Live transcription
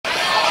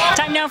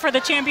Time now for the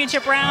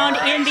championship round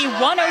in the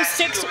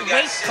 106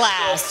 weight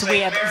class. We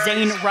have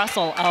Zane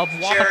Russell of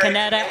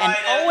Wapakoneta and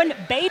Owen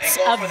Bates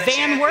of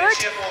Van Wert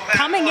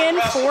coming in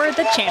for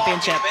the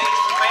championship.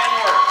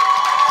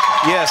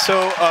 Yeah,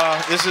 so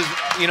this is,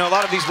 a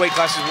lot of these weight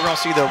classes, we're going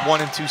to see the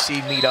 1 and 2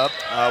 seed meet up,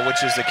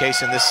 which is the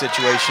case in this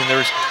situation.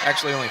 There's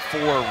actually only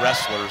 4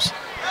 wrestlers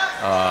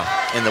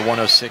in the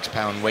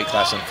 106-pound weight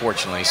class,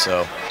 unfortunately,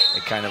 so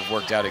it kind of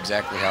worked out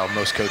exactly how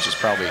most coaches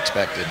probably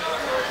expected.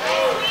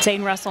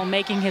 Zane Russell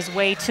making his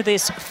way to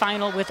this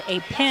final with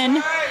a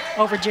pin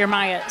over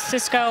Jeremiah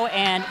Cisco,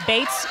 and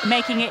Bates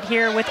making it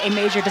here with a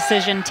major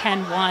decision,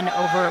 10-1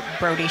 over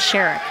Brody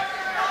Sherrick.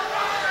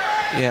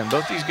 Yeah, and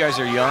both these guys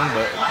are young,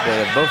 but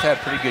they both had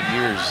pretty good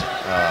years.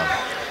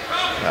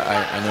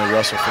 I know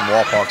Russell from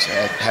Walpock's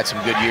had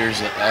some good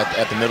years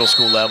at the middle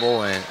school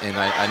level, and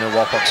I know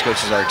Walpock's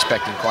coaches are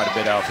expecting quite a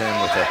bit out of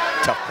him with a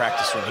tough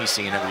practice when he's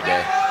seeing every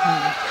day.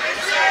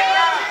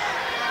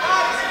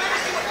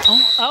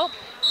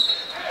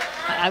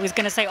 I was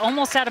going to say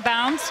almost out of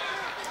bounds.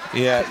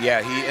 Yeah,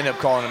 he ended up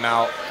calling him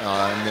out,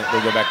 and then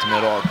they'll go back to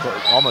middle.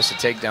 Almost a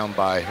takedown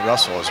by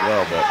Russell as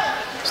well, but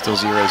still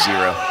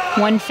 0-0.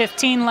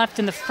 1:15 left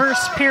in the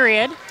first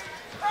period,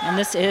 and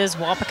this is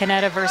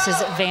Wapakoneta versus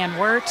Van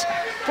Wert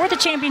for the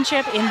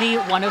championship in the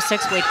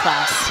 106 weight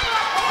class.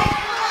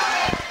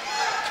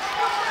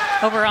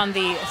 Over on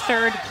the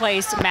third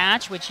place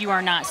match, which you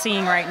are not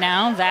seeing right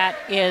now, that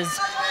is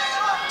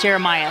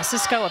Jeremiah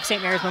Cisco of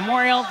St. Mary's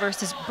Memorial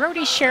versus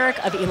Brody Sherrick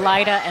of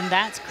Elida, and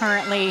that's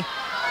currently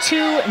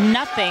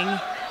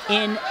 2-0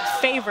 in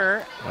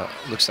favor.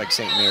 Looks like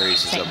St.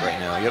 Mary's is up right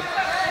now. Yep.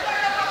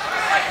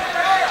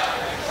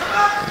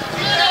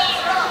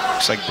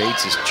 Looks like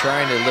Bates is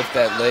trying to lift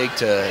that leg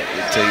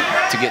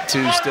to get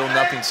 2. Still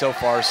nothing so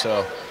far,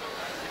 so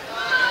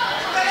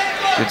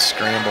good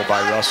scramble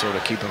by Russell to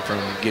keep him from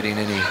getting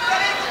any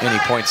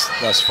points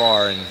thus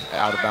far, and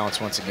out of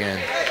balance once again.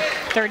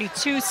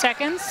 32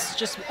 seconds,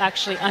 just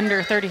actually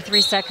under 33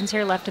 seconds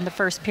here left in the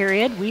first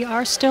period. We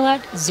are still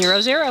at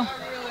 0-0.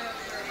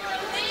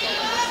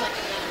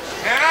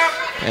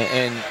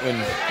 And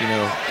when,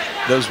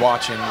 those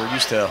watching, we're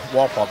used to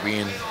Walpock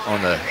being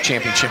on the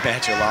championship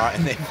match a lot,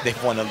 and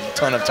they've won a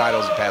ton of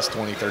titles the past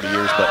 20, 30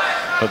 years, but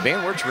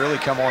Van Wert's really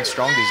come on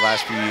strong these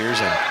last few years,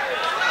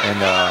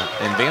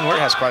 and Van Wert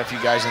has quite a few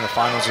guys in the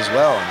finals as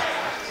well,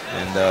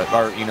 and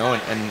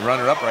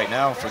runner-up right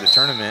now for the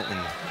tournament,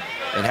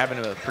 and having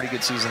a pretty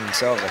good season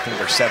themselves. I think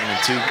they're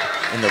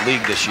 7-2 in the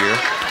league this year.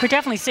 We're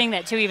definitely seeing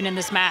that too, even in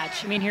this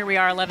match. I mean, here we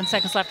are, 11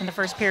 seconds left in the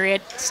first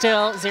period,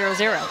 still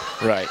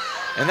 0-0. Right,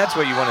 and that's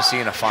what you want to see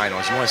in a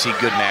finals. You want to see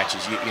good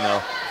matches.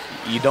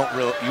 You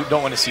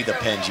don't want to see the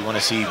pins. You want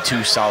to see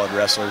 2 solid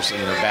wrestlers,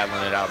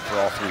 battling it out for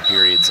all 3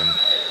 periods. And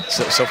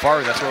so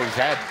far, that's what we've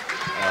had.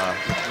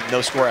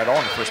 No score at all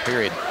in the first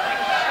period.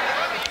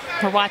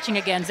 We're watching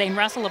again Zane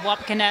Russell of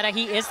Wapakoneta.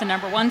 He is the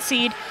 #1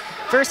 seed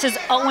versus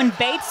Owen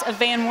Bates of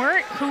Van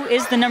Wert, who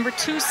is the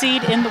 #2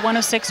 seed in the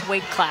 106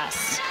 weight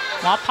class.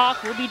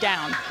 Wapak will be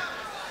down.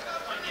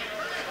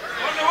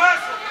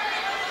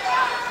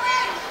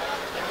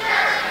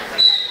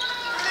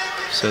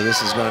 So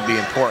this is going to be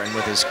important,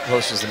 with as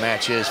close as the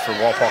match is, for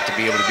Walpock to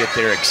be able to get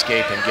their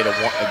escape and get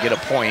a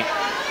point.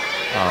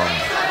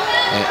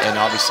 And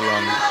obviously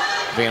on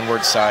Van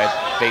Wert's side,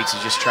 Bates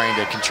is just trying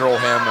to control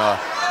him,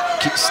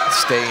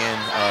 stay in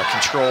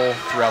control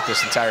throughout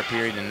this entire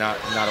period, and not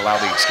allow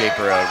the escape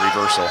or a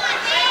reversal.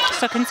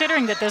 So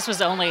considering that this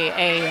was only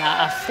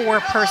a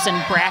 4-person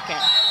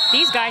bracket,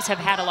 these guys have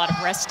had a lot of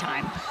rest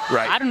time.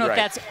 Right. I don't know if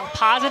that's a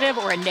positive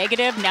or a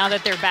negative now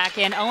that they're back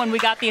in. Owen, we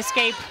got the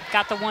escape,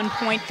 got the 1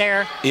 point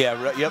there.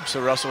 Yeah, yep, so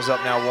Russell's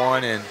up now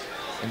 1,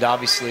 and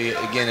obviously,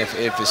 again, if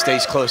it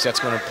stays close, that's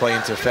going to play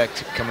into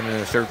effect coming into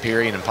the third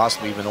period and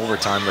possibly even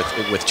overtime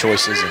with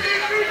choices.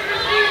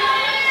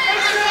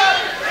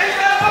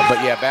 But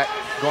yeah,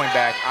 going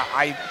back,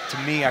 to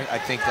me, I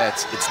think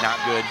it's not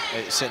good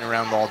sitting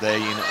around all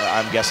day.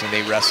 I'm guessing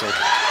they wrestled.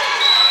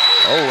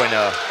 Oh, and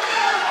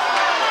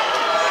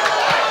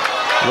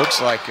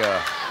looks like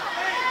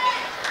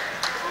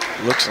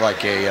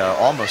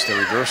almost a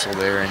reversal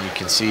there, and you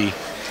can see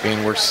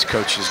Van Wert's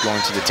coach is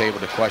going to the table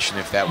to question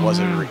if that was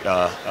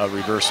a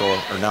reversal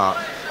or not.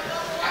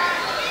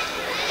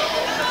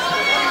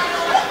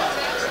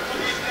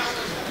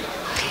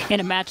 In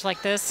a match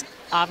like this,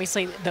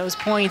 obviously those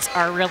points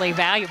are really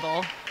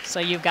valuable. So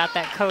you've got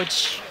that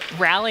coach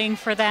rallying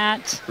for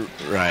that.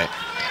 Right.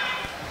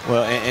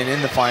 Well, and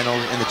in the final,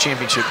 in the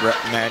championship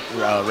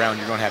round,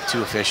 you're going to have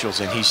 2 officials,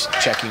 and he's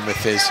checking with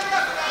his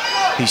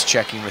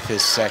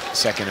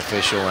second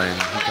official,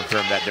 and he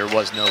confirmed that there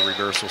was no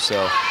reversal.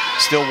 So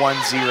still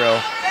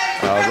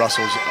 1-0.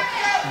 Russell's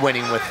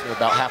winning with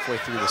about halfway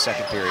through the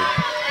second period.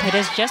 It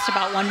is just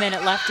about 1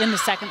 minute left in the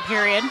second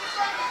period.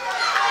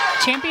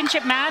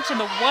 Championship match in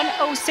the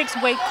 106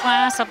 weight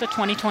class of the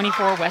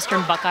 2024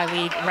 Western Buckeye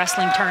League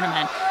Wrestling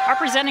Tournament. Our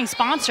presenting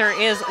sponsor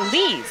is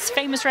Lee's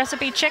Famous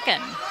Recipe Chicken.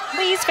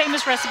 Lee's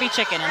Famous Recipe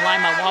Chicken in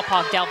Lima,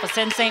 Wapak, Delphos,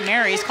 and St.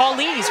 Mary's. Call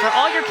Lee's for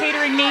all your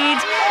catering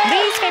needs.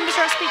 Lee's Famous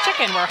Recipe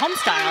Chicken, where home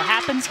style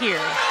happens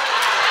here.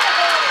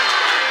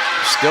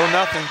 Still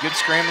nothing. Good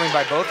scrambling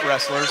by both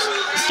wrestlers.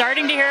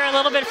 Starting to hear a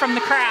little bit from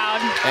the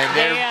crowd. And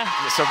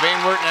so Van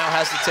Wert now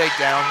has the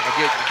takedown.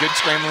 Good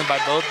scrambling by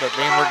both, but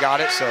Van Wert got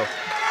it. So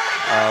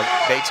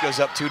Bates goes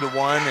up 2-1,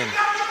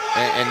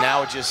 and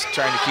now just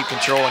trying to keep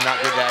control and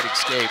not give that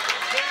escape.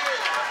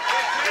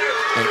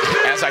 And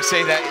as I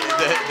say that,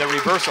 the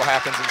reversal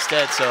happens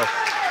instead. So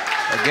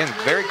again,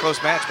 very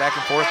close match, back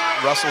and forth.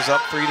 Russell's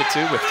up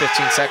 3-2 with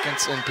 15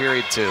 seconds in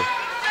period 2.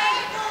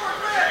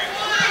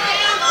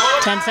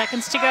 10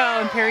 seconds to go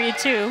in period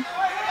 2.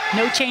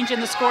 No change in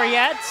the score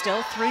yet.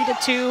 Still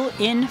 3-2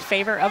 in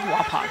favor of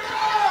Wapak.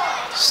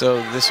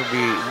 So this will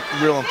be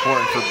real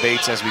important for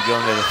Bates as we go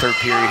into the third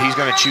period. He's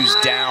going to choose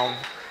down,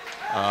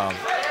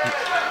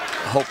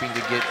 hoping to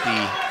get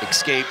the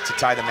escape to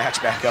tie the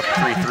match back up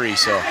 3-3.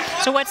 So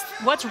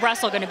what's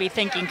Russell going to be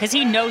thinking? Because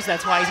he knows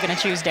that's why he's going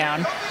to choose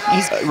down.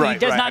 He's not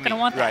going to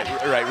want that.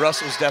 Right.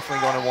 Russell's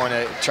definitely going to want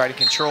to try to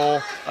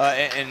control,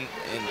 and in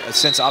a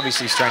sense,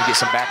 obviously, he's trying to get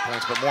some back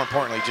points, but more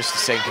importantly, just to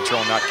stay in control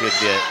and not give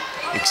the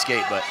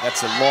escape. But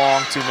that's a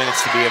long 2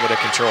 minutes to be able to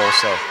control.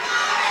 So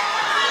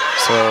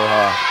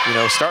you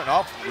know, starting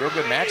off, real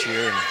good match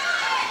here, and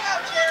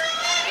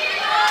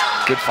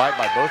good fight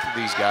by both of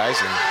these guys,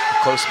 and a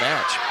close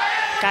match.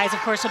 Guys, of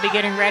course, will be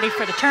getting ready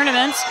for the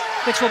tournaments,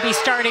 which will be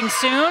starting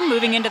soon,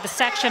 moving into the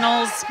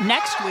sectionals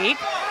next week.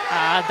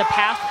 The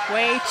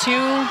pathway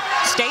to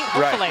state,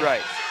 hopefully.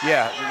 Right.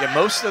 Yeah,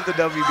 most of the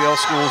WBL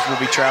schools will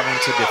be traveling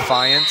to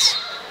Defiance.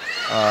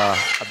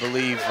 I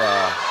believe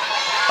a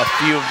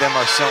few of them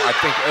are I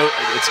think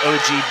it's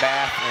OG,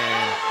 Bath,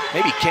 and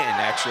maybe Kenton,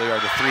 actually,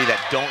 are the 3 that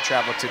don't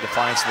travel to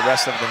Defiance. The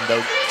rest of them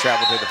don't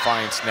travel to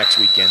Defiance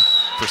next weekend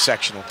for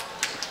sectional.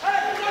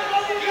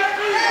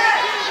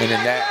 And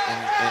in that,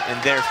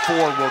 and their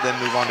 4 will then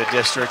move on to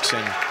districts,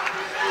 and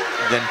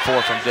then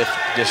 4 from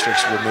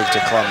districts will move to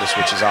Columbus,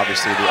 which is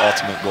obviously the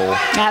ultimate goal.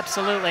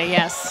 Absolutely,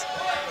 yes.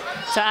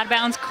 So out of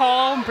bounds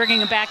call, bringing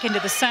it back into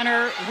the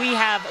center. We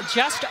have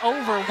just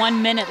over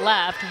 1 minute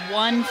left,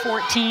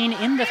 1:14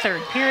 in the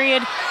third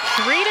period,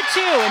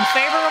 3-2 in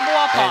favor of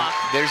Wapak.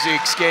 There's the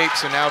escape,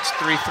 so now it's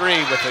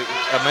 3-3 with a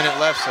minute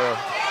left. So,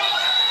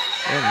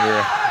 and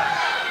we're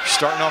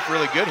starting off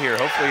really good here.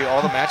 Hopefully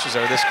all the matches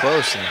are this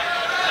close.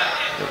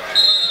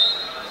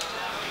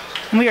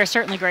 And we are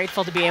certainly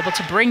grateful to be able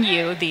to bring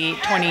you the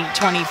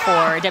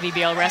 2024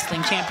 WBL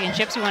Wrestling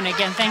Championships. We want to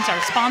again thank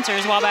our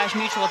sponsors, Wabash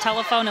Mutual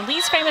Telephone and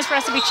Lee's Famous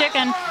Recipe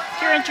Chicken.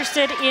 If you're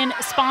interested in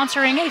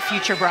sponsoring a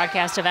future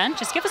broadcast event,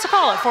 just give us a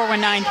call at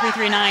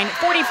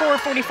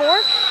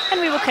 419-339-4444,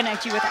 and we will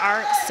connect you with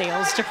our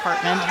sales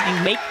department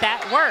and make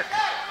that work.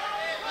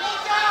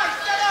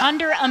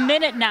 Under a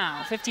minute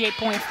now,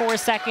 58.4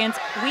 seconds.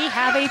 We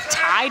have a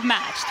tied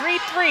match,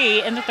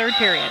 3-3 in the third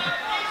period.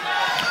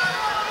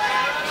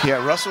 Yeah,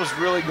 Russell's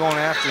really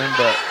going after him,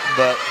 but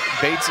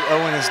Bates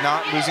Owen is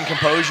not losing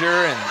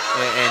composure and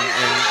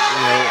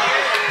you know,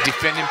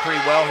 defending pretty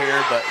well here.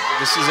 But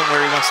this isn't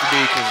where he wants to be,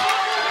 because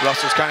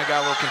Russell's kind of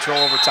got a little control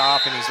over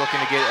top, and he's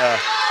looking to get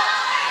a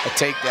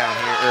takedown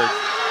here, or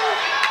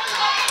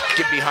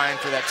get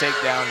behind for that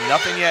takedown.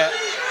 Nothing yet.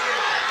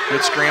 Good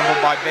scramble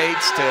by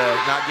Bates to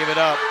not give it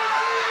up.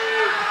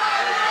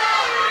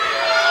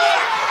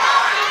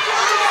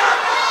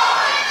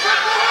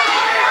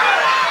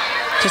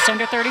 Just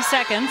under 30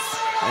 seconds.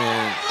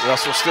 And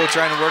Russell still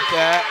trying to work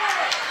that.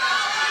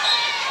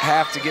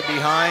 Have to get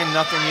behind,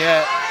 nothing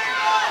yet.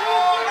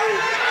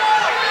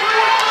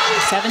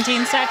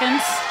 17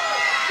 seconds,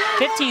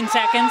 15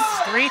 seconds,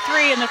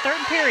 3-3 in the third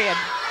period.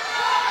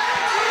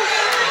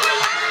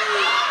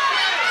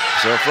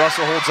 So if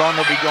Russell holds on,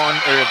 they'll be going,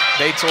 or if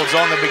Bates holds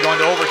on, they'll be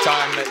going to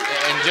overtime.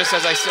 And just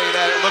as I say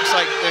that, it looks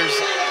like there's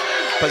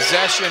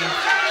possession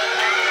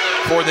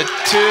for the 2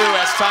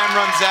 as time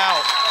runs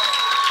out.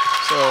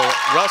 So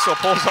Russell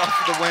pulls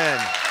off the win.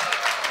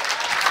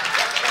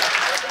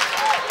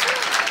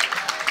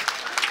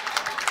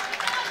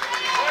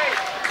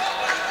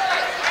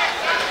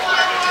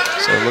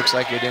 So it looks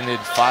like it ended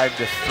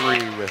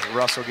 5-3 with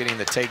Russell getting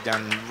the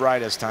takedown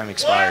right as time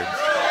expired.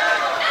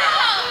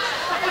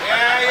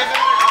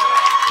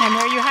 And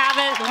there you have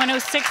it, the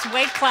 106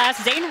 weight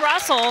class. Zane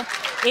Russell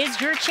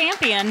is your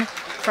champion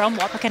from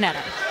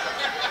Wapakoneta.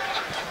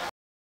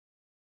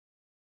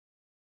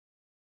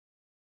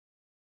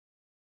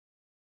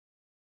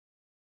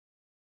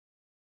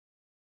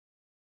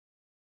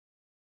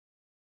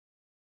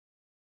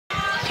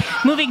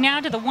 Moving now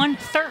to the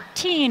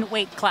 113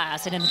 weight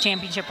class, and in the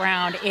championship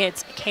round,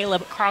 it's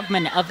Caleb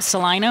Krogman of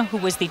Salina, who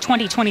was the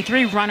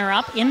 2023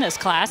 runner-up in this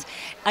class,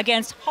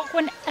 against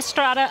Håkon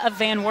Estrada of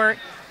Van Wert,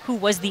 who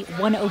was the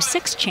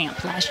 106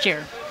 champ last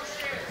year.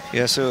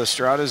 Yeah, so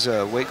Estrada's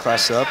a weight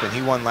class up, and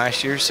he won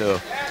last year,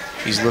 so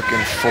he's looking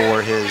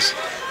for his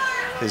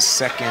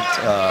second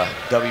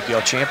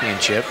WBL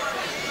championship.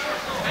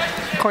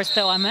 Of course,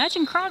 though, I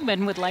imagine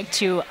Krogman would like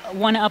to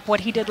one-up what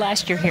he did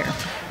last year here.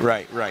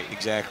 Right,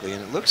 exactly.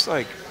 And it looks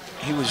like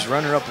he was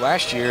runner-up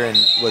last year and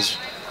was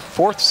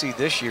 4th seed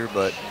this year,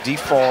 but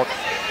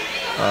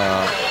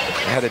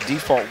had a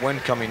default win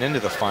coming into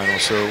the final,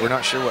 so we're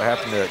not sure what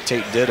happened to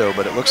Tate Ditto,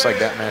 but it looks like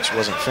that match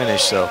wasn't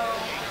finished. So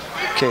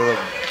Caleb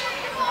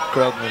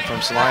Krogman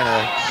from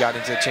Salina got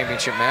into the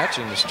championship match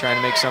and is trying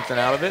to make something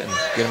out of it and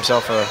get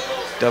himself a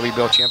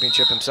WBL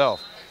championship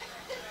himself.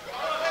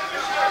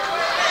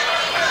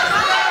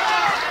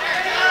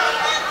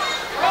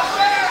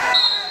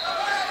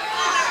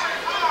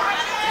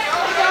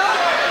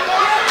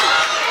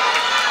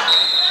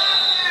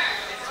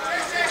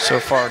 So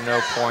far, no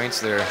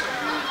points there.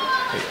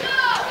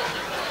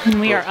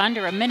 We are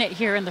under a minute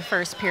here in the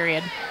first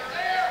period.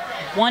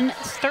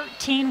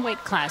 113 weight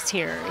class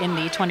here in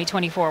the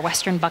 2024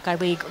 Western Buckeye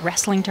League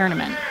Wrestling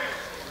Tournament.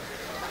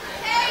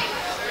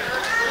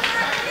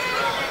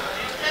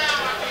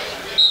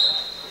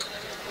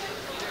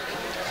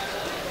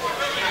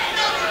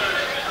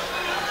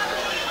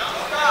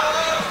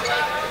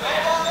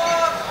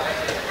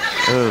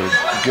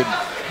 Oh,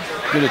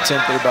 good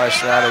attempt there by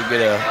Estrada to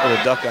get a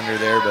little duck under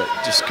there, but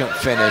just couldn't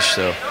finish.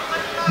 So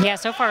yeah,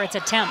 so far it's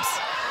attempts.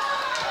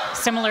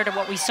 Similar to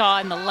what we saw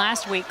in the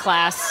last weight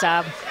class.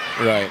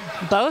 Right.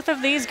 Both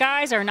of these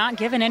guys are not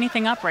giving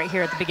anything up right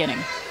here at the beginning.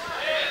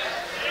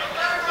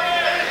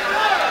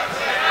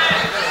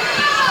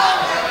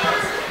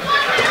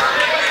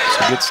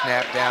 So good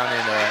snap down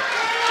and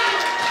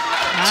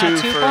two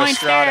for points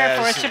Estrada, there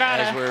for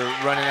Estrada as we're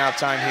running out of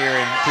time here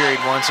in period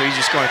 1. So he's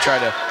just going to try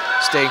to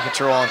stay in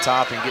control on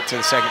top and get to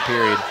the second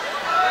period.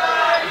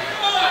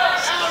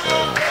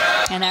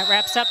 And that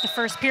wraps up the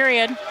first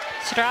period.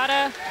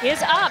 Estrada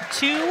is up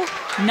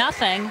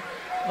 2-0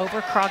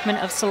 over Krogman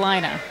of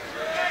Salina.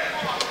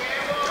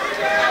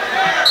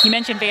 You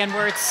mentioned Van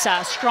Wert's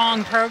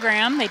strong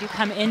program. They do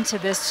come into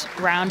this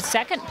round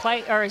second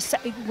play, or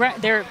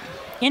they're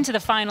into the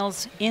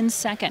finals in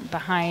second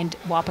behind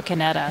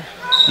Wapakoneta.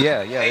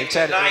 Yeah, they've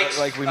had,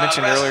 like we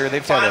mentioned earlier,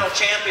 they've had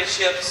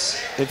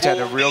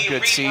a real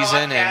good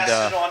season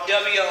and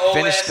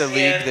finished the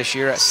league this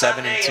year at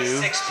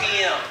 7-2.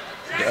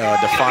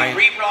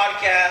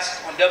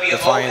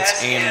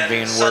 Defiance and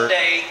Van Wert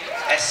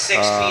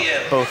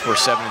both were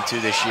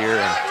 7-2 this year,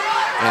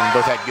 and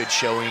both had good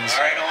showings.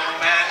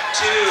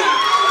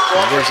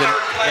 There's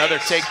another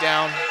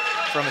takedown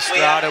from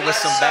Estrada with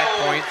some back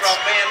points.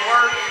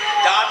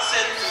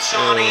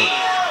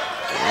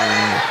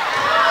 And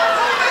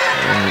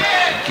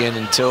again,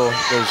 until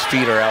those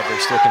feet are out, they're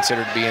still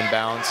considered to be in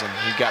bounds, and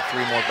he's got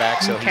 3 more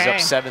back, so he's up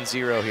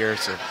 7-0 here.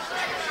 So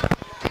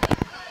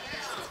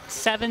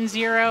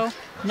 7-0.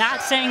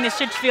 Not saying this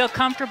should feel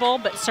comfortable,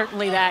 but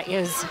certainly that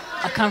is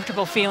a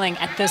comfortable feeling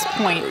at this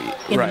point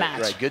in the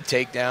match. Right, good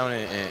takedown,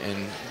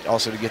 and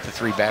also to get the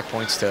 3 back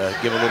points to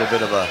give a little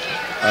bit of a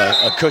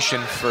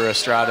cushion for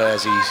Estrada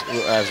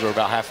as we're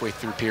about halfway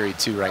through period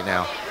 2 right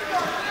now.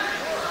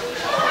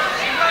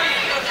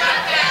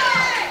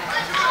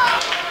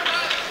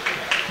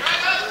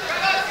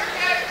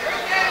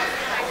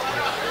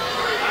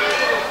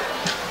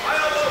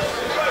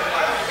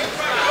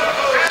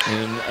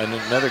 And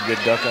another good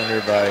duck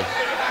under by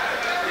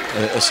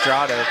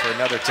Estrada for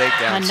another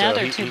takedown.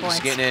 He's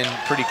getting in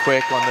pretty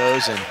quick on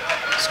those, and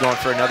he's going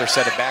for another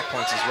set of back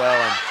points as well.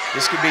 And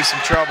this could be some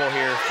trouble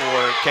here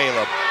for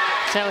Caleb.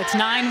 So it's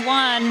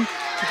 9-1.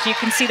 But you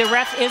can see the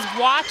ref is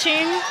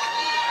watching.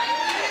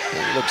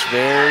 It looks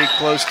very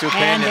close to a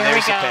pin, and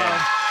there's a pin.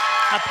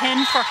 A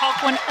pin for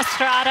Hulkwin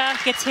Estrada,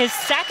 gets his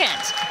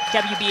second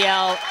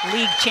WBL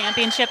League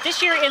Championship.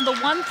 This year in the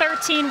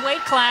 113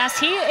 weight class.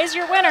 He is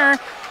your winner,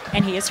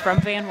 and he is from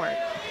Van Wert.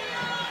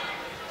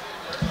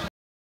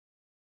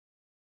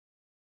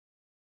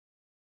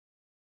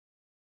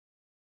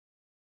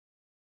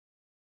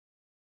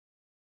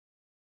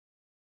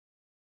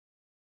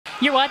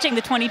 You're watching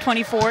the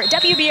 2024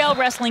 WBL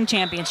Wrestling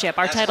Championship.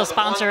 Our title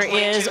sponsor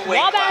is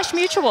Wabash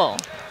Mutual.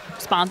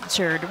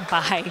 Sponsored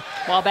by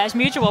Wabash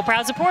Mutual,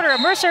 proud supporter of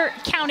Mercer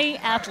County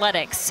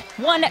Athletics.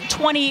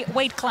 120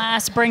 weight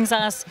class brings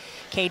us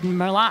Caden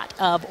Merlot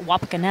of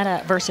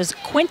Wapakoneta versus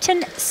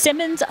Quentin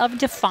Simmons of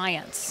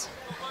Defiance.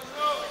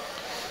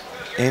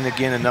 And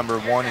again, a number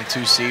 1 and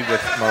 2 seed,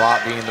 with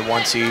Merlot being the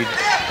 1 seed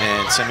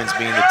and Simmons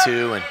being the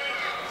 2. And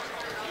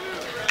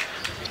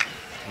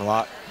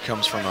Merlot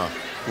comes from a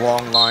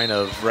long line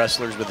of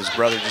wrestlers, with his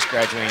brother just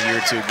graduating a year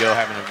or 2 ago,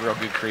 having a real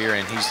good career,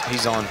 and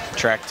he's on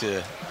track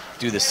to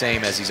do the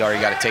same, as he's already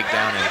got a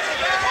takedown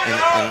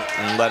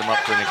and let him up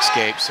for an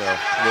escape. So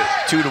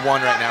 2-1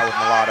 right now with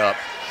Merlot up.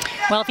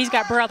 Well, if he's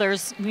got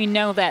brothers, we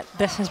know that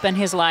this has been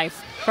his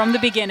life from the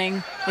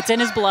beginning. It's in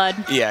his blood.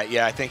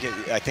 Yeah. I think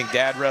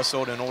Dad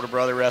wrestled and older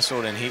brother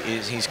wrestled, and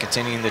he's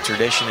continuing the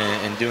tradition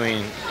and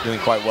doing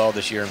quite well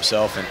this year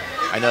himself. And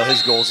I know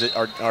his goals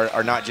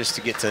are not just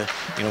to get to,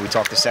 we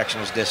talk the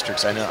sectionals,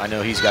 districts. I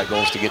know he's got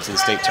goals to get to the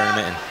state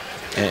tournament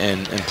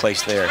and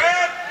place there.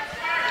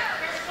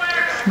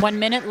 1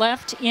 minute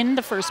left in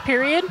the first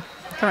period.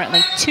 Currently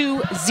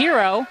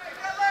 2-0.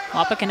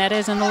 Wapakoneta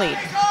is in the lead.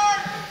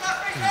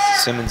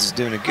 Simmons is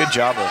doing a good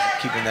job of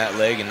keeping that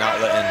leg and not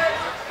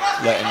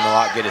letting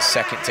Merlot get his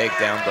second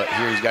takedown, but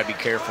here he's got to be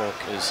careful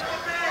because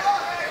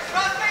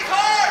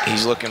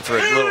he's looking for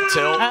a little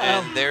tilt,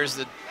 and there's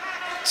the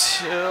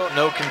tilt.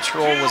 No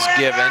control was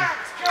given.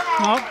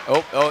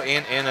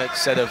 And a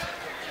set of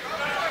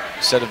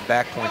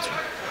back points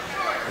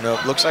No,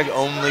 looks like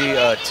only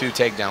 2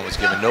 takedown was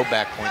given. No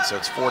back point, so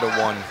it's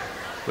 4-1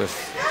 with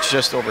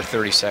just over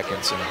 30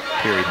 seconds in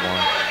period 1.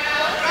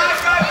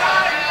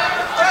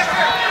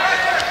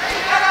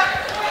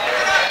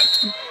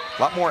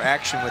 A lot more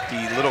action with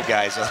the little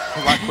guys, a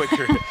lot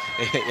quicker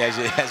as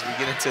we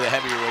get into the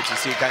heavier weights. You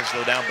see it kind of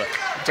slow down, but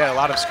we've got a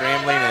lot of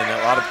scrambling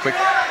and a lot of quick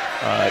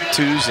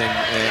twos and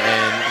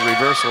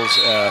reversals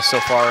so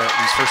far in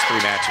these first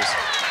 3 matches.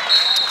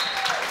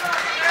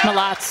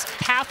 Malot's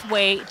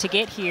pathway to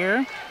get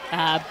here,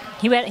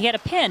 he had a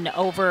pin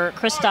over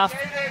Christoph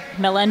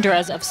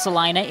Melendrez of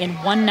Salina in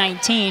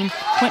 119.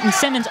 Quentin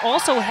Simmons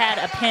also had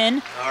a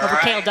pin over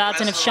Cale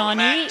Dodson of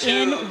Shawnee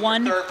in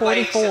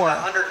 144.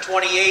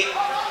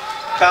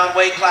 128-pound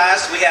weight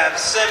class, we have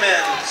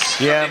Simmons.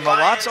 Yeah,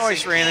 Malot's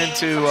always ran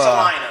into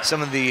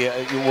some of the,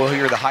 we'll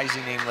hear the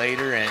Heisey name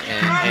later, and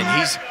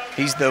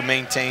he's though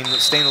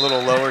staying a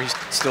little lower. He's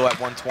still at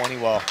 120,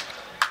 while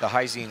the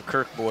Heisey and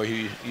Kirk boy,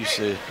 who used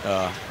to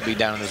be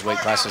down in his weight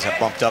classes, have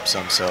bumped up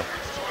some. So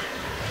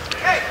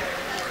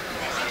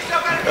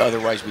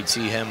otherwise, we'd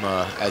see him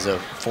as a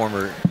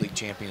former league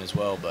champion as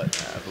well. But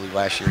I believe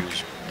last year he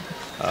was.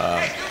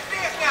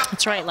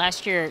 That's right.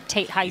 Last year,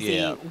 Tate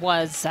Heisey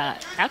was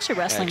actually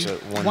wrestling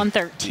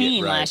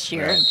 113 last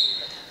year. Right.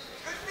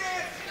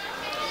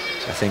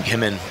 I think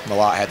him and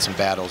Malott had some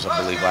battles, I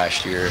believe,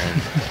 last year.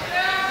 And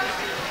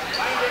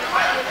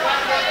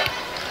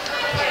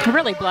we're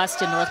really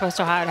blessed in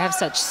Northwest Ohio to have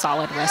such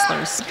solid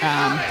wrestlers.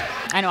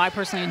 I know I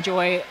personally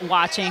enjoy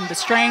watching the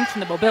strength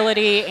and the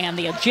mobility and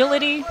the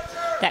agility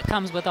that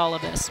comes with all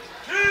of this.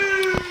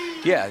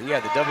 Yeah,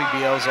 the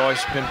WBL's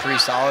always been pretty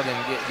solid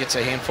and gets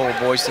a handful of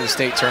boys to the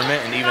state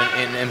tournament and even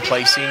in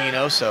placing, you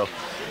know, so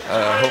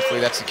hopefully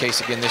that's the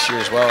case again this year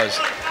as well, as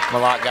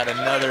Malott got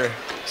another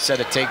set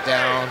of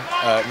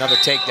another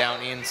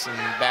takedown and some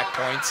back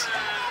points,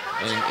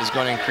 and is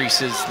going to increase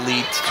his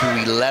lead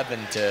to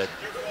 11-2.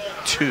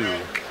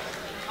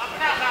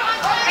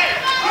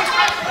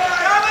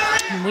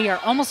 And we are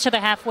almost to the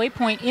halfway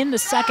point in the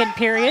second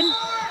period.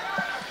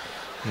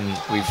 And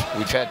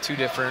we've had 2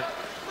 different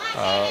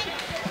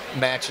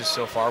matches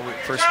so far.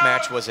 First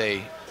match was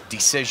a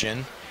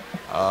decision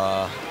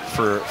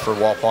for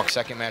Walpock.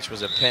 Second match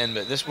was a pin,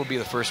 but this will be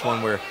the first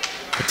one where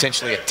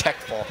potentially a tech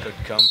fall could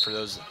come. For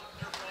those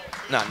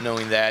not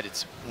knowing that,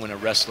 it's when a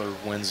wrestler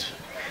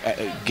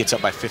gets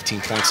up by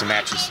 15 points, the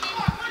match is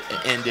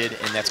ended,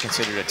 and that's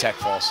considered a tech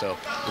fall. So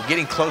we're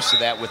getting close to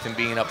that with him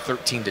being up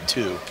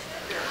 13-2.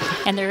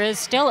 And there is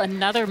still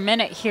another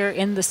minute here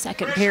in the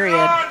second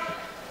period.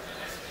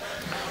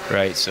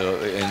 Right, so,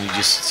 and you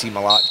just see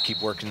Malott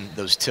keep working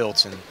those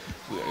tilts, and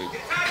we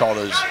call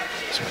those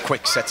some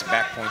quick sets of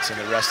back points in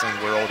the wrestling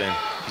world, and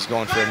he's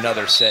going for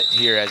another set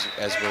here as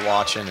we're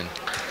watching. And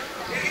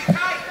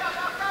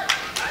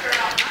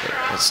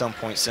at some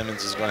point,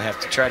 Simmons is going to have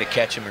to try to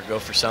catch him or go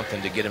for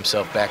something to get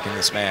himself back in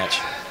this match.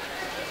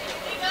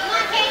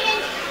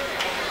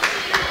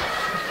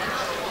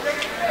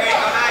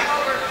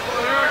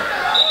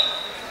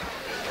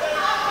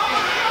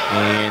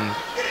 And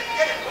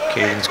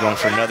Caden's going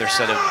for another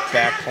set of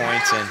back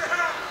points, and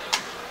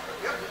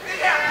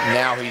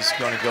now he's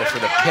going to go for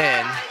the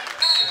pin.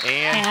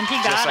 And he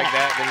got just like it.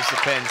 that, there's the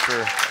pin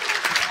for.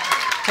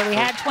 So we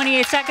had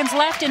 28 seconds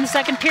left in the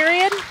second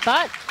period,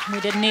 but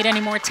we didn't need any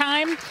more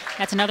time.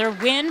 That's another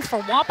win for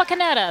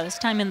Wapakoneta, this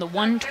time in the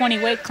 120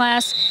 weight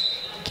class,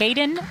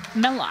 Caden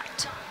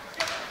Malott.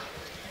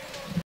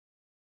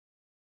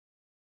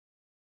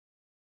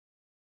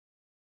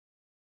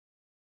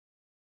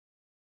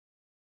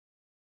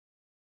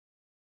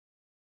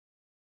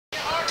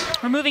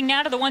 We're moving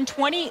now to the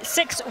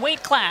 126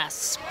 weight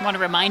class. I want to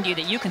remind you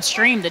that you can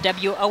stream the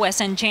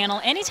WOSN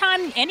channel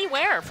anytime,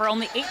 anywhere for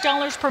only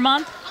 $8 per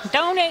month.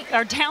 Donate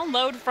or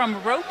download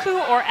from Roku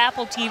or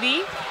Apple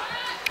TV,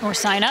 or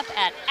sign up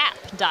at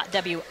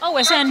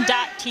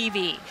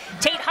app.wosn.tv.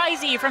 Tate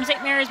Heisey from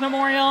St. Mary's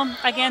Memorial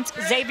against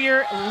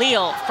Xavier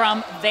Leal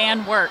from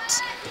Van Wert.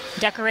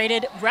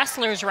 Decorated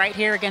wrestlers right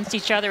here against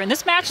each other, and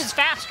this match is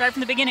fast right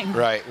from the beginning.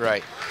 Right.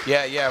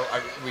 Yeah.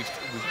 We've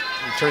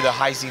heard the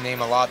Heisey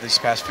name a lot these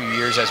past few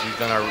years as we've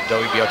done our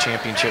WBL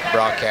Championship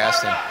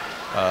broadcast, and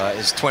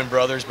his twin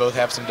brothers both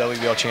have some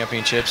WBL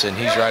Championships, and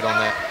he's right on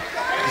that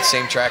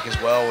same track as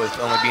well, with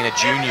only being a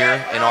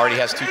junior and already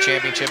has 2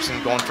 championships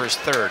and going for his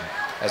 3rd,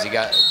 as he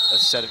got a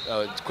set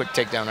of quick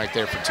takedown right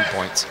there for 2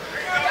 points.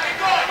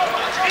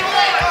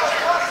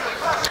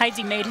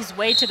 Heisey made his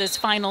way to this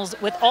finals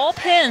with all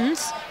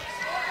pins.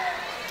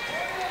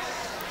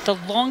 The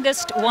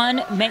longest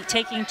one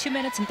taking 2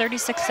 minutes and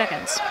 36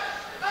 seconds.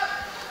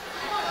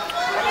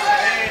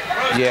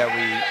 Yeah,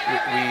 we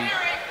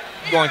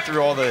going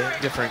through all the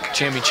different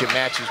championship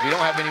matches. We don't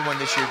have anyone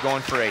this year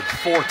going for a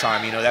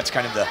 4-time. You know, that's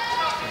kind of the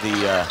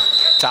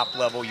top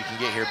level you can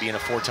get here, being a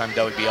 4-time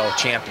WBL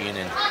champion.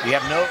 And we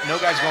have no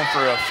guys going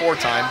for a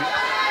 4-time,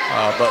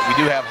 but we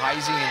do have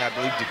Heisey and I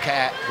believe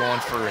Ducat going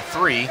for a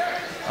 3.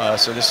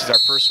 So this is our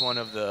first one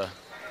of the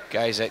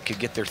guys that could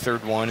get their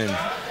 3rd one, and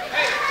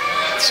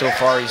so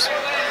far he's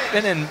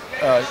been in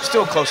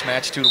still a close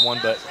match,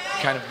 2-1, but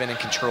kind of been in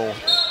control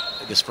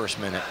this first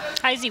minute.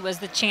 Heisey was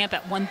the champ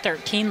at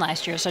 113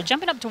 last year, so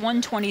jumping up to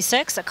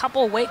 126, a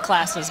couple weight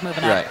classes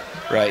moving up.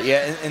 Right,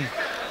 yeah, and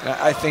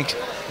I think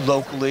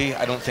locally,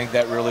 I don't think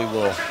that really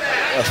will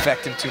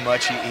affect him too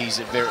much. He's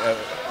a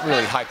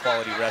really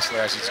high-quality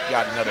wrestler. He's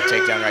got another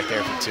takedown right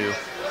there for 2.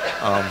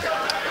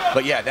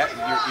 But yeah,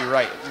 you're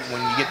right.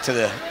 When you get to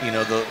the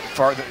the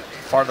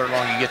farther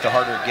along you get, the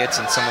harder it gets.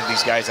 And some of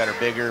these guys that are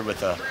bigger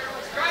with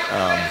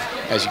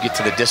as you get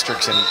to the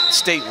districts and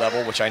state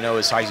level, which I know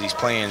is Heisey's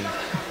playing,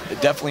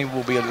 it definitely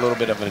will be a little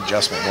bit of an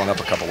adjustment going up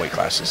a couple weight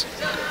classes.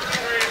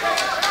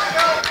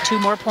 2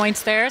 more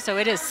points there, so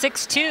it is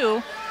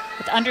 6-2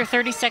 with under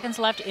 30 seconds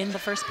left in the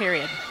first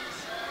period.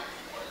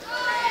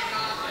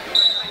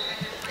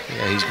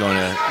 Yeah, he's going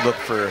to look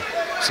for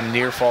some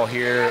near fall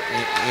here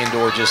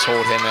and/or just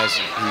hold him as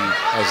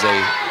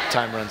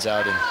time runs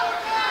out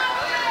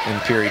in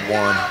period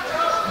 1.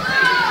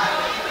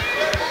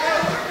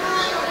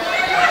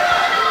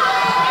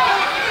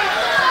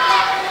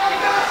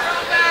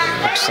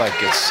 Looks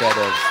like a set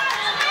of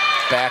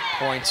back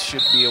points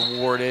should be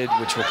awarded,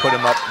 which will put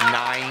him up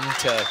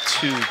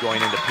 9-2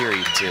 going into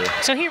period 2.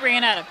 So he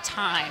ran out of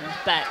time,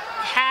 but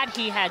had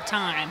he had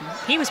time,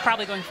 he was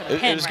probably going for the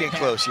pin. It was getting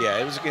close, yeah.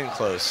 It was getting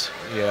close,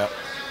 yeah.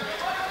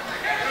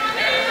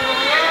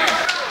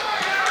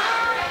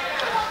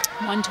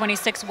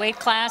 126 weight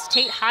class,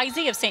 Tate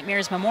Heisey of St.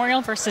 Mary's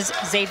Memorial versus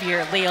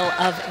Xavier Leal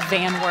of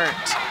Van Wert.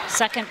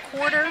 Second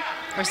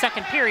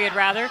period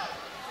rather,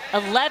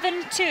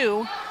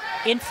 11-2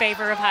 in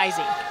favor of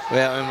Heisey.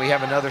 Well, and we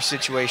have another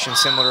situation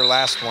similar to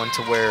last one,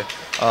 to where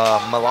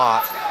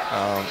Malat,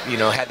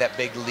 had that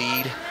big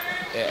lead,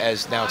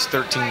 as now it's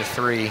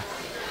 13-3.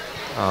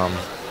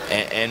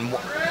 And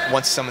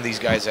once some of these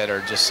guys that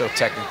are just so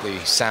technically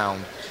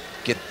sound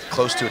get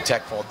close to a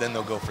tech fall, then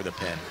they'll go for the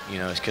pin,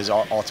 because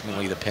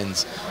ultimately the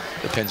pin's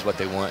what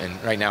they want. And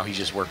right now he's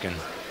just working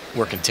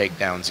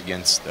takedowns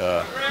against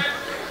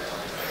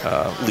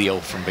Leo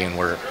from Van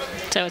Wert.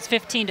 So it's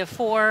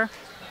 15-4.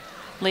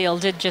 Leo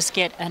did just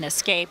get an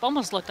escape.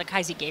 Almost looked like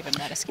Heisey gave him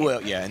that escape.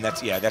 Well, yeah, and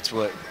that's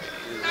what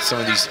some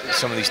of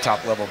these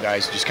top level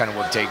guys just kind of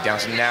work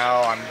takedowns. And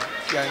now I'm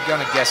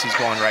gonna guess he's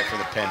going right for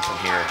the pin from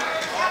here.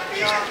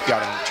 He's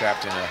got him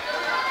trapped in a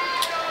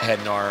head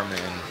and arm,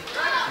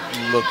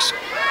 and looks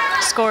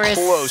score is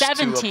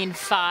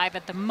 17-5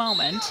 at the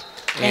moment.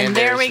 And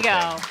there we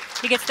go.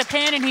 He gets the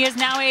pin, and he is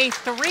now a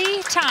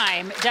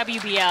 3-time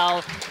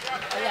WBL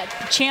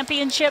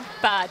championship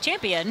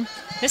champion.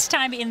 This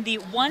time in the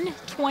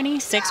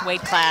 126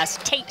 weight class,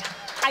 Tate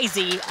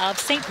Heisey of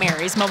St.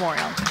 Mary's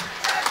Memorial.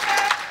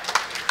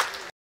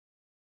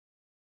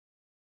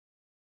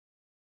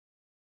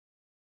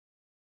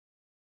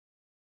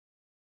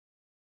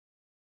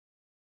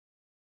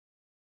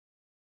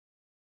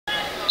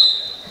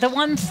 The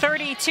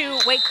 132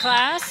 weight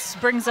class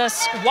brings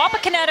us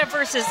Wapakoneta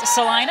versus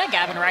Salina.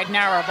 Gavin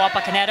Reidenauer of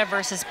Wapakoneta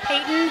versus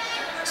Peyton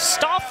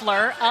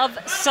Stoffler of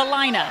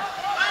Salina.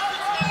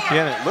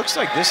 Yeah, and it looks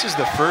like this is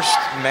the first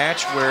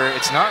match where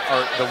it's not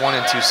the 1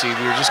 and 2 seed.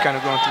 We were just kind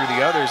of going through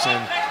the others,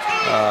 and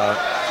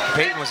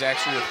Peyton was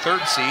actually the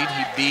 3rd seed.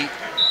 He beat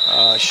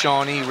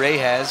Shawnee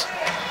Reyes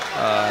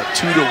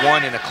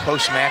 2-1 in a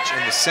close match in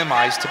the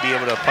semis to be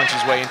able to punch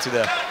his way into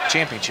the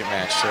championship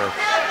match. So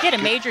he had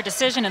a major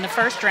decision in the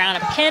first round,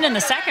 a pin in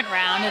the second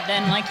round, and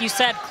then, like you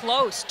said,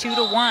 close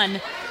 2-1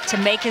 to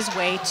make his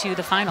way to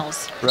the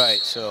finals.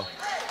 Right. So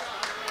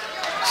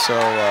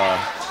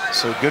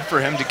good for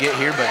him to get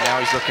here, but now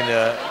he's looking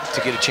to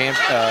get a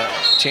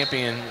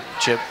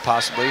championship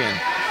possibly. And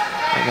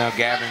right now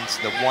Gavin's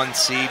the 1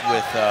 seed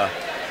with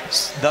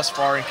thus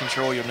far in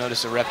control. You'll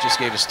notice the ref just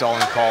gave a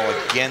stalling call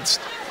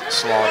against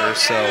Slaughter,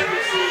 so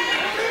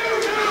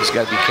he's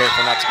got to be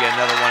careful not to get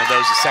another one of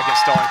those. The second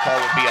stalling call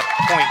would be a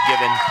point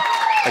given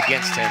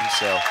against him.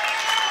 So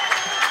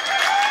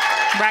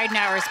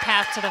Reidenauer's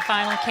path to the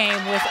final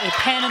came with a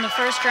pin in the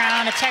first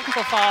round, a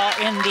technical fall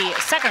in the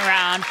second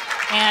round,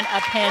 and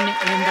a pin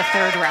in the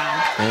third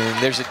round.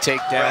 And there's a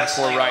takedown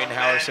for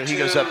Reidenauer, so he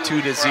goes up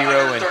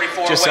 2-0 and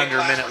just under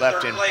a minute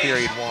left in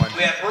period 1.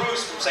 We have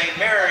Bruce from St.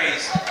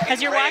 Mary's.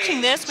 As you're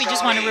watching this, we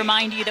just want to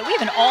remind you that we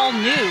have an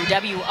all-new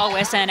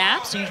WOSN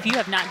app, so if you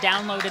have not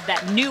downloaded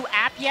that new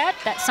app yet,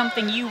 that's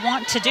something you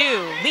want to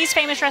do. Lee's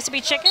Famous Recipe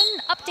Chicken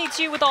updates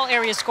you with all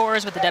area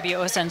scores with the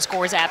WOSN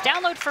Scores app.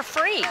 Download for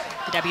free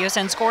the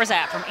WOSN Scores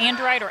app from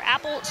Android or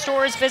Apple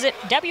stores. Visit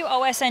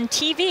WOSN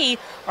TV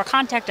or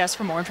contact us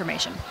for more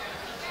information.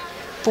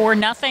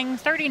 4-0,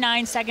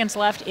 39 seconds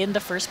left in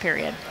the first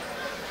period.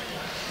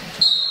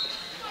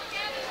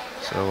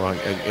 So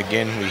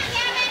again,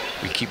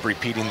 we keep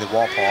repeating the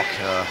Walpock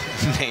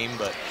name,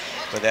 but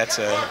that's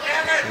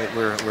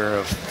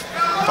we're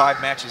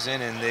 5 matches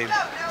in, and they've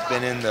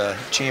been in the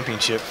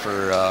championship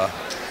for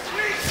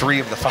 3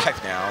 of the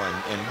 5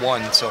 now, and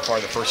 1 so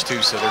far the first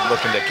 2. So they're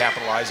looking to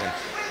capitalize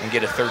and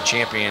get a 3rd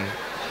champion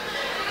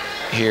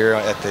here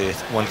at the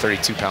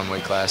 132-pound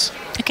weight class.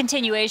 A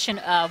continuation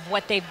of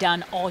what they've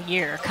done all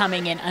year,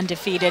 coming in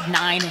undefeated,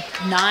 9-0.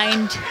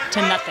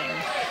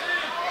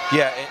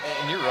 Yeah,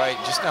 and you're right,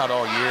 just not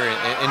all year.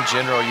 In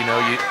general,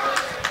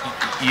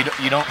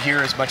 you don't hear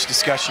as much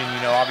discussion.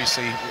 You know,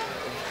 obviously,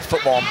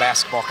 football and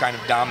basketball kind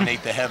of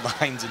dominate the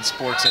headlines in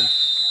sports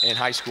in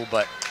high school,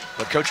 but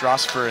Coach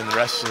Rossfer and the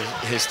rest of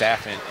his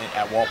staff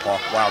at Walpock,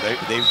 wow,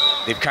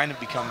 they've kind of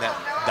become that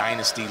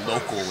dynasty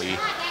locally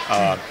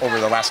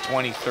over the last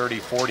 20, 30,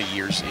 40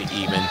 years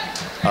even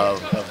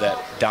of that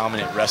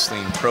dominant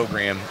wrestling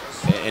program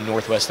in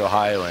Northwest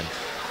Ohio.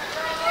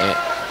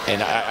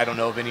 And I don't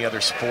know of any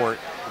other sport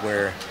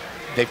where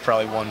they've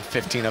probably won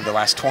 15 of the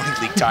last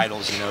 20 league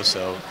titles, you know,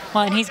 so.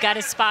 Well, and he's got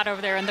his spot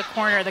over there in the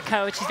corner, the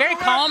coach. He's very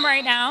calm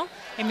right now.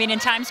 I mean, in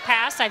times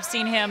past, I've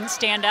seen him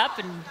stand up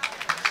and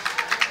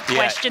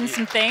question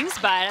some things,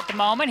 but at the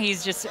moment,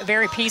 he's just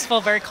very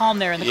peaceful, very calm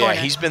there in the corner. Yeah,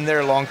 he's been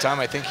there a long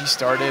time. I think he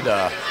started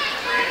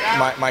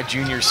my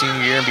junior,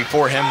 senior year, and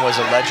before him was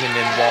a legend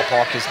in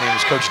Walpock. His name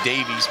was Coach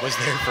Davies, was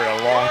there for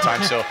a long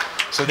time.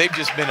 So they've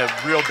just been a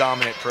real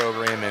dominant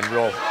program and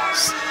real,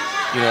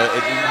 you know,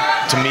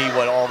 to me,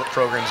 what all the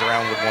programs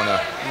around would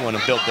want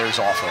to build theirs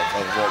off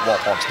of what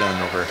Walpock's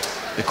done over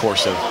the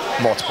course of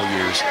multiple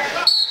years.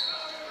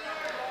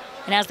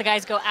 And as the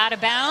guys go out of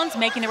bounds,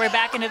 making their way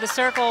back into the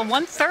circle,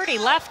 1:30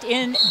 left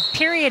in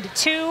period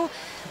 2.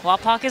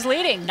 Walpock is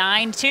leading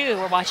 9-2.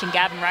 We're watching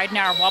Gavin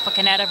Ridenour,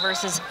 Wapakoneta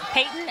versus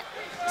Peyton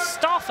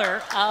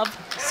Stother of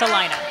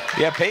Salina.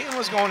 Yeah, Peyton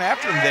was going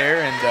after him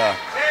there, and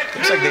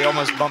looks like they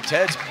almost bumped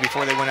heads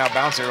before they went out of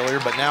bounds earlier,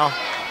 but now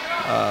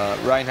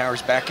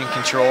Ridenour's back in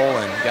control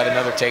and got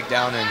another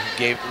takedown and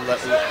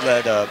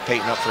led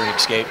Peyton up for an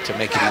escape to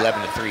make it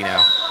 11-3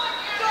 now.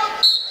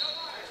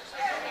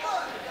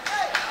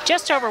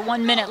 Just over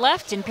 1 minute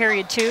left in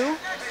period 2.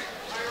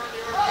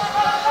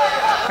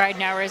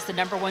 Ridenour is the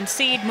 #1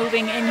 seed,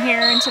 moving in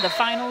here into the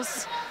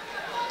finals.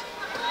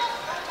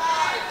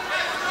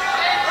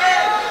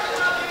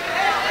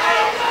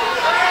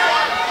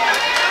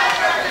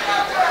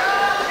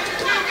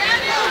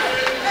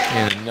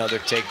 And another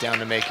takedown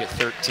to make it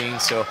 13.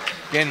 So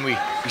again, we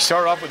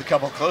start off with a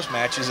couple of close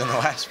matches, and the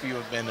last few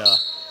have been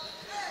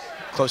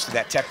close to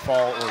that tech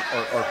fall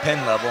or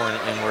pin level,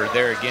 and we're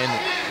there again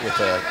with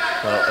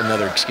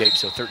another escape,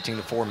 so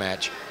 13-4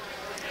 match.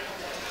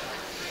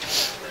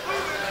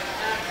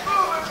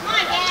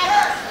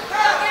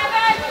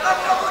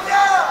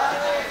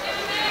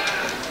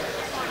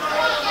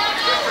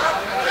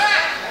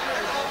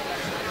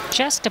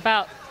 Just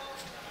about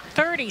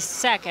 30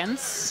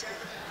 seconds.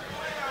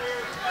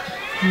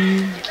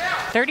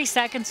 30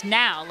 seconds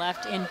now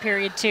left in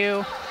period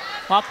 2.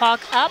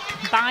 Walpock up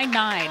by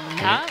 9.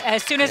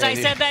 As soon as I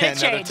said that, it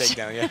changed.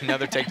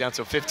 Another takedown,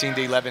 so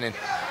 15-11.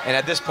 And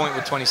at this point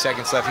with 20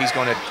 seconds left, he's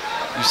going to,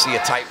 you see a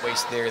tight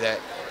waist there that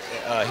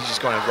he's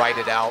just going to ride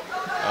it out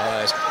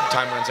as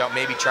time runs out,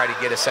 maybe try to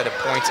get a set of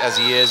points as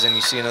he is, and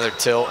you see another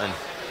tilt and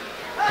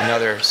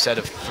another set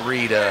of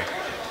 3 to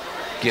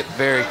get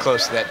very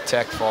close to that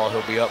tech fall.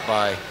 He'll be up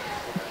by,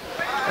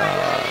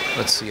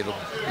 let's see, it'll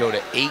go to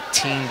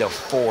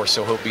 18-4,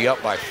 so he'll be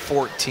up by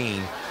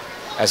 14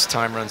 as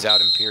time runs out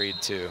in period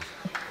 2.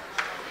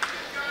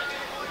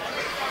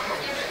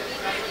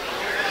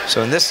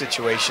 So in this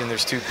situation,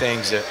 there's 2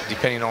 things that,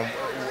 depending on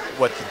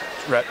what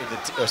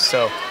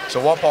so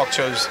Walpock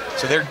chose,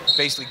 so they're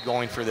basically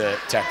going for the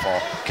tech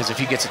fall, because if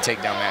he gets a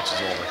takedown, match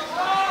is over.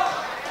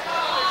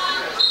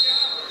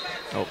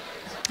 Oh.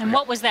 And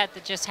what was that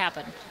just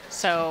happened?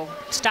 So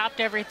stopped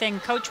everything,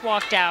 coach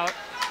walked out,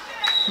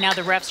 now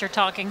the refs are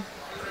talking.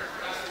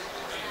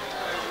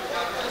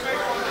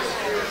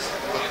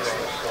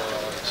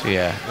 So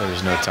yeah, there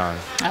was no time.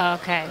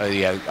 Okay.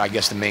 Yeah, I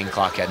guess the main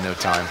clock had no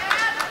time.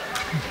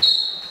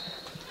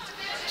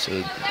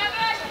 So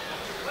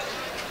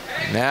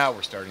now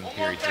we're starting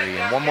period 3,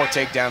 and one more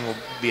takedown will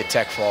be a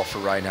tech fall for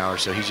Ridenour.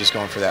 So he's just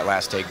going for that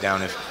last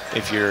takedown.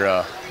 If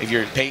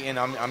you're Peyton,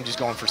 I'm just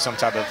going for some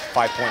type of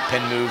 5-point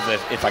pin move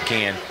if I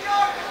can.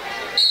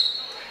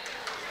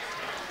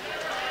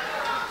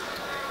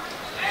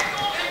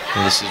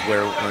 And this is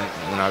where,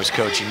 when I was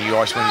coaching, you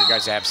always want your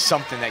guys to have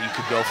something that you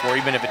could go for,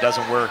 even if it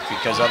doesn't work,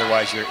 because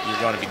otherwise you're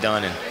going to be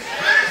done. And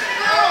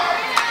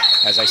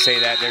as I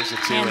say that, there's the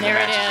 2, and the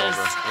match is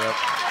over. Yep.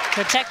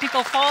 The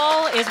technical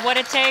fall is what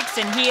it takes,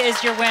 and he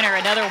is your winner.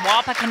 Another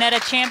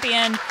Wapakoneta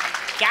champion,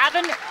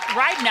 Gavin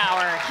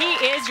Ridenour. He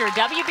is your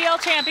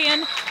WBL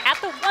champion at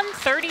the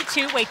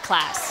 132 weight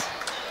class.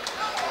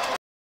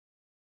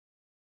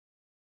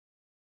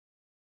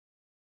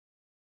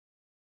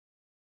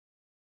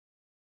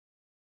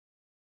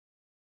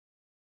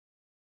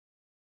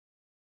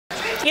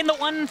 In the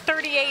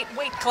 138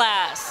 weight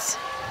class,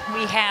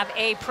 we have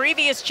a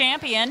previous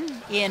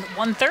champion in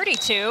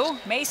 132,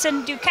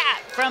 Mason Ducat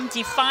from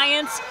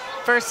Defiance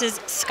versus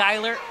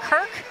Skylar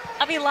Kirk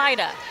of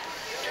Elida.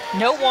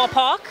 No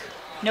Walpock,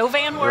 no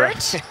Van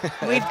Wert. Right.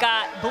 We've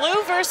got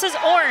blue versus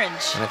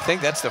orange. And I think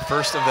that's the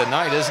first of the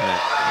night, isn't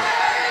it?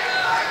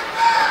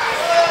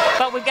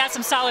 But we've got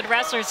some solid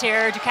wrestlers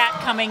here. Ducat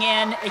coming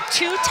in, a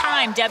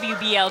 2-time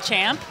WBL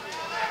champ.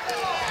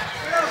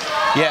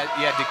 Yeah,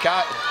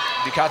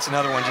 Ducat's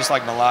another one, just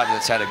like Malat,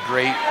 that's had a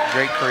great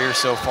career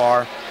so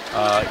far.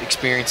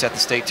 Experience at the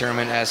state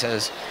tournament, as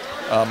has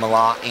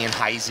Malat and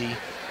Heisey.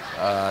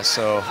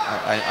 So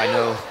I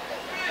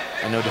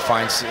know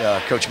Defiance,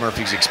 Coach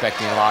Murphy's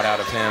expecting a lot out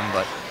of him,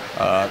 but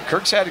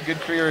Kirk's had a good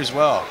career as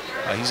well.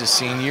 He's a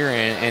senior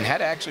and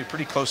had actually a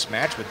pretty close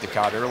match with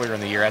Ducat earlier in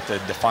the year at the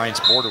Defiance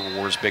Border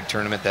Wars big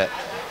tournament that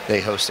they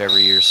host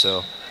every year.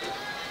 So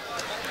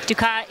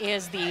Ducat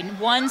is the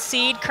 1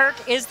 seed. Kirk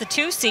is the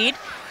 2 seed.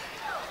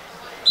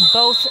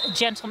 Both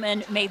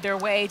gentlemen made their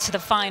way to the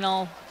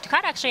final.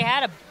 Ducat actually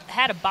had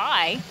a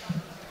bye.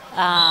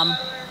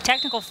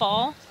 Technical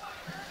fall.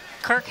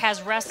 Kirk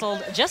has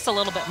wrestled just a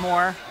little bit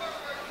more.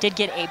 Did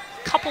get a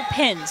couple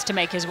pins to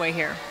make his way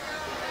here.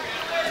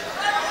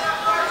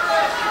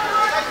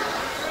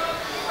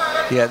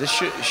 Yeah, this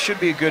should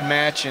be a good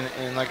match,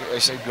 and like I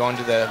said, going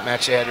to the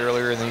match they had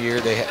earlier in the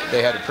year, they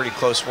had a pretty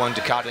close one.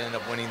 Ducat ended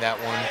up winning that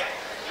one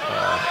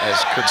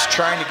as Kirk's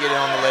trying to get it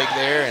on the leg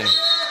there, and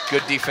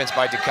good defense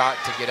by Ducat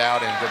to get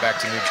out and go back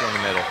to neutral in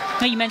the middle.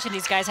 Well, you mentioned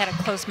these guys had a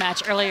close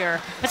match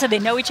earlier. I said they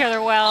know each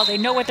other well. They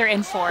know what they're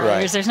in for.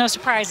 Right. There's no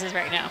surprises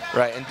right now.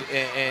 Right,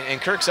 and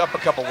Kirk's up a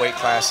couple weight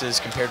classes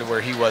compared to where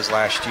he was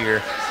last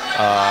year.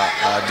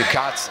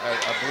 Ducat's,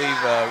 I believe,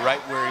 right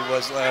where he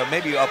was,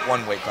 maybe up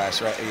 1 weight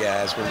class, right? Yeah,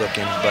 as we're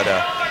looking. But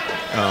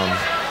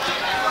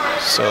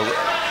so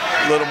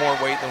a little more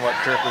weight than what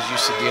Kirk was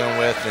used to dealing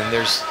with. And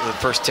there's the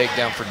first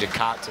takedown for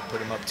Ducat to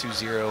put him up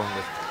 2-0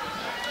 with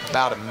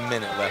about a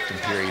minute left in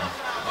period 1.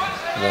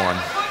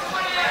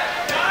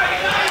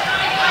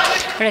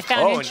 But I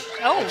found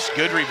it's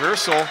good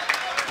reversal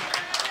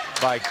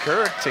by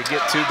Kirk to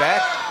get 2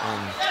 back.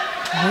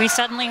 And we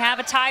suddenly have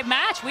a tied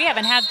match. We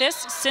haven't had this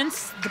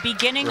since the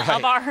beginning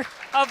of our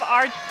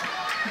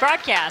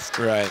broadcast.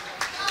 Right.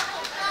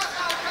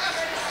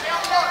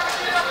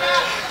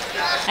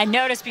 I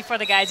noticed before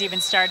the guys even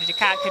started,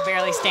 Ducat could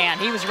barely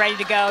stand. He was ready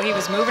to go. He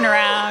was moving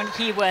around.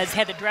 He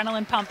had the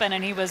adrenaline pumping,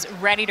 and he was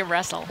ready to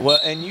wrestle. Well,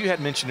 and you had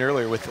mentioned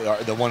earlier with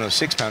the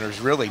 106-pounders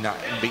really not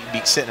be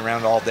sitting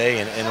around all day,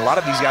 and a lot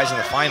of these guys in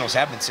the finals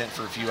have been sent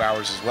for a few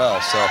hours as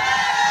well. So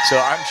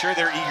I'm sure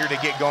they're eager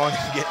to get going,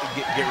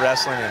 get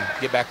wrestling, and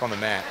get back on the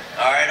mat.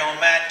 All right, on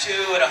mat 2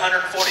 at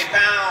 140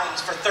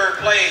 pounds for 3rd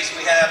place,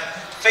 we have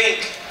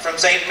Fink from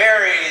St.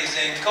 Mary's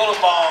and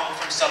Kolobong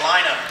from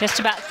Salina. Just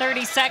about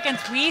 30 seconds.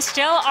 We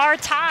still are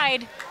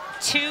tied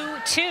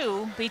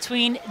 2-2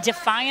 between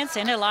Defiance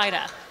and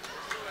Elida.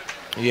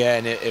 Yeah,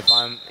 and if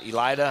I'm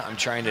Elida, I'm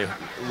trying to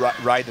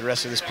ride the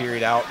rest of this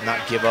period out,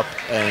 not give up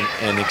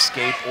an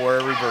escape or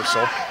a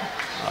reversal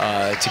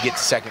to get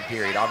to 2nd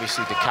period.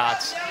 Obviously,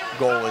 Ducat's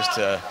goal is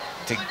to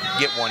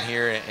get one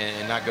here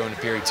and not go into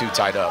period 2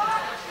 tied up.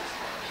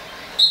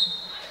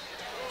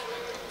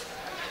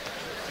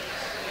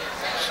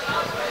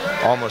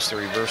 Almost a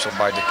reversal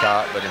by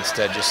Ducat, but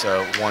instead just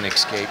a 1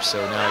 escape.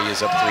 So now he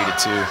is up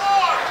 3-2.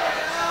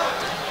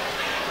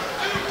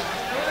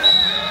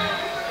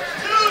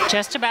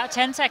 Just about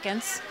 10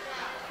 seconds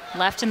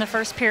left in the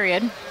 1st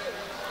period.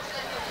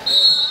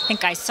 I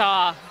think I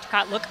saw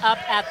Ducat look up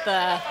at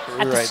the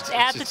time right there.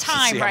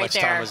 How much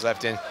time was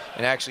left in,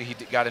 and actually he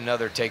got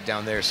another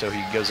takedown there, so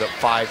he goes up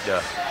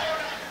 5-2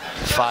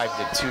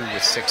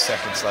 with 6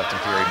 seconds left in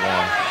period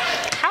 1.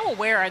 How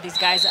aware are these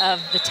guys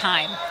of the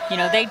time? You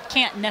know, they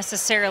can't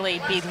necessarily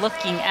be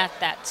looking at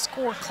that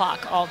score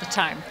clock all the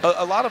time.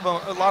 A lot of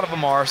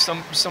them are.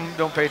 Some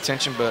don't pay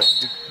attention, but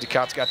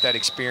Ducat's got that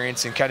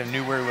experience and kind of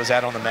knew where he was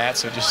at on the mat,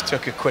 so just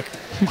took a quick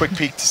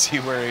peek to see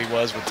where he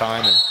was with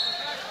time.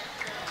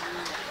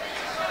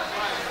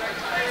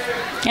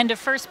 End of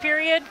 1st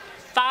period,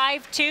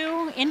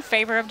 5-2 in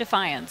favor of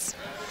Defiance.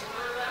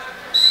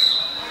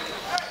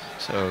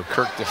 So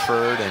Kirk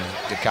deferred and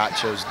Ducat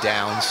chose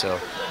down. So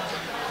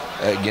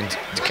again,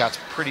 Ducat's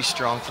pretty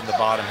strong from the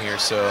bottom here.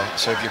 So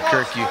if you're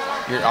Kirk,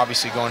 you're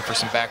obviously going for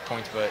some back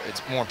points, but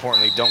it's more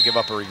importantly, don't give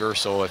up a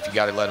reversal. If you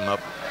got to let him up,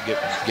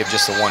 give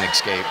just the 1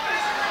 escape.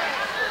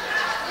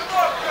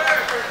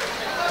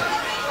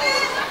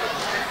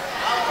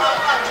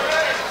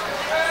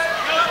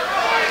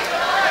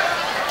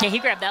 Yeah, he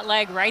grabbed that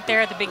leg right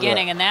there at the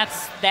beginning, and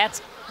that's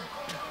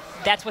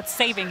what's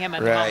saving him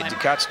at the moment. Right,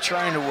 Ducat's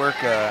trying to work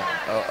a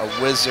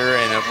whizzer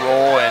and a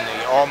roll, and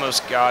he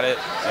almost got it.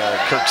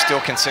 Kirk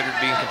still considered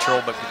being in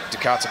control, but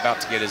Ducat's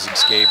about to get his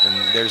escape,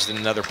 and there's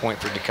another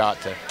point for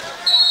Ducat to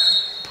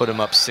put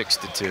him up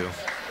 6-2.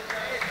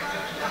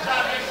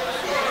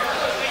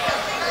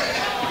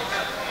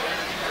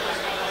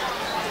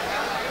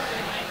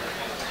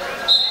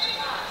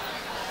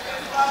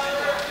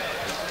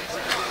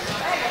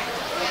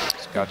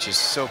 Ducat's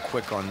just so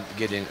quick on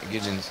getting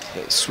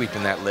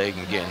sweeping that leg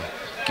and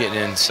getting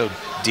in so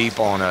deep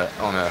on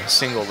a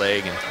single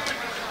leg, and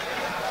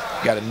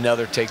got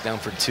another takedown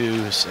for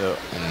 2. So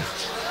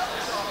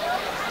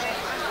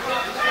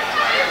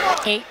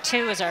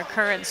 8-2 is our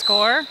current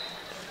score.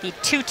 The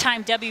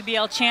 2-time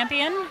WBL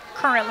champion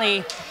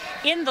currently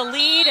in the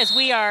lead as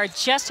we are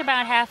just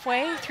about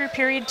halfway through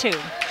period 2.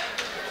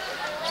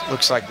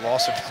 Looks like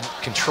loss of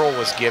control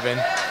was given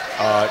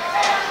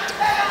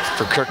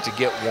for Kirk to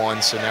get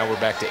 1. So now we're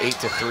back to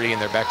 8-3,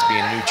 and they're back to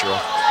being neutral.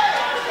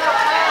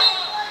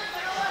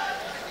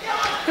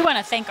 We want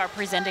to thank our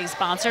presenting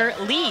sponsor,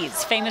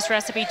 Lee's Famous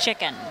Recipe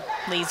Chicken.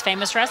 Lee's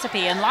Famous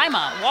Recipe in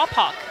Lima,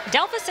 Wapak,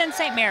 Delphus, and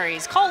St.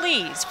 Mary's. Call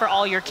Lee's for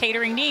all your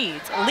catering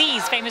needs.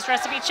 Lee's Famous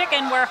Recipe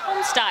Chicken, where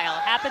home style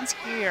happens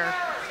here.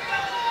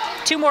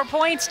 2 more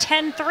points,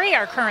 10-3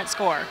 our current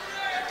score.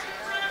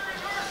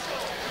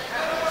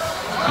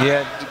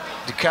 Yeah,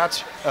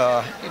 Ducat's,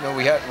 you know,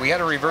 we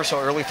had a reversal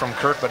early from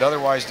Kirk, but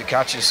otherwise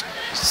Ducat just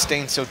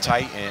staying so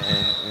tight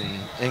and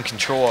in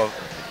control of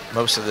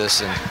most of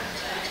this, and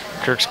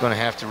Kirk's going to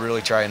have to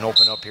really try and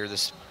open up here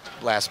this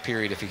last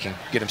period if he can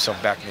get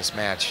himself back in this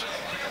match.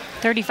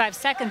 35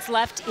 seconds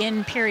left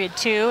in period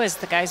 2 as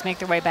the guys make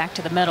their way back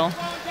to the middle.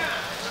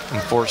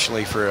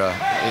 Unfortunately, for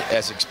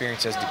as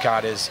experienced as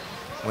Ducat is,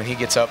 when he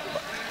gets up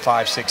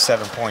 5, 6,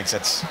 7 points,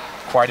 that's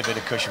quite a bit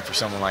of cushion for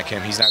someone like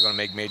him. He's not going to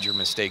make major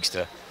mistakes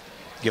to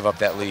give up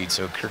that lead,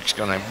 so Kirk's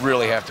going to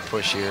really have to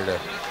push here to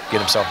get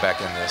himself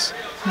back in this.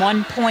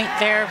 1 point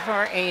there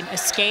for an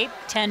escape.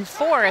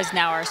 10-4 is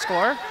now our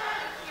score.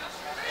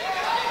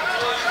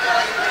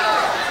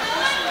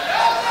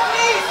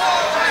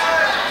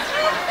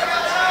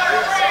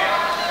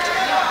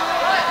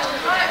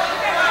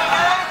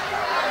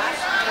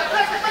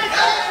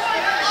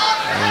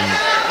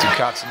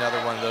 Ducat's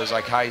another one of those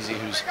like Heisey,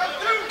 who's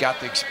got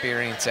the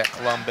experience at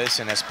Columbus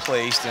and has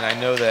placed, and I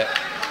know that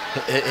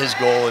his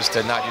goal is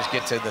to not just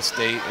get to the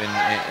state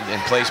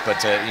and place, but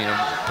to, you know,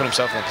 put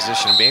himself in a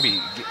position to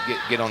maybe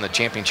get on the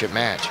championship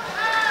match.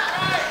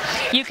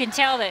 You can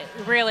tell that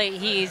really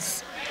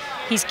he's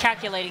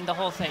calculating the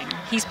whole thing.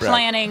 He's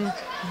planning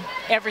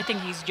everything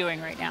he's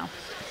doing right now.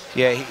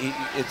 Yeah,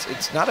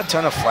 it's not a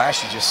ton of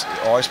flash. He's just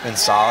always been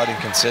solid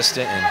and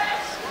consistent,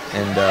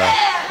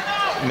 and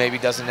maybe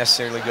doesn't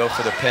necessarily go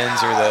for the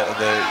pins or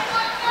the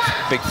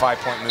big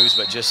 5-point moves,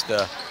 but just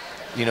the,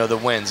 you know, the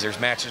wins. There's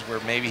matches where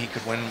maybe he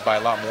could win by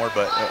a lot more,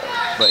 but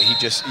he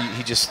just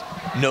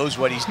knows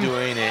what he's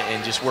doing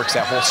and just works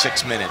that whole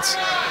 6 minutes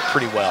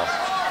pretty well.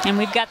 And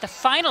we've got the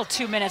final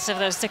 2 minutes of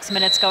those 6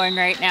 minutes going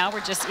right now.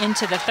 We're just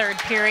into the 3rd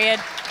period.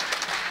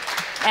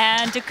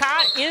 And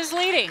Ducat is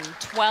leading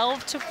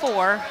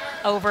 12-4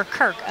 over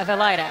Kirk of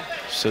Elida.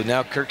 So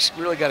now Kirk's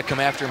really got to come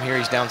after him here.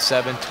 He's down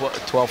 7,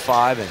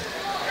 12-5,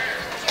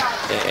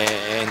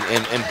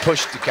 and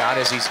push Ducat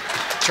as he's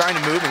trying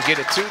to move and get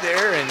a 2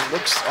 there, and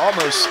looks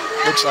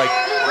like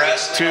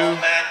Rest 2.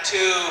 Mat 2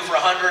 for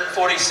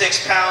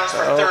 146 pounds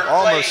for 3rd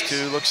almost place.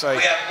 2. Looks like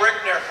we have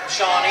Brickner from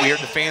Shawnee. we heard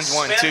the fans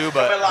wanting 2,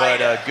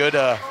 but good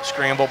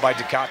scramble by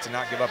Ducat to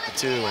not give up the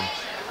 2. And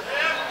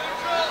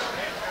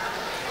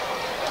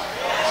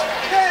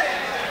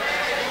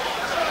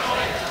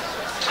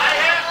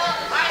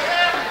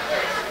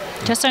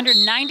just under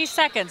 90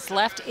 seconds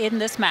left in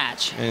this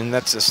match. And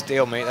that's a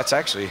stalemate. That's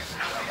actually,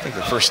 I think,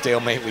 the first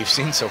stalemate we've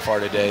seen so far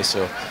today.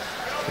 So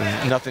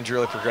nothing's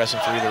really progressing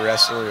for either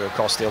wrestler. They'll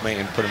call stalemate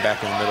and put him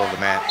back in the middle of the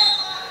mat.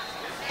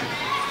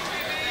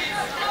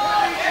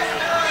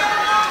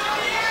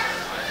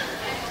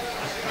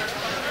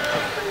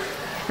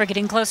 We're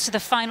getting close to the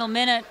final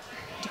minute.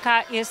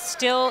 Ducat is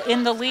still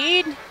in the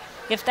lead.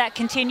 If that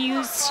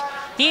continues,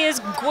 he is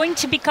going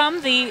to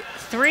become the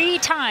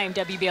 3-time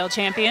WBL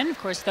champion. Of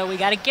course, though, we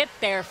got to get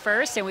there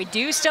first, and we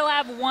do still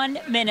have 1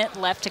 minute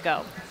left to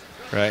go.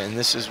 Right, and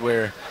this is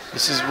where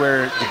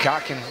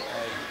Ducat can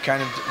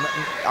kind of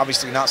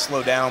obviously not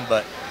slow down,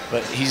 but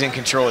he's in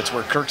control. It's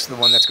where Kirk's the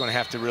one that's going to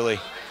have to really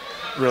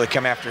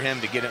come after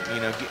him to get him,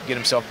 you know, get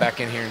himself back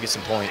in here and get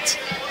some points.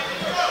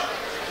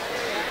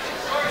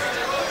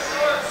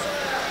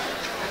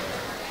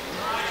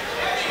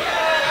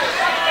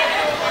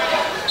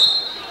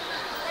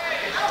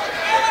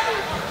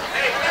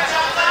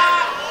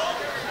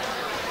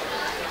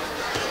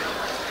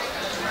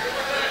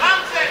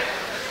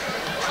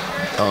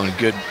 Oh, and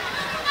good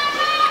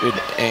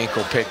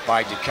ankle pick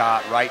by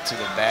Ducat right to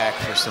the back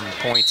for some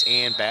points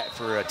and back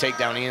for a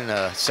takedown and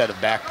a set of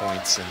back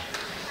points, and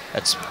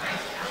that's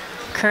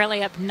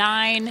currently up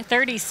 9,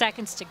 30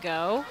 seconds to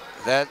go.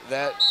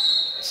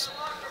 That's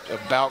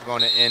about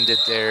going to end it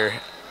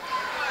there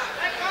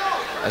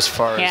as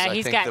far as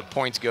I think the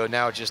points go.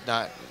 Now just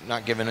not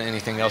giving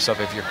anything else up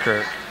if you're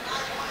Kirk.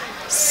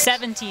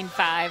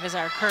 17-5 is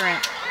our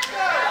current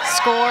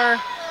score.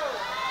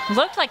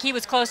 Looked like he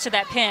was close to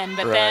that pin,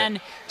 but then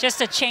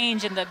just a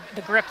change in the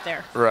grip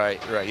there. Right,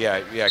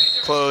 yeah,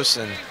 close.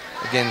 And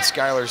again,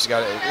 Skylar's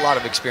got a lot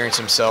of experience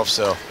himself,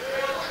 so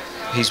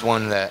he's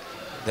one that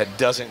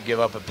doesn't give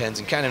up a pins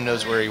and kind of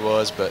knows where he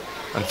was, but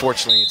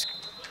unfortunately it's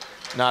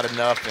not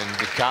enough, and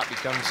Ducat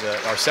becomes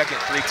our second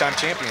 3-time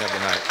champion of the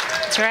night.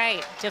 That's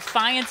right.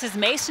 Defiance's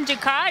Mason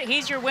Ducat.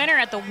 He's your winner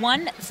at the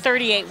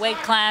 138 weight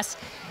class,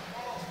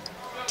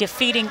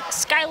 defeating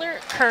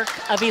Skylar Kirk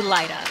of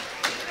Elida.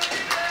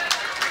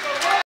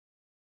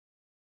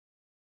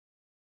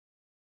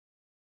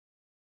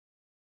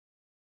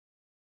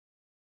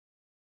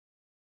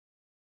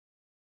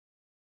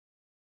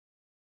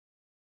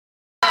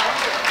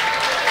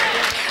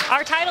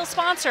 Our title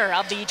sponsor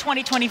of the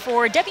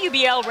 2024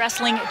 WBL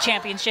Wrestling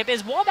Championship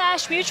is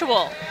Wabash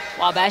Mutual.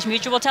 Wabash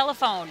Mutual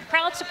Telephone,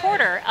 proud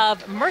supporter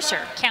of Mercer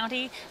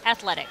County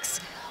Athletics.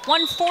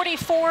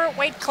 144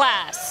 weight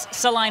class.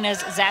 Salina's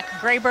Zach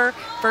Graber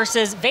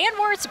versus Van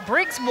Wert's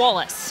Briggs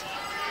Wallace.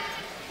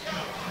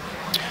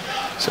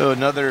 So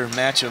another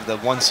match of the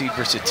 1 seed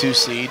versus 2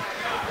 seed.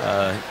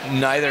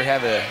 Neither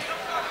have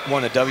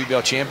won a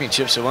WBL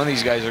championship, so one of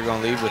these guys are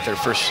going to leave with their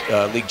first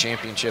league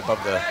championship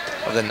of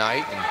the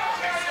night. And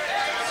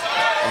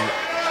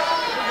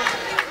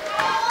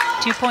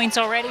 2 points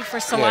already for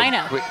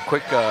Salina. Yeah,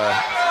 quick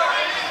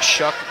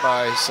shuck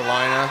by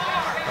Salina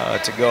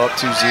to go up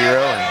 2-0.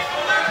 And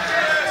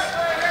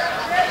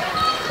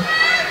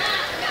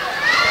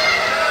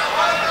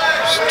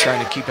just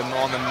trying to keep him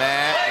on the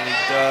mat, and he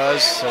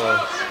does. So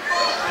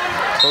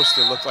supposed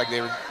to look like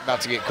they were about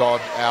to get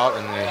called out,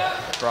 and they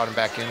brought him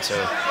back in. So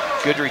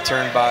good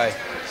return by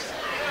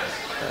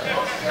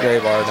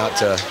Graber, not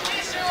to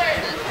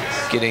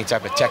get any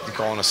type of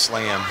technical on a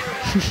slam.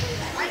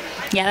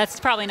 Yeah, that's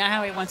probably not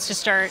how he wants to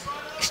start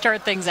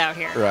things out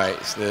here. Right,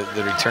 so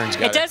the return's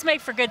got it does make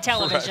for good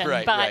television,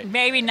 right, but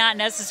maybe not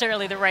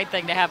necessarily the right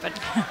thing to happen.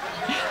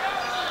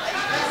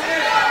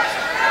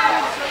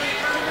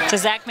 So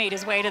Zach made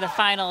his way to the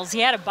finals. He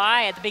had a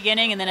bye at the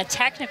beginning and then a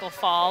technical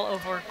fall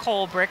over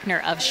Cole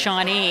Brickner of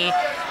Shawnee.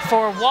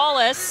 For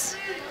Wallace,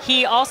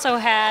 he also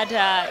had,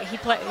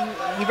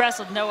 he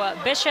wrestled Noah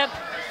Bishop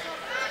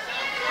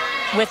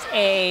with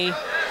a,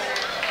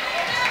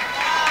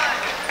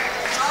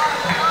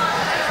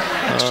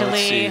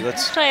 actually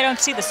I don't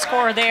see the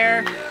score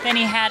there. Then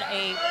he had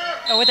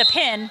with a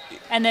pin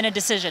and then a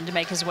decision to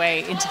make his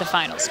way into the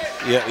finals.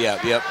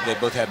 Yep. They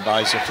both had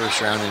buys the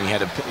first round, and he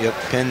had a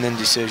pin then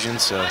decision.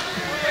 So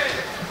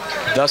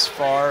thus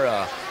far,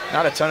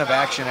 not a ton of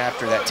action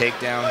after that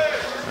takedown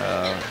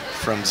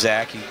from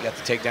Zach. He got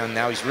the takedown.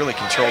 Now he's really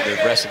controlled the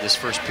rest of this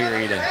first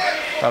period, and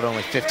about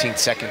only 15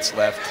 seconds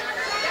left.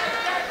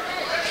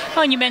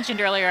 Well, and you mentioned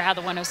earlier how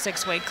the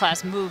 106 weight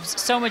class moves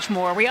so much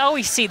more. We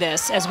always see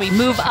this as we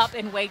move up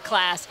in weight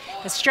class.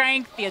 The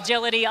strength, the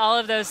agility, all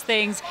of those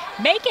things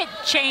make it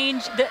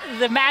change.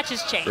 The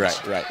matches change.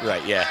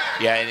 Right. Yeah,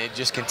 and it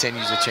just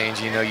continues to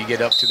change. You know, you get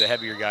up to the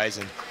heavier guys,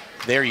 and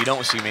there you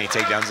don't see many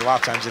takedowns. A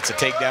lot of times it's a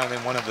takedown,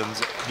 and one of them's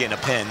getting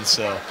a pin.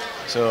 So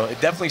it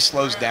definitely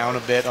slows down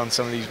a bit on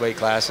some of these weight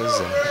classes.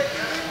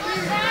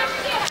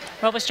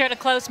 Well, we'll start a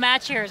close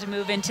match here as we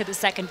move into the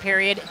second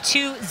period.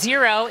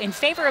 2-0 in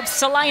favor of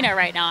Salina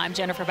right now. I'm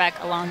Jennifer Beck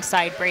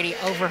alongside Brady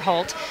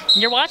Overholt. And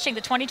you're watching the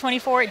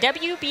 2024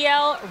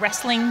 WBL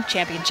Wrestling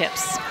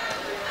Championships.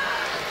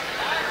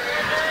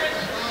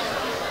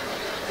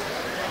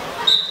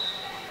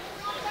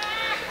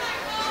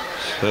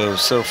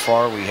 So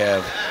far we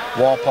have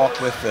Walpock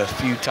with a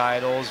few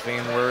titles,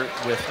 Van Wert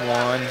with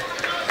one,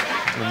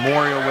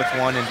 Memorial with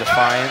one, in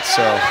Defiance.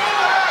 So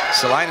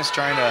Salina's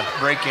trying to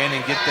break in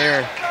and get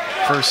their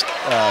first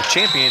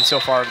champion so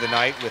far of the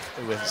night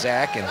with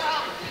Zach, and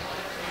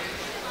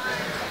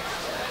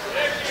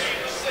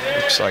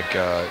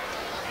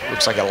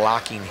looks like a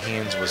locking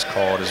hands was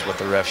called, is what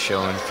the ref's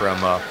showing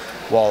from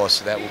Wallace.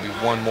 So that will be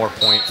one more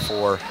point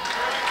for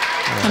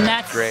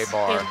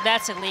Graber.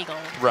 That's illegal.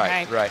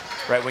 Right.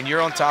 When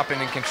you're on top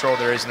and in control,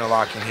 there is no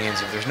locking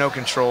hands. If there's no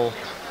control,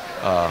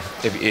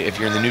 if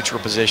you're in the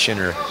neutral position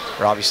or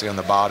obviously on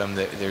the bottom,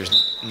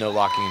 there's no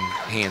locking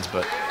hands.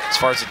 But as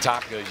far as the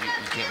top goes, you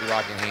can't be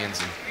locking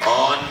hands.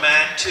 On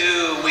mat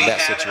 2, we have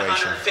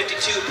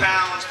 152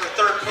 pounds for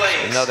third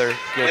place. Another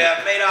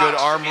good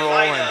arm roll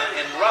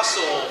and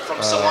Russell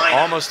from Salina.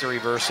 Almost a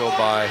reversal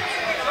by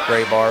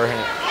Graber.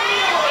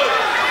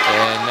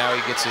 And now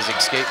he gets his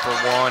escape for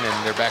one,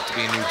 and they're back to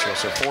being neutral.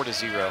 So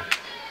 4-0.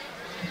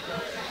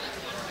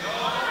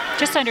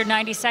 Just under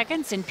 90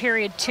 seconds in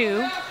period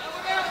 2.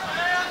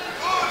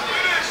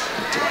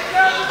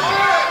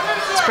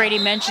 As Brady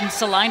mentioned,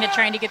 Salina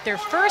trying to get their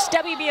first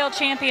WBL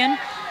champion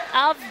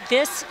of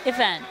this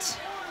event.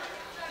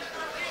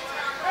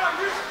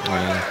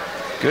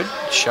 Good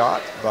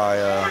shot by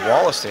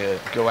Wallace to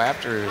go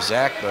after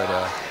Zach, but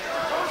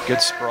good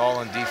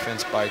sprawl and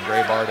defense by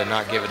Graber to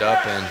not give it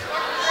up, and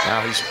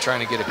now he's trying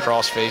to get a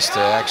crossface to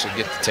actually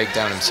get the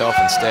takedown himself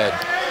instead.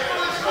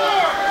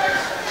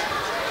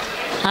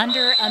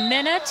 Under a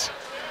minute.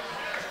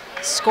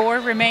 Score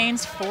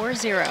remains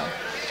 4-0.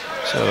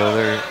 So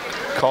they're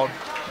called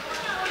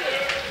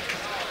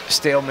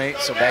stalemate,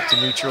 so back to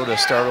neutral to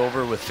start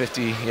over with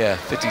 50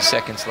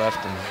 seconds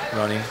left and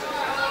running.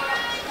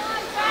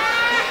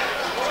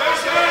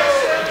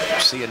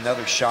 See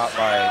another shot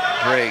by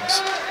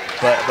Briggs,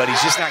 but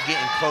he's just not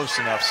getting close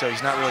enough, so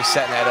he's not really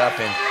setting that up,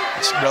 and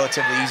it's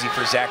relatively easy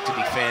for Zach to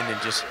defend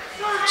and just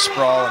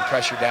sprawl and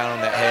pressure down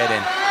on that head.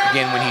 And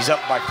again, when he's up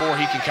by 4,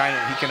 he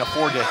can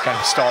afford to kind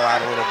of stall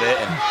out a little bit,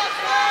 and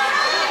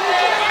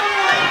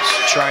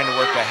he's trying to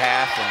work a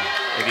half, and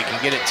if he can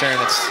get it turned,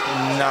 that's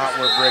not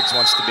where Briggs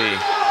wants to be.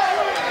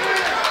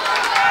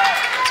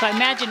 So I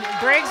imagine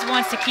Briggs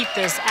wants to keep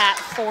this at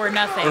 4-0.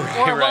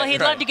 He'd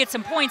love to get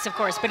some points, of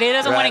course, but he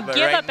doesn't want to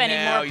give up any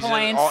more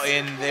points.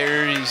 In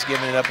there, he's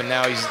giving it up, and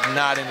now he's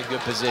not in a good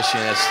position.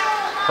 As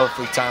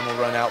hopefully time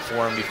will run out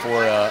for him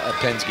before a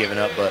pin's given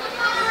up. But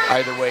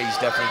either way, he's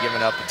definitely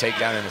given up a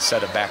takedown and a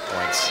set of back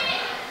points.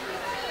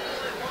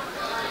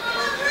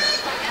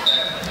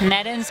 And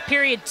that ends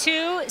period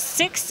 2,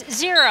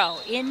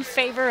 6-0 in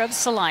favor of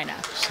Salina.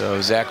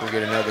 So Zach will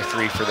get another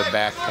 3 for the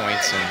back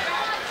points and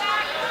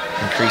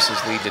increase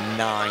his lead to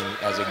 9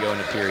 as they go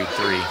into period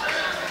 3.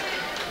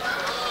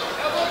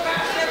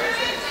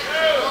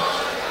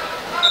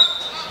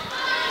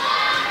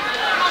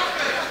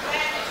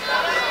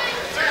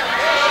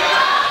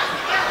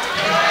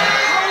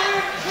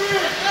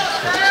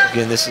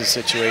 Again, this is a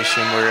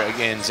situation where,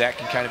 again, Zach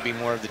can kind of be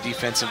more of the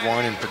defensive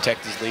one and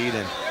protect his lead,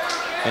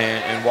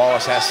 and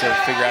Wallace has to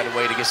figure out a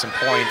way to get some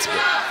points. But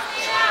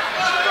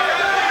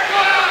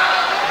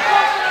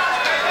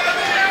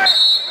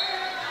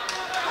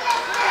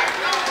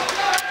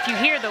if you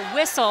hear the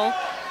whistle,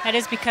 that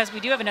is because we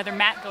do have another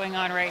mat going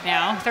on right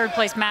now. Third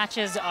place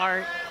matches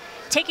are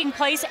taking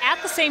place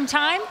at the same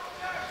time.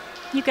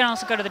 You can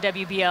also go to the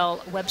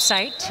WBL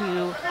website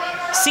to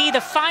see the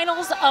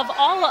finals of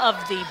all of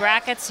the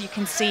brackets. You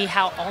can see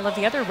how all of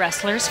the other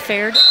wrestlers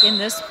fared in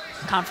this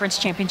conference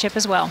championship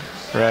as well.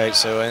 Right,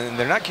 so, and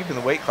they're not keeping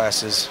the weight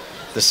classes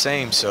the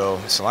same,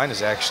 so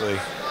Salina's actually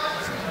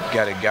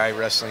got a guy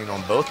wrestling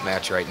on both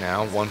mats right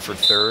now, one for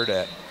third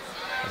at,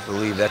 I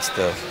believe that's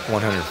the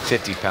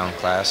 150-pound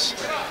class,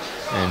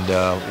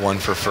 and one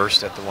for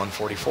first at the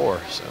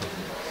 144, so.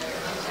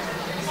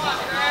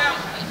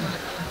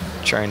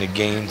 Trying to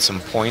gain some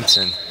points,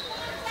 and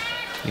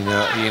we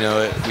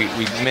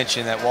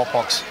mentioned that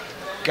Walpock's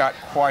got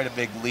quite a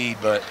big lead,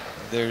 but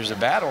there's a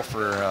battle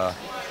for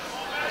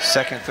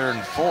second, third,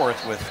 and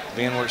fourth with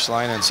Van Wert,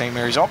 Salina, and St.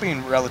 Mary's all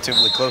being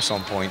relatively close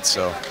on points.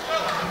 So,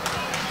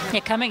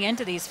 yeah, coming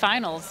into these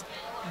finals,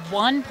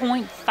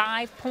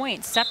 1.5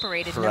 points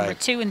separated number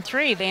 2 and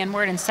 3, Van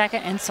Wert in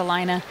second and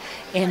Salina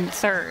in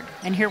third.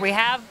 And here we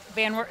have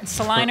Van Wert and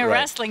Salina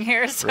wrestling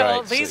here,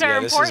 so these are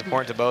important. This is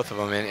important to both of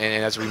them,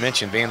 and as we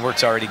mentioned, Van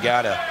Wert's already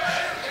got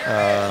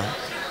a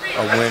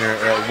winner,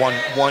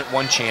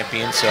 one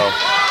champion, so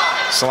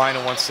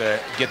Salina wants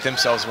to get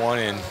themselves one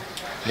and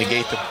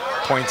negate the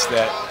points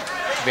that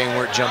Van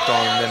Wert jumped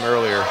on them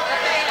earlier.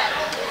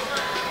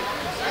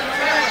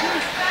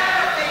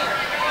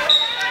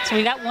 So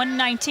we got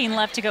 1:19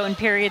 left to go in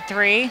period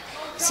 3.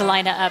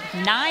 Salina up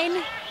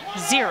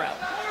 9-0.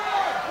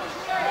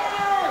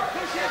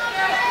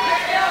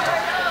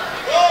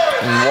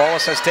 And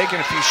Wallace has taken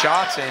a few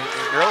shots, and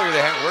earlier they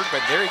hadn't worked,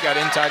 but there he got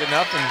in tight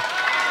enough and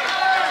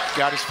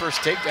got his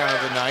first takedown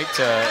of the night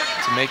to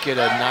make it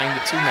a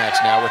 9-2 match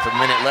now with a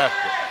minute left.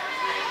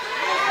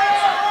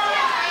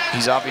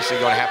 He's obviously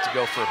going to have to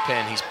go for a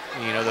pin. He's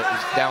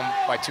down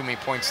by too many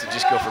points to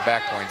just go for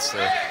back points.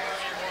 So.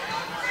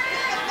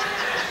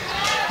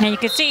 Now you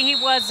can see he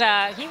was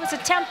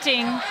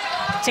attempting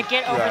to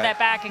get over that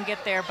back and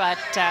get there, but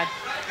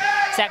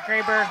Zach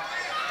Graber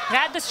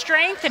had the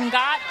strength and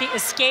got the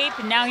escape,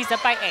 and now he's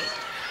up by 8.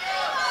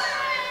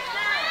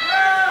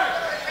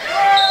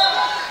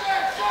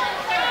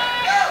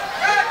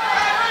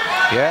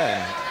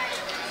 Yeah,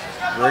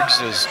 and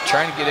Riggs is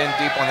trying to get in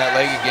deep on that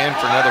leg again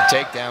for another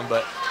takedown,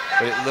 but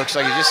it looks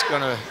like he's just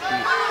going to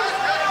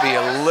be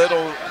a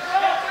little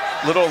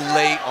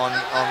late on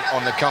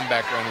the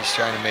comeback run he's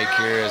trying to make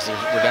here, as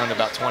we're down to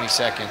about 20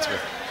 seconds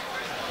with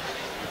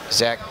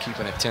Zach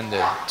keeping a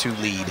 10-2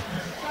 lead.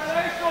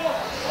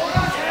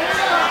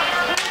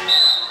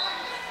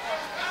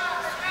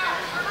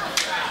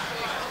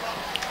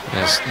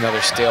 There's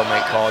another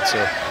stalemate called,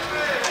 so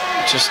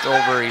just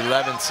over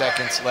 11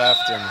 seconds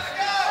left in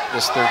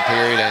this third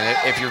period,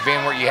 and if you're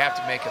Van Wert, you have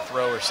to make a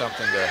throw or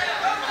something to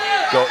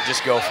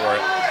just go for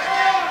it.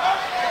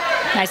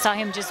 I saw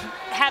him just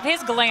have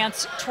his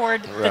glance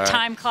toward the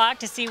time clock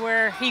to see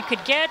where he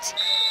could get.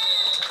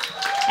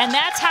 And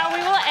that's how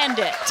we will end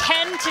it.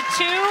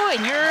 10-2,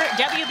 and your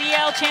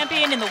WBL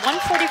champion in the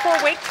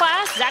 144 weight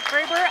class, Zach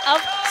Graber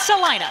of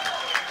Salina.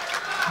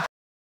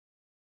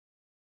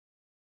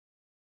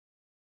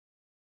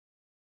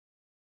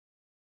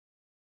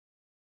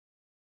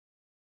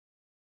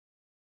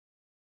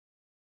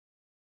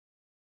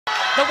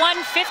 The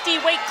 150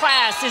 weight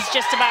class is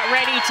just about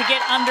ready to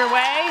get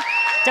underway.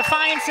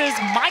 Defiance's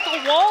Michael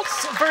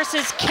Waltz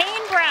versus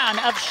Kane Brown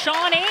of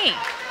Shawnee.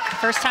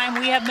 First time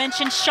we have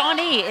mentioned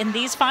Shawnee in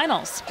these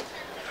finals.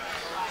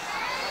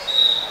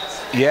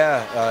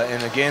 Yeah,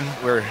 and again,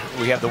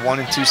 we have the 1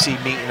 and 2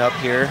 seed meeting up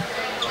here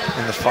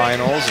in the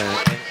finals,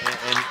 and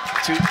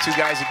two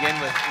guys again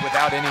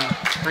without any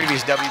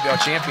previous WBL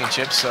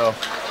championships. So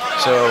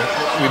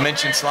we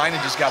mentioned Salina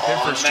just got their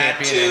first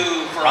champion,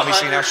 and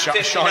obviously now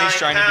Shawnee's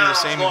trying to do the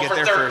same and get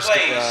their first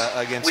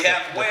against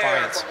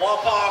Defiance.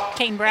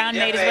 Kane Brown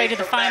made his way to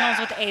the finals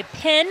with a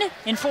pin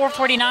in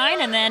 4:49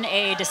 and then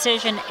a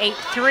decision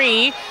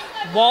 8-3.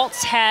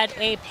 Waltz had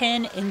a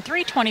pin in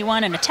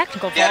 3:21 and a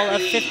technical fall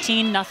of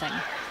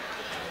 15-0.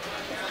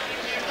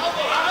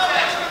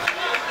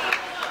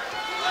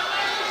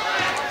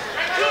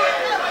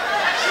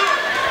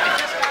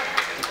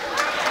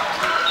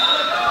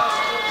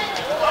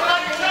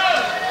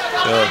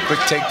 So a quick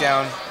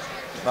takedown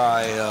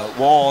by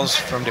Walls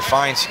from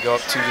Defiance to go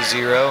up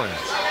 2-0, and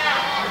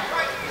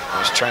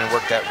just trying to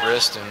work that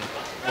wrist and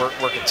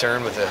work a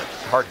turn with a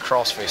hard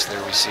crossface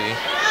there we see.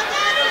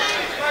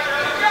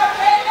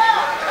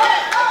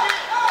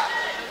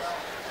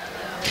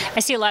 I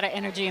see a lot of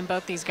energy in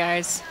both these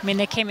guys. I mean,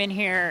 they came in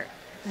here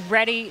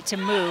ready to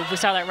move. We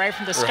saw that right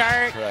from the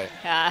start. Right.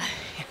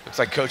 Looks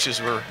like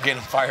coaches were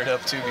getting fired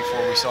up too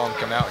before we saw them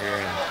come out here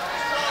and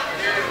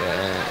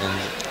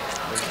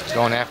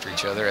going after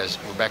each other as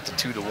we're back to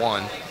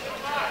 2-1.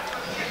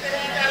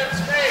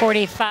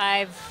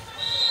 45,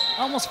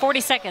 almost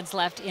 40 seconds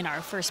left in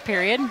our first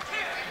period.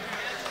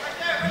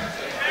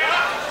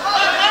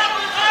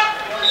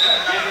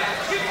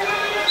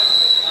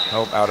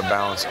 Oh, out of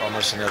balance.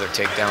 Almost another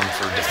takedown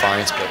for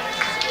Defiance, but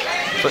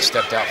foot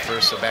stepped out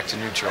first, so back to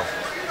neutral.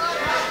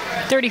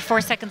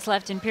 34 seconds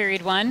left in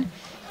period 1.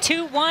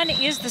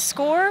 2-1 is the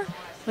score,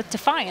 with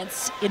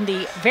Defiance in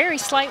the very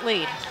slight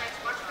lead.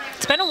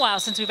 It's been a while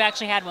since we've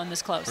actually had one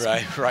this close.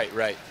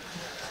 Right.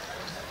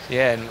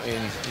 Yeah,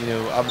 and you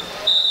know,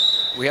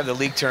 we have the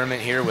league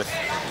tournament here with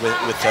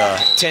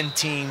 10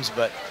 teams,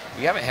 but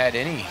we haven't had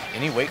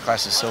any weight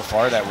classes so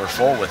far that were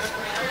full with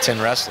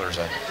 10 wrestlers.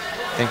 I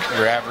think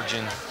we're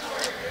averaging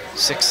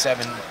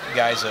 6-7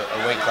 guys a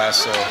weight class.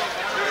 So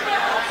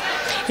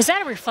is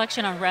that a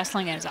reflection on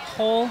wrestling as a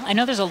whole? I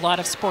know there's a lot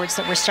of sports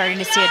that we're starting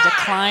to see a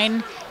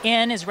decline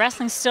in. Is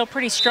wrestling still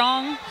pretty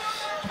strong?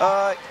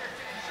 Yeah,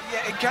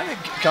 it kind of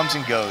comes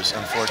and goes,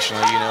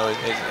 unfortunately. You know,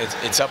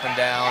 it's up and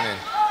down,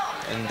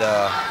 and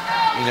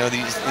you know,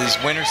 these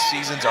winter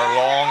seasons are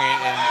long,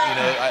 and you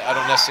know, I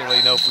don't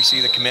necessarily know if we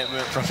see the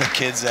commitment from the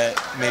kids that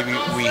maybe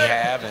we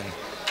have,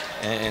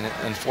 and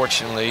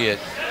unfortunately it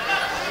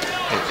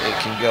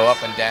can go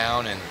up and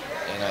down, and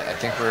I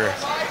think we're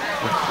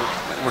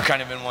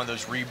kind of in one of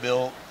those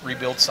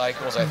rebuild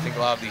cycles. I think a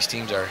lot of these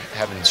teams are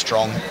having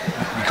strong,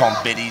 we call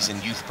them biddies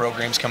and youth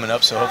programs coming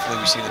up, so hopefully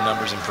we see the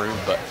numbers improve.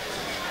 But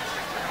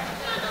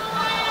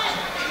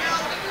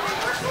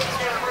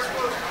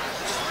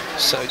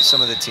so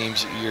some of the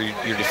teams,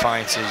 your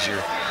Defiances,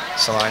 your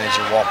Salinas,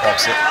 your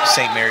Walpoks,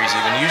 St. Mary's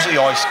even, usually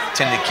always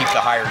tend to keep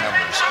the higher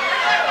numbers.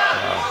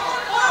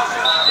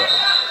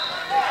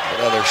 But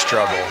others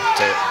struggle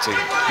to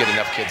get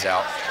enough kids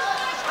out.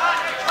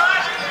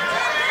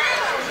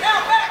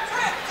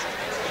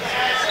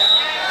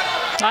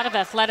 A lot of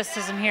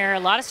athleticism here, a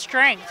lot of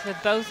strength with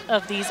both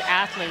of these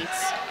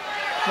athletes.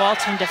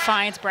 Waltz from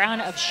Defiance, Brown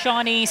of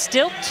Shawnee,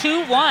 still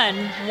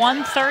 2-1,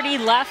 1:30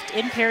 left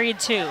in period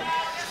 2.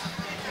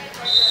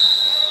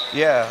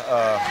 Yeah,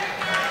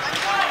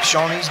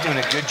 Shawnee's doing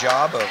a good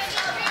job of,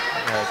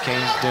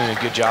 Kane's doing a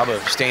good job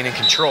of staying in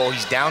control.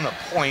 He's down a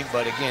point,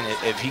 but again,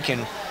 if he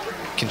can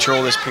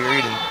control this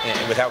period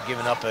and without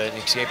giving up an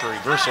escape or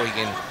reversal, he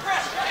can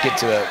get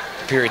to a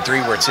period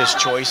 3 where it's his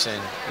choice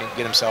and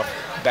get himself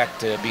back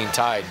to being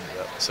tied.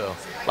 So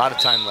a lot of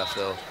time left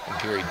though in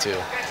period 2.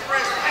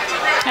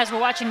 As we're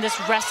watching this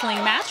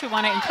wrestling match, we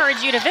want to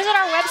encourage you to visit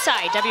our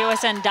website,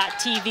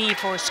 WOSN.TV,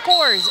 for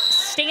scores,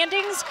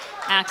 standings,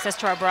 access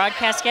to our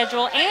broadcast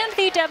schedule, and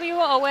the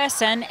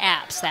WOSN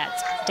apps.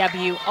 That's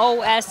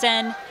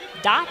WOSN.TV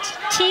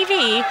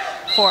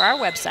for our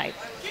website.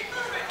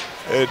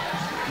 And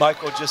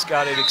Michael just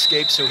got an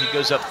escape, so he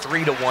goes up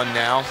 3-1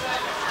 now.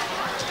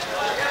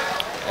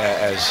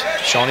 As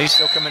Shawnee's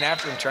still coming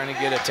after him, trying to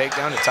get a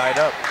takedown to tie it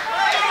up.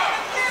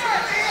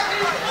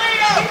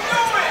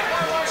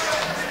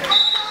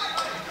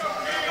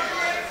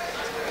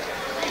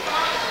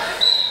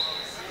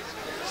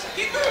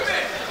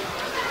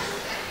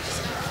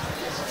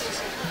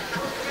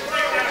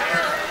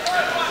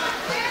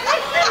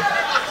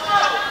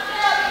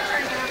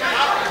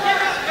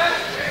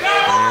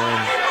 And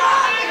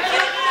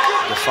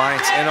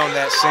Defiance in on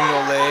that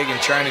single leg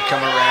and trying to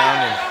come around,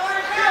 and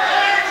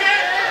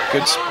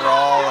good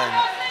sprawl and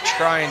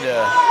trying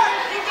to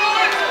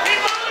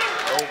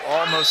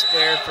almost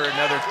there for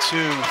another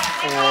 2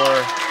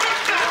 for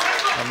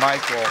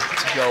Michael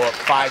to go up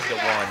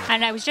 5-1.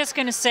 And I was just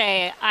going to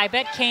say, I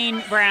bet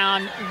Kane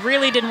Brown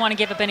really didn't want to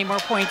give up any more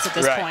points at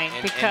this point.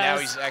 And now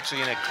he's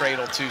actually in a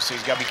cradle too, so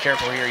he's got to be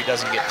careful here he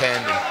doesn't get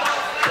pinned.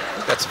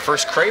 And that's the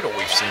first cradle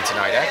we've seen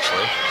tonight,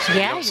 actually. So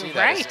yeah, you don't see you're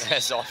that right.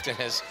 as often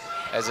as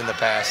in the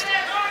past.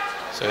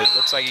 So it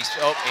looks like he's,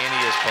 oh, and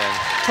he is pinned.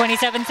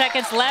 27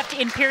 seconds left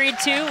in period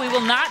 2. We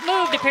will not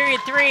move to period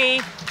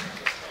 3.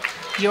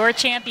 Your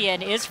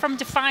champion is from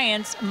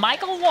Defiance,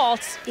 Michael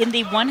Waltz, in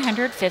the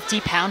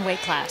 150-pound weight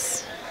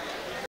class.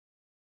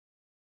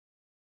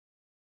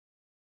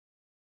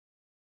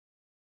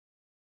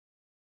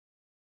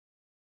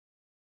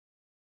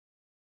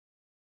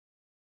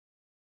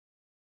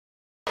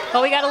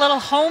 Well, we got a little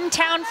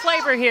hometown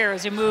flavor here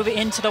as we move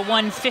into the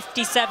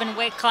 157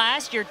 weight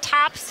class. Your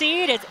top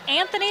seed is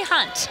Anthony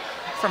Hunt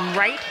from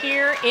right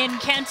here in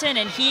Kenton,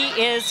 and he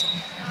is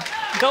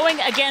going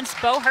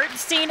against Bo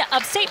Hertenstein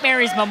of St.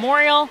 Mary's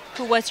Memorial,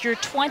 who was your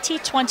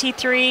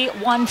 2023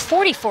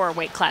 144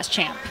 weight class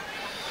champ.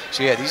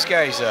 So yeah, these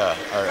guys are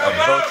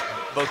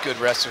both good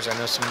wrestlers. I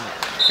know some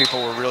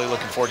people were really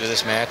looking forward to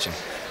this match, and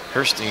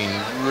Hertenstein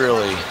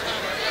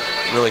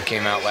really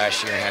came out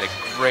last year and had a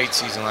great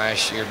season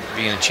last year,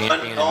 being a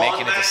champion and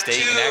making it to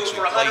state and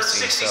actually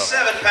placing. So.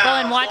 Well,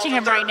 and watching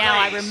him right now,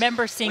 I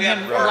remember seeing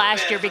him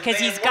last year because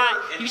you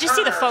just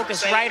see the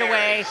focus right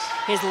away.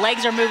 His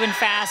legs are moving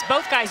fast.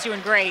 Both guys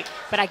doing great,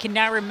 but I can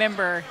now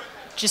remember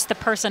just the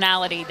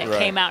personality that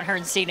came out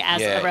Herrnstein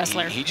as a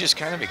wrestler. He just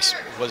kind of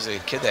was a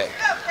kid that,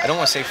 I don't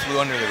want to say flew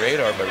under the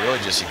radar, but really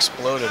just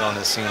exploded on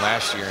the scene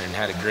last year and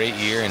had a great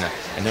year. And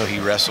I know he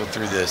wrestled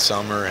through the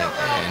summer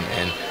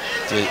and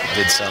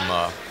did some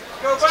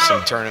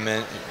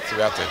tournament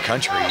throughout the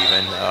country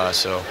even.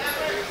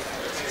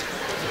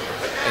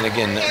 And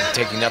again,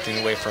 taking nothing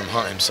away from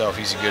Hunt himself,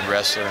 he's a good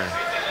wrestler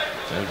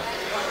and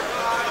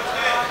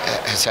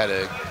has had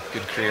a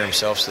good career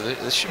himself, so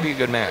this should be a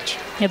good match.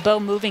 Yeah, Bo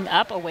moving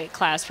up a weight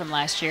class from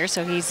last year,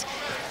 so he's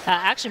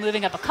actually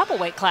moving up a couple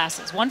weight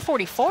classes.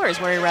 144 is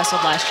where he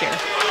wrestled last year.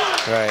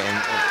 Right,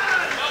 and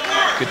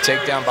good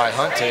takedown by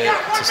Hunt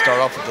to start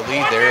off with the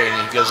lead there,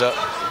 and he goes up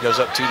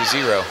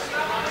 2-0.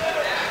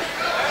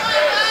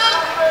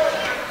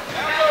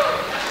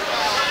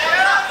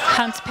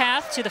 Hunt's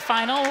path to the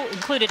final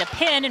included a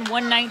pin in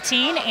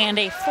 119 and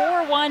a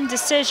 4-1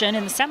 decision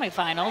in the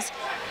semifinals.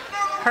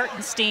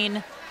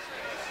 Herrnstein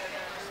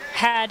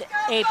had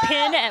a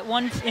pin in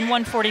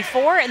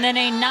 144 and then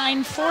a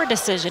 9-4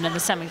 decision in the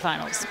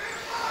semifinals.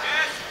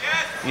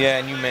 Yeah,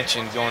 and you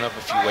mentioned going up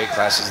a few weight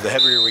classes. The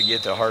heavier we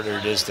get, the harder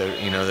it is to,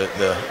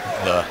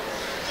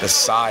 the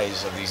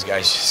size of these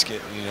guys just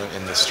get,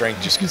 and the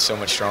strength just gets so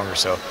much stronger.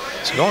 So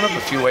going up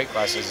a few weight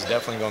classes is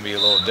definitely going to be a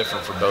little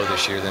different for Bo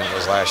this year than it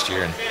was last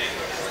year. And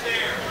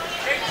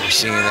we're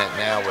seeing that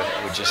now with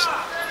just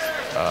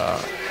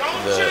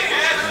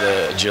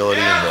the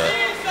agility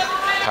and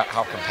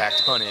how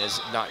compact Hunt is,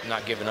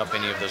 not giving up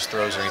any of those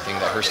throws or anything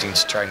that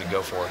Herrnstein's trying to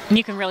go for. And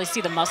you can really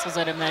see the muscles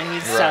in him, and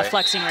he's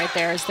flexing right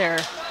there as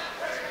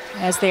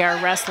they are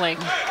wrestling.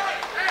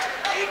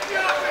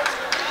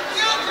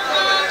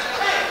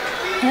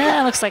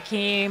 Yeah, it looks like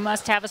he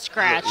must have a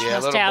scratch.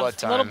 Yeah, must have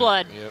a little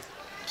blood. Yep.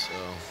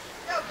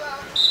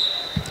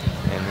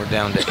 And we're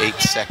down to 8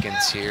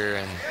 seconds here,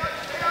 and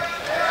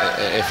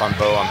if I'm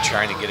Bo, I'm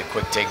trying to get a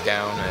quick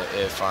takedown.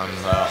 If I'm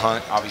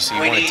Hunt, obviously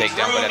you want to take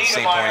down, but at the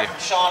same point,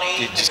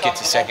 you just get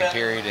to second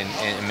period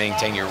and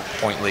maintain your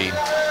point lead.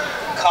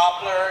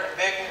 Koppler,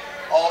 Vic,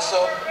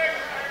 also.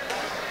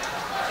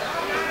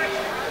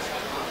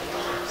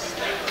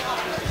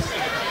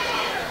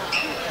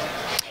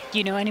 Do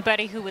you know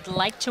anybody who would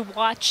like to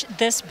watch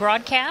this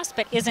broadcast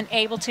but isn't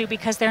able to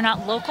because they're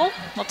not local?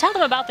 Well, tell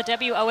them about the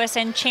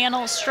WOSN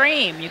channel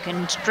stream. You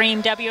can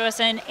stream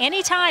WOSN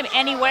anytime,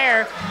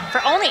 anywhere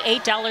for only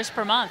 $8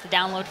 per month.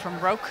 Download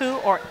from Roku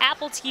or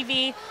Apple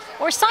TV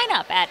or sign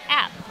up at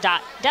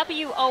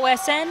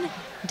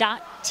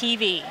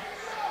app.wosn.tv.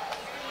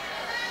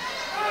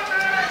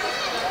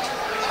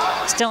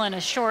 Still in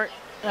a short,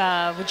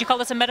 would you call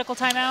this a medical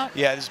timeout?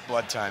 Yeah, this is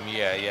blood time.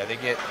 Yeah. They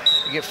get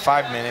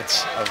 5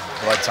 minutes of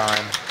blood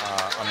time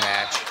a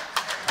match,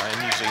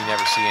 and usually you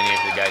never see any of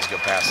the guys go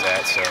past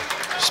that. So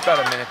just about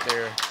a minute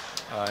there,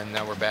 and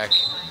now we're back.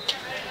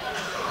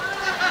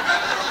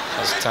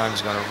 As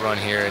time's going to run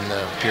here in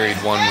the period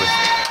 1 with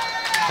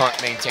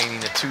Hunt maintaining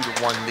the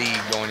 2-1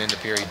 lead going into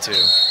period 2.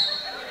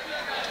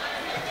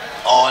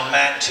 On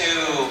mat 2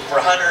 for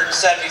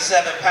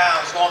 177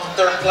 pounds, going for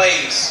 3rd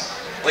place.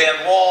 We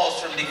have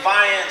Walls from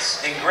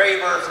Defiance and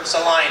Graver from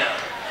Salina.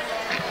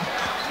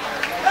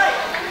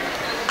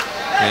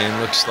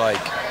 And looks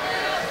like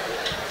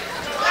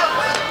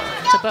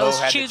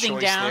Bo's choosing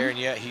down. There, and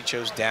yeah, he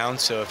chose down.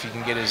 So if he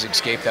can get his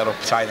escape, that'll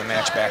tie the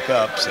match back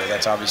up. So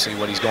that's obviously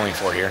what he's going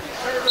for here.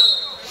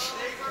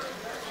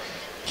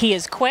 He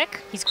is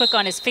quick. He's quick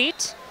on his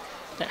feet.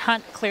 But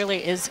Hunt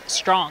clearly is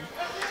strong.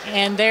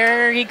 And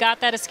there he got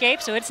that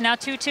escape. So it's now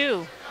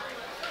 2-2.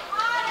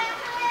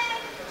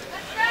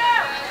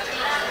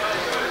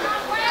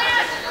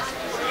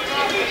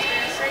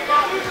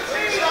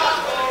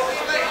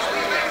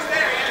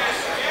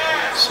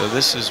 So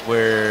this is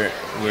where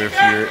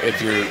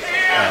if you're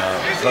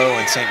Bo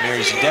and St.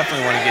 Mary's, you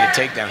definitely want to get a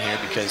takedown here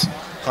because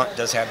Hunt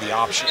does have the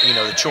option,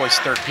 the choice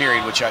 3rd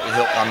period, which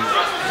I'm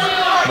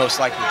most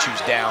likely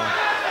choose down.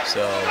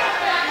 So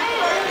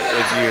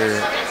if you're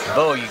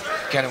Bo, you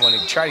kind of want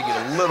to try to get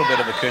a little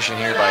bit of a cushion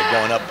here by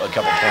going up a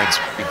couple points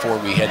before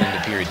we head into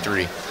period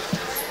 3.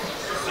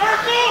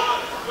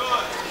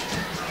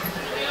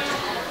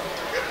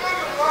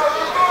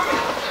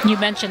 You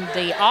mentioned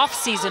the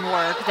off-season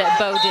work that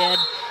Bo did.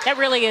 That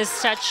really is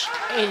such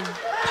a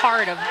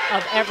part of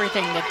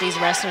everything that these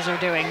wrestlers are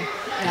doing.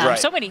 Right.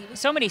 So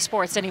many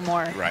sports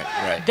anymore. Right.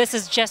 This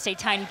is just a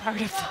tiny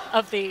part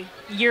of the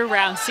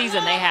year-round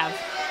season they have.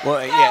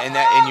 Well, yeah,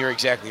 and you're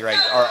exactly right.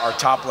 Our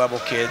top-level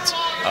kids,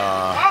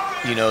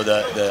 I'm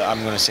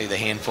going to say the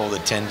handful, the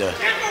 10 to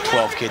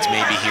 12 kids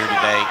maybe here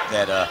today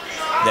that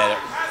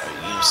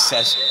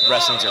says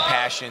wrestling's their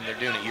passion. They're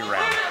doing it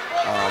year-round.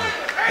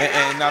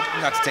 And not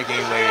to take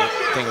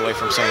anything away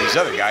from some of these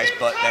other guys,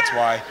 but that's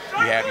why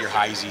you have your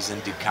Heiseys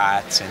and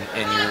Ducats and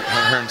your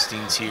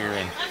Herrnsteins here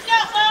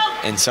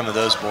and some of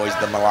those boys,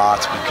 the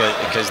Malots,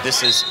 because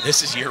this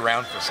is year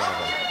round for some of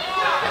them.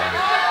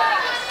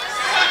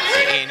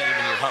 and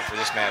even your Hunt for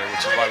this matter,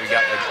 which is why we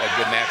got a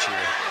good match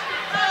here.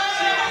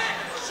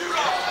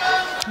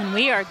 And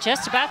we are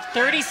just about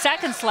 30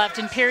 seconds left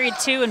in period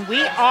 2, and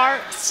we are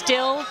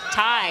still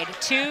tied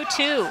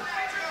 2-2.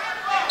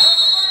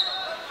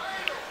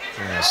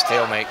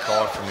 Stalemate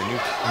called from the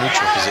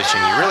neutral position.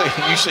 You really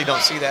usually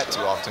don't see that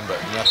too often, but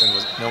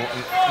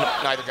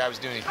neither guy was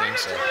doing anything.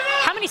 So,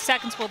 how many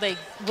seconds will the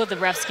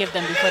refs give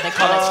them before they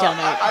call that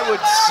stalemate? I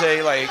would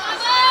say, like,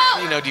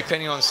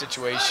 depending on the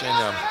situation,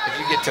 if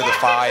you get to the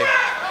 5,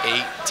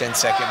 8,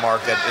 10-second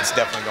mark, that it's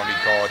definitely going to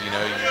be called. You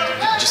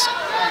just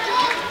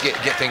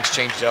get things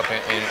changed up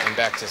and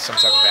back to some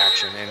type of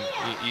action. And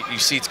you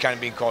see it's kind of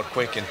being called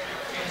quick, and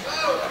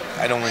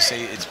I don't want to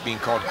say it's being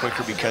called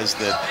quicker because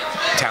the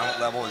talent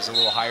level is a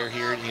little higher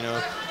here,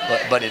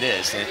 but it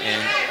is.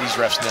 And these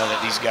refs know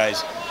that these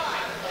guys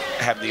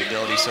have the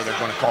ability, so they're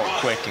going to call it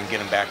quick and get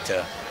them back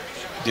to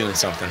doing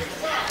something.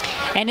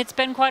 And it's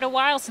been quite a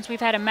while since we've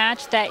had a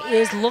match that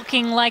is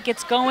looking like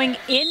it's going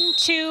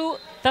into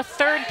the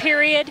third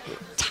period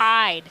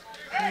tied.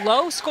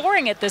 Low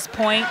scoring at this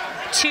point,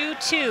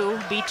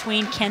 2-2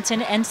 between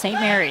Kenton and St.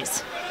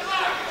 Mary's.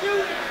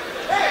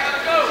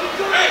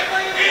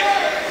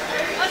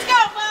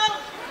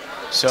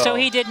 So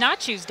he did not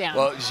choose down.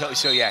 Well,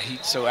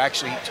 so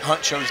actually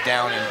Hunt chose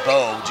down, and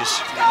Bo he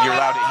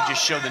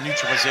just showed the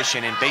neutral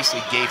position and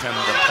basically gave him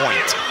the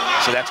point.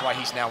 So that's why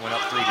he's now went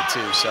up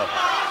 3-2. So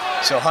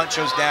Hunt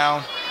chose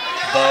down,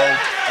 Bo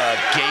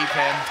gave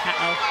him.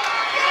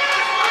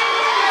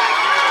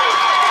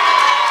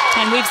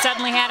 And we've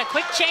suddenly had a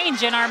quick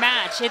change in our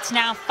match. It's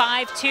now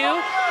 5-2,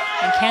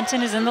 and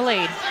Kenton is in the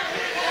lead.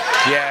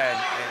 Yeah, and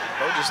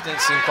Bo just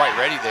didn't seem quite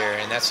ready there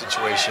in that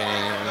situation,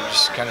 and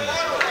just kind of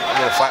a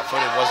little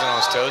flat-footed, wasn't on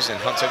his toes, and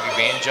Hunt took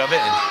advantage of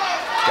it and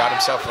got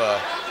himself a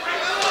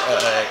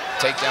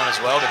takedown as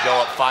well to go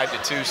up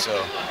 5-2. So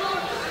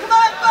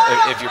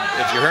if you're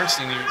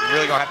Herrnstein, you're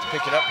really gonna have to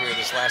pick it up here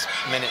this last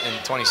minute and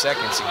 20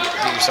 seconds to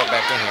get yourself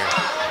back in here.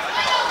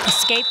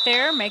 Escape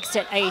there makes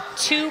it a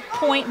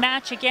 2-point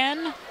match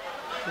again.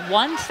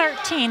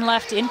 1:13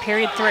 left in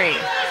period 3.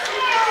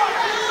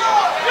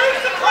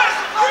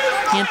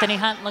 Anthony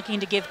Hunt looking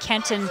to give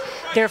Kenton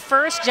their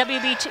first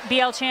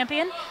WBL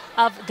champion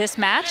of this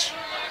match.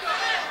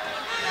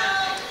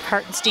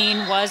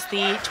 Herrnstein was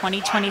the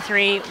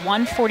 2023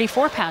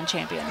 144-pound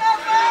champion.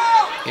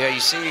 Yeah, you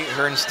see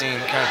Herrnstein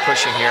kind of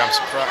pushing here. I'm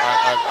surprised.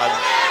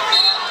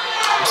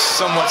 I'm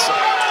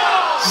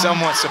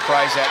somewhat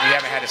surprised that we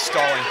haven't had a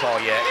stalling call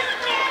yet.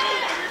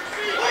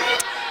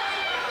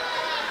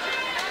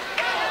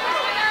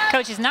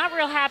 Coach is not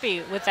real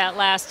happy with that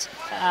last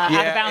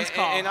out-of-bounds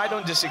call. And I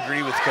don't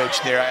disagree with Coach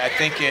there. I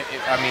think you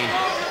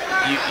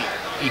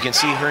can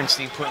see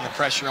Herrnstein putting the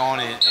pressure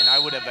on, and I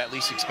would have at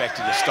least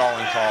expected a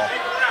stalling call.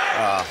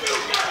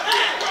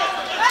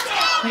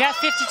 We got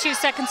 52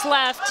 seconds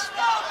left.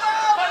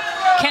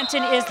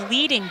 Kenton is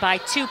leading by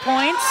 2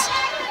 points.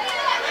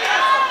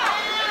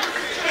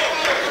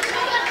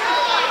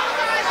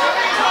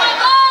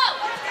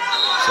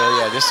 So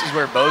yeah, this is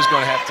where Bo's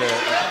going to have to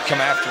come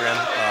after him.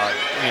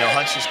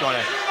 Hunt's just going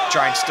to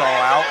try and stall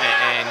out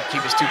and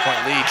keep his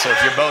 2-point lead. So if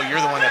you're Bo, you're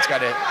the one that's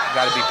got to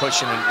be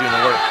pushing and doing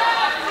the work.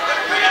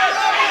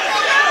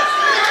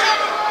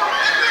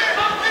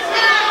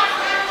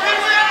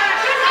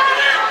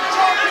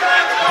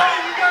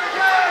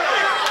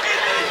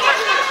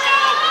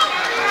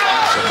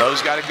 So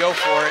Bo's got to go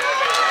for it.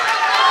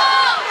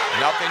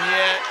 Nothing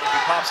yet. If he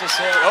pops his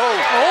head,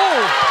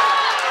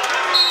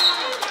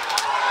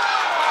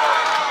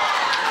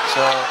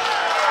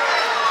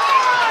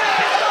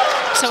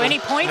 So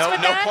any points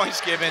with that? No points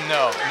given,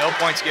 no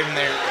points given.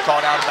 They're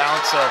called out of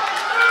bounds, so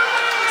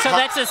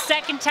that's the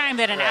second time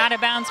that an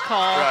out-of-bounds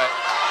call. Right.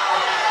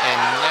 And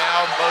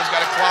now Bo's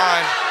got to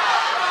climb.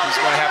 He's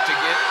going to have to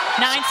get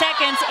 9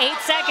 seconds, 8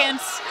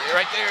 seconds.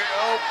 Right there.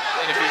 Oh,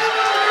 and if he's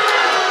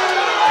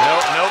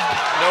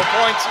no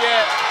points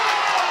yet.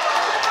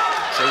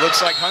 So it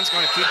looks like Hunt's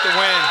going to keep the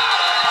win.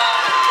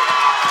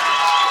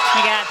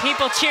 We got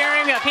people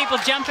cheering, we got people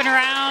jumping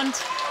around.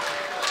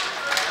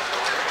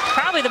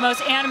 Probably the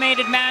most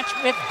animated match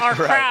with our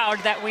crowd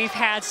that we've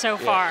had so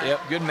far. Yep,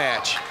 good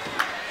match.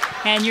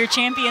 And your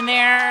champion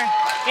there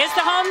is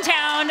the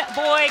hometown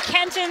boy,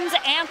 Kenton's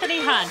Anthony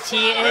Hunt.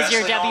 He is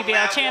your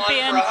WBL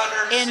champion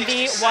in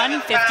the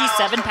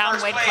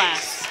 157-pound weight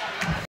class.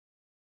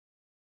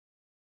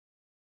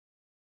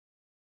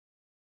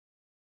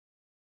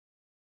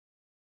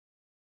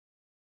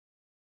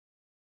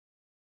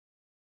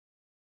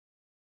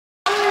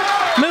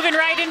 Moving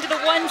right into the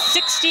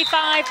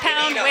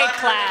 165-pound weight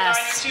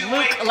class,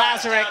 Luke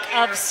Lazarek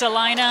of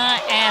Salina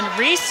and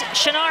Reese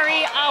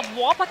Shinari of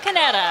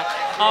Wapakoneta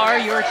are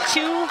your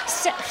 2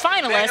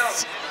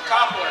 finalists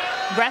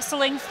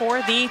wrestling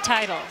for the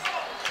title.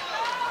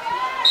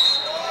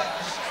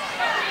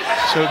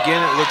 So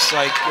again, it looks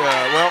like,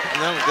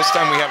 this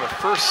time we have a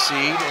first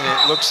seed, and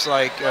it looks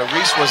like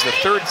Reese was the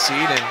 3rd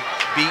seed and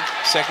beat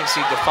 2nd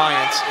seed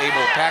Defiance,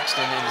 Abel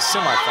Paxton, in the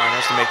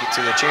semifinals to make it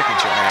to the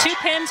championship match. 2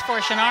 pins for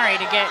Shinari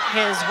to get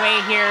his way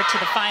here to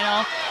the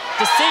final.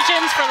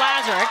 Decisions for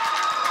Lazarek.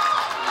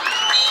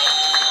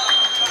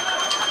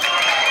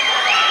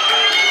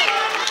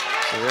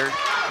 they're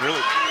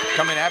really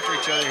coming after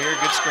each other here.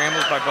 Good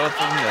scrambles by both of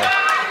them.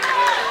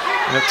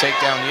 No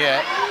takedown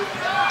yet.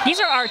 These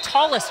are our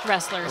tallest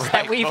wrestlers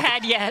that we've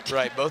had yet.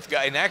 Right, both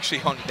guys, and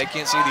actually they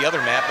can't see the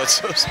other mat, but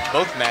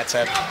both mats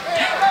have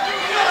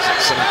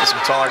some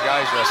taller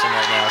guys wrestling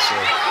right now. So.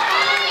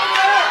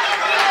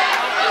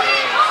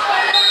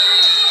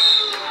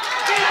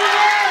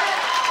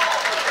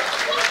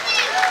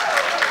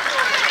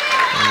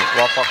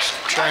 Walpock's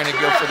trying to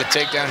go for the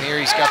takedown here.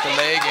 He's got the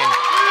leg, and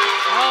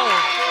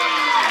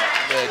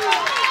the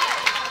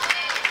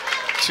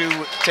 2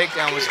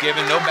 takedown was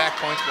given. No back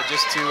points, but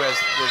just 2 as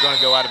they're going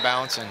to go out of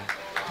bounds. And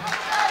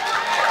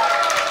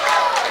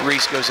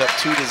Reese goes up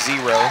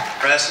 2-0.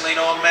 Wrestling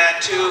on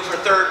mat 2 for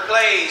 3rd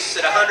place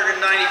at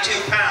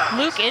 192 pounds.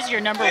 Luke is your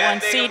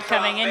 #1 seed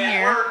coming in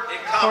here.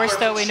 Of course,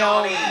 though, we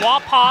know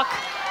Walpock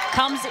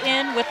comes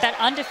in with that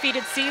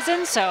undefeated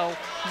season, so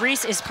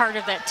Reese is part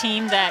of that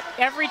team that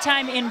every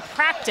time in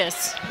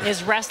practice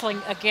is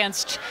wrestling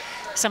against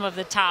some of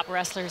the top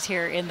wrestlers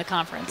here in the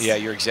conference. Yeah,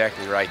 you're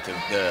exactly right.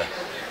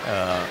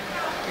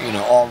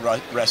 All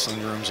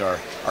wrestling rooms are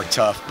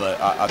tough, but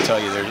I'll tell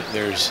you,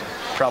 there's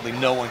probably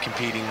no one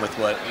competing with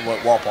what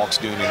Walpock's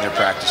doing in their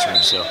practice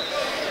room.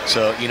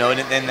 So and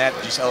then that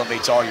just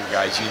elevates all your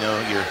guys.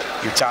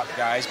 Your top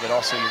guys, but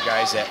also your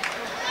guys that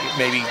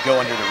maybe go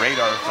under the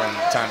radar from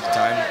time to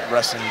time,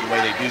 wrestling the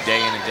way they do day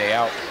in and day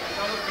out.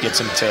 Gets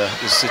him to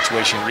the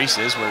situation Reese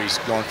is, where he's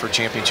going for a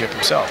championship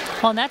himself.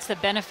 Well, and that's the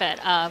benefit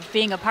of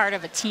being a part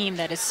of a team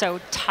that is so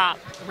top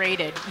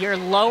rated. Your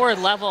lower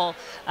level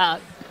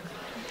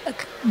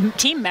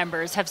team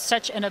members have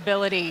such an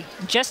ability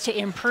just to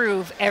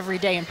improve every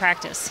day in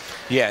practice.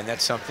 Yeah, and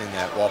that's something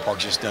that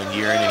Walpock's just done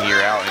year in and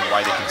year out, and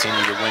why they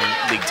continue to win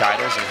league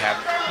titles and have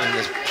in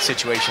the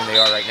situation they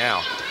are right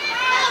now.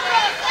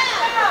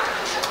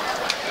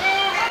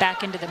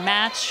 Back into the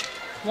match.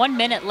 1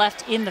 minute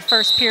left in the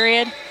first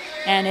period,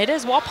 and it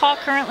is Walpock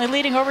currently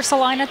leading over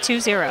Salina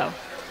 2-0.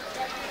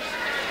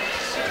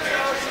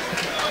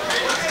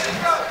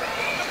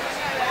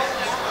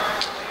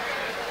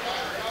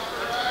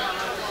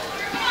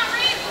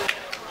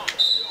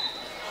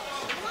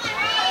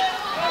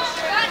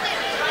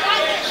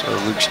 So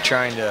Luke's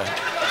trying to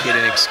get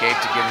an escape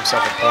to give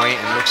himself a point,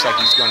 and looks like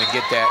he's going to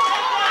get that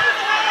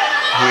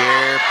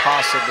here,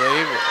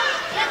 possibly.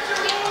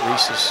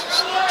 Reese is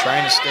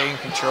trying to stay in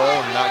control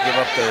and not give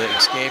up the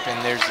escape,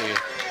 and there's the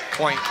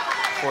point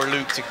for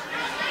Luke to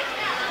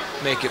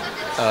make it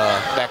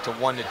back to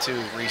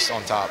 1-2. Reese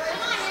on top.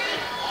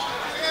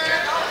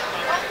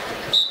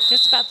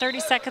 Just about 30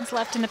 seconds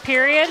left in the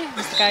period.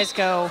 These guys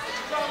go.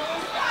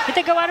 Did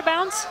they go out of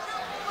bounds?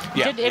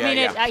 Yeah,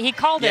 he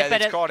called it,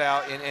 but it's called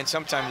out, and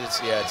sometimes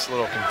it's a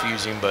little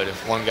confusing. But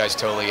if one guy's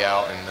totally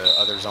out and the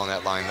other's on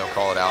that line, they'll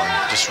call it out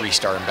and just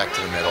restart him back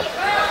to the middle.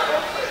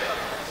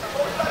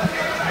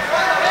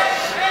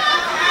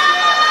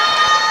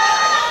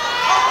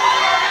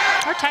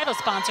 Our title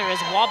sponsor is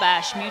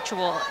Wabash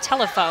Mutual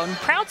Telephone,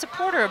 proud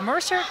supporter of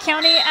Mercer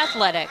County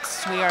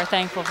Athletics. We are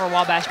thankful for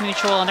Wabash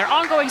Mutual and their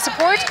ongoing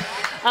support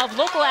of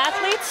local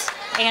athletes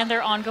and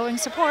their ongoing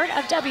support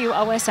of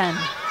WOSN.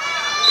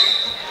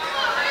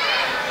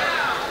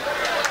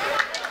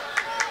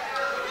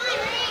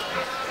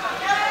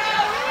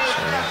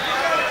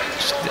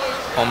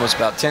 Almost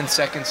about 10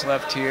 seconds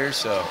left here,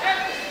 so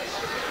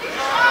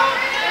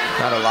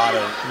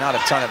not a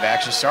ton of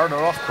action. Started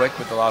off quick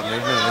with a lot of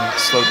movement, and then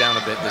slowed down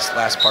a bit this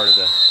last part of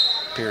the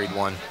period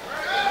 1.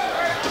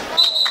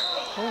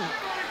 Ooh.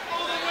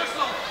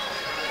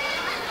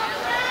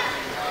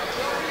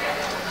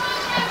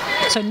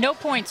 So no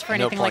points for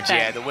anything like that.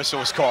 Yeah, the whistle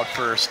was called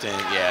first,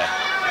 and yeah.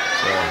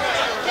 So.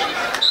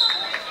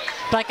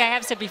 Like I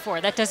have said before,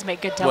 that does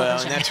make good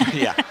television.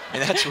 Well,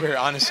 and that's where,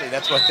 honestly,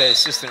 that's what the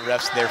assistant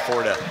refs there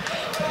for, to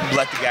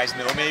let the guys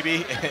know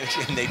maybe,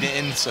 and they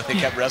didn't, so they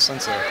kept wrestling.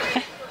 So.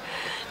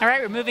 All right,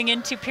 we're moving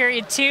into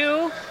period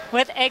 2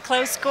 with a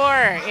close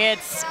score.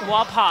 It's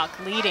Walpock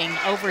leading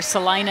over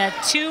Salina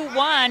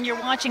 2-1. You're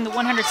watching the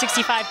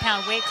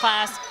 165-pound weight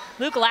class.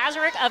 Luke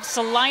Lazarick of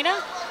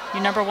Salina,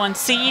 your #1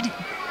 seed,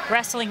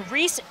 wrestling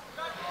Reese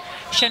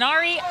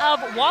Shinari of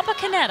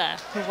Wapakoneta,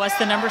 who was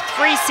the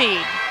 #3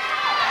 seed.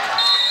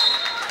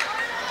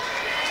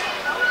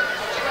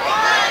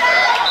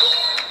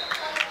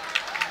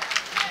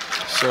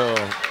 So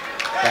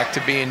back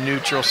to being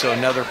neutral, so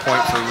another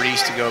point for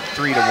Reese to go up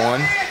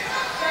 3-1.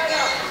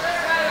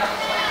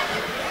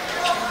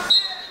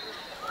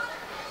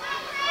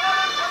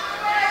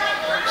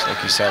 Looks like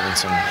he's having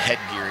some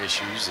headgear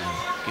issues and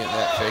getting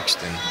that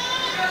fixed, and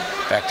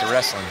back to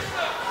wrestling.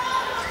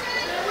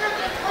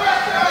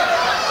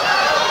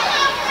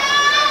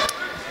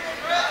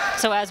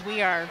 So as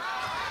we are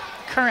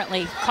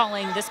currently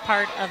calling this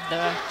part of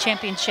the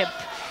championship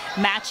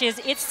matches,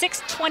 it's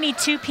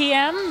 6:22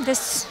 p.m.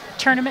 This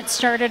tournament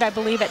started, I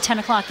believe, at 10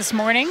 o'clock this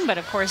morning, but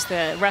of course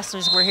the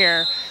wrestlers were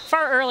here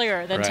far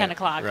earlier than 10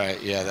 o'clock.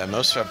 Right, yeah,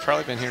 most have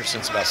probably been here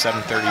since about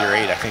 7:30 or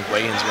 8. I think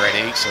weigh-ins were at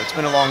 8, so it's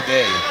been a long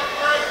day.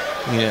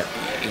 Yeah,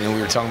 we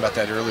were talking about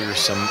that earlier.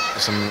 Some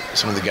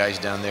of the guys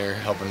down there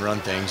helping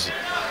run things.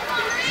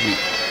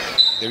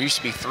 there used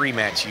to be 3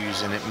 mats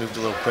used, and it moved a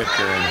little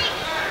quicker. And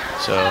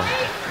so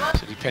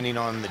depending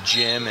on the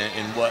gym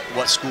and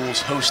what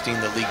school's hosting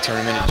the league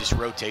tournament, it just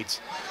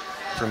rotates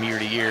from year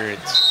to year.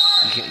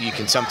 You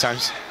can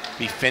sometimes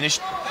be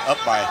finished up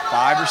by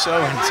 5 or so,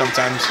 and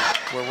sometimes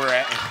where we're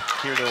at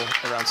here to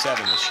around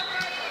 7-ish.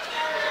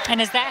 And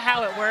is that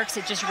how it works?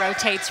 It just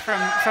rotates from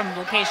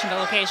location to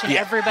location.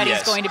 Yeah,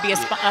 Everybody's going to be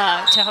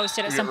to host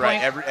it at some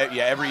point.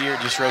 Every year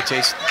it just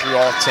rotates through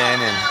all 10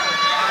 and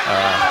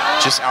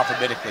just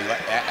alphabetically,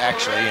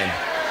 actually. And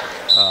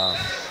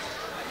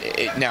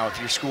now, if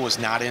your school is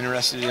not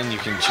interested in, you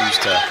can choose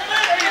to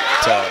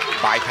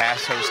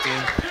bypass hosting.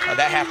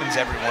 That happens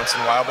every once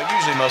in a while, but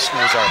usually most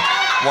schools are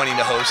wanting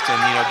to host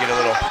and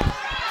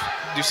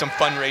do some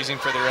fundraising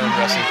for their own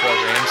wrestling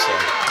programs. So.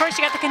 Of course,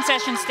 you got the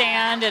concession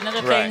stand and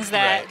other things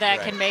that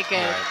can make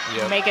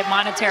it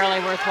monetarily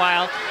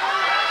worthwhile.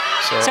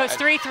 So it's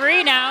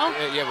 3-3 now.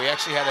 Yeah, we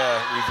actually had a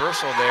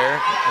reversal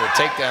there, a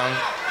takedown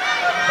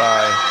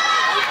by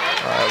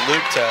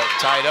Luke to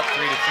tie it up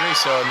 3-3.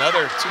 So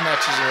another 2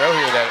 matches in a row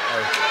here that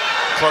are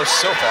close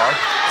so far.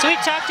 So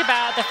we've talked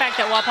about the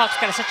fact that Wapop's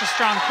got such a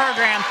strong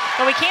program,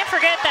 but we can't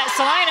forget that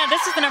Salina,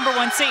 this is the #1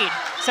 seed.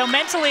 So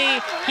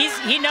mentally,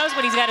 he knows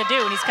what he's got to do,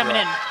 and he's coming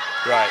in.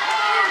 Right.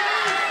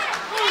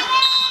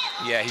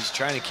 Yeah, he's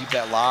trying to keep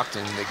that locked,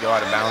 and they go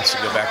out of bounds to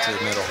go back to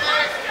the middle.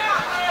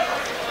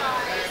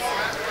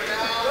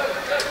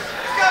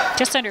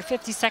 Just under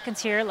 50 seconds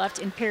here left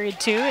in period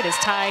 2. It is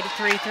tied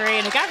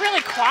 3-3, and it got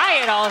really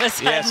quiet all of a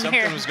sudden. Yeah,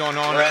 something was going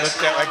on. It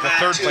looked like the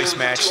 3rd place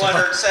match.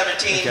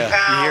 217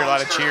 pounds. You hear a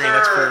lot of cheering.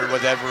 That's for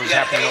whatever was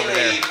happening over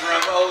there.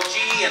 From OG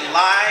and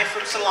live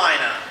from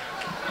Salina.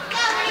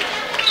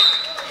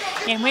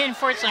 And we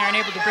unfortunately aren't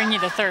able to bring you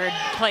the 3rd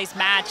place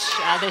match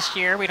this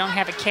year. We don't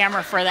have a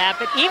camera for that.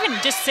 But even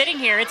just sitting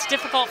here, it's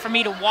difficult for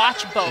me to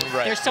watch both.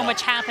 Right, There's so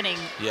much happening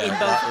in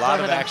both. Yeah, a lot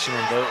of action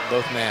in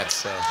both mats.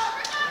 So.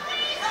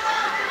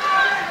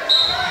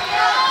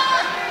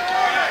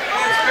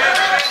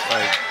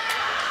 Like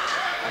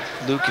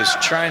Luke is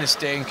trying to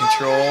stay in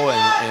control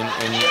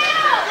and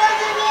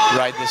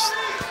ride this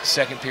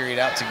 2nd period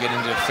out to get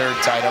into the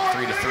 3rd, tied up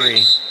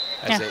 3-3.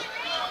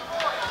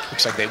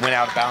 Looks like they went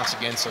out of balance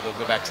again, so they'll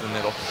go back to the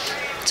middle.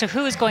 So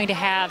who is going to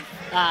have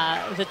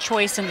the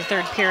choice in the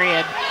 3rd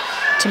period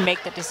to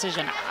make the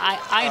decision?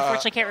 I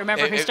unfortunately can't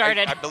remember who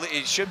started. I believe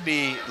it should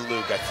be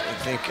Luke. I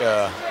think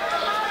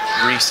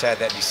Reese had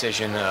that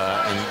decision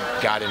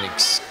and got an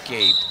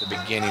escape at the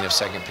beginning of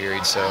 2nd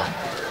period, so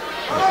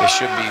it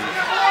should be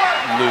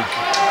Luke.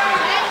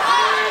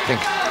 I think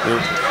we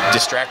were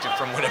distracted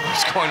from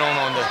whatever's going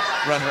on the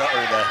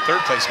the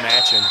 3rd place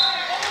match, and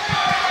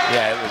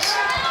yeah, it was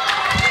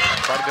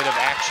quite a bit of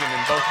action in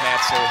both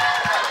mats. So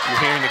you're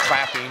hearing the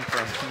clapping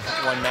from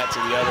one mat to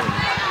the other.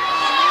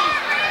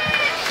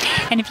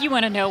 And if you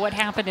want to know what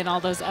happened in all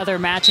those other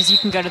matches, you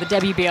can go to the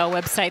WBL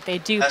website. They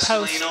do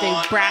post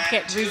the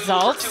bracket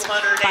results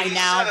by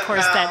now. Of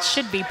course, that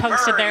should be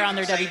posted there on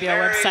their WBL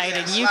website.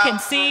 And you can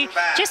see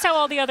just how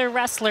all the other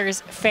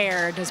wrestlers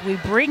fared as we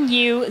bring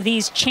you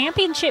these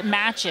championship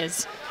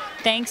matches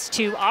thanks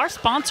to our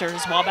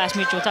sponsors, Wabash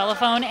Mutual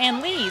Telephone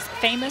and Lee's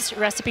Famous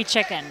Recipe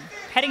Chicken.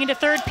 Heading into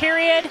 3rd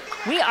period,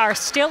 we are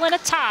still in a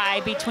tie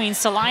between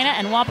Salina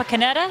and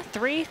Wapakoneta,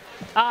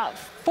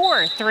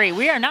 4-3.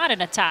 We are not in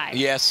a tie.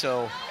 Yeah,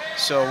 so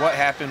what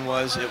happened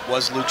was it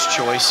was Luke's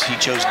choice. He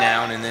chose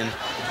down, and then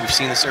we've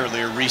seen this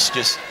earlier. Reese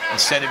just,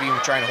 instead of even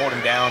trying to hold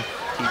him down,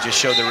 he just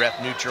showed the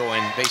ref neutral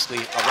and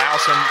basically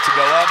allows him to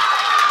go up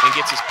and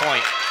gets his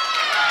point.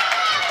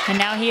 And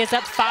now he is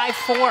up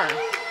 5-4.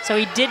 So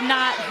he did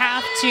not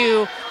have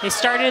to, they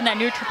started in that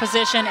neutral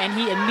position, and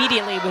he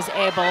immediately was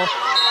able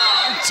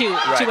to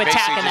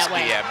attack in that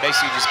way. Yeah,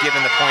 basically just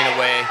giving the point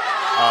away.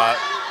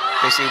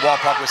 Basically,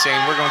 Walpop was saying,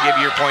 we're going to give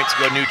you your point to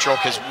go neutral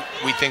because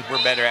we think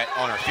we're better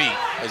on our feet,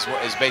 is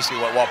basically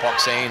what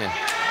Walpop's saying. And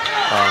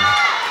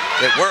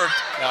it worked.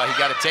 He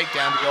got a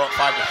takedown to go up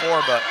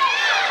 5-4, but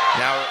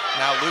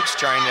now Luke's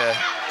trying to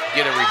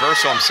get a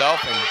reversal himself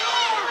and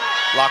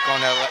lock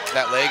on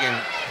that leg and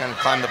kind of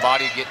climb the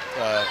body, get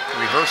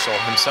reversal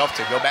himself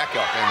to go back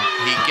up. And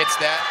he gets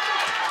that.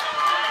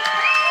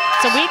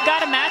 So we've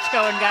got a match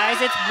going, guys.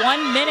 It's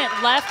 1 minute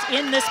left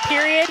in this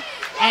period,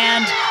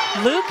 and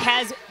Luke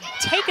has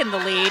taken the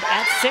lead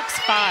at 6-5.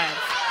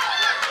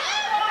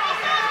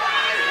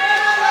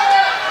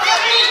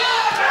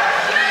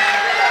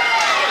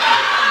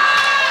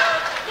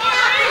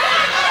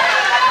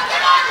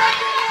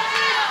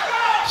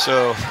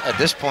 So at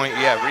this point,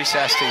 yeah, Reese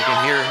has to, you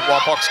can hear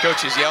Walpock's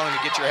coaches yelling to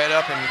get your head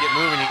up and get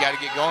moving. You got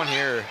to get going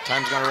here.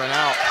 Time's going to run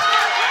out.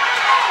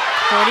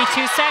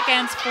 42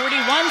 seconds,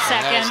 41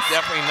 seconds. That's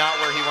definitely not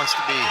where he wants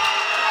to be.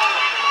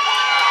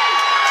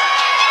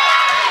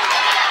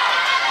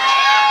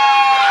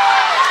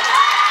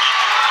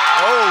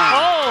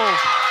 Oh.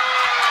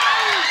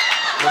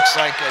 Looks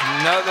like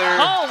another.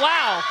 Oh,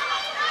 wow.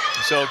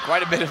 So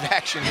quite a bit of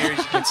action here. As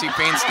you can see,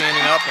 Payne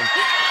standing up.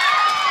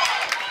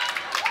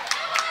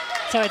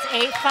 So it's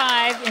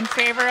 8-5 in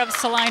favor of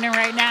Salina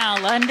right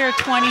now. Under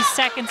 20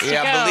 seconds to go.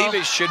 Yeah, I believe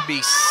it should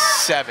be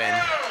 7.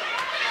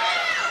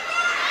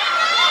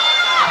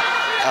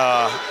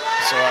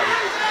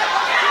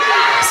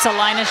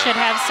 Salina should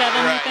have 7,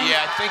 right, you think?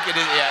 yeah, I think it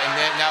is. Yeah, and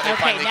then now they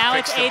Okay, finally now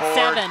fixed it's the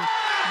board. 8-7.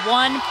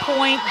 1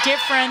 point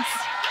difference.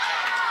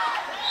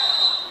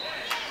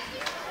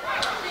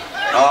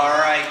 All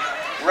right.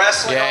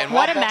 Wrestling. Yeah, and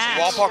What a match.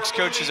 Walpock's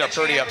coaches are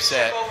pretty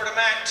upset.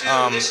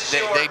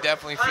 They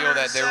definitely feel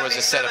that there was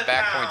a set of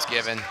back points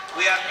given.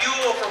 We have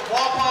Buell from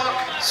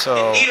Walpock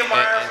So, and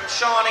Niedermeyer from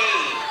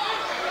Shawnee.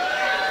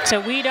 So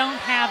we don't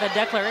have a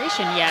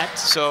declaration yet.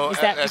 So is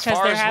that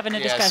because they're having a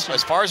discussion?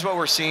 As far as what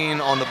we're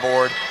seeing on the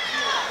board,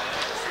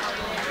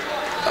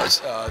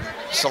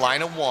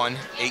 Salina won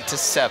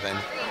 8-7.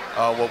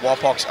 What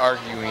Walpock's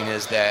arguing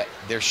is that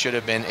there should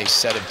have been a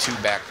set of 2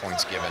 back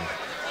points given.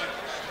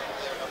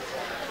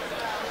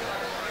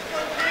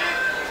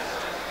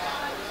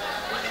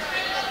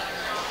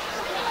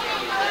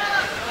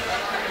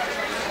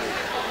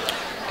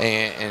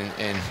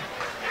 And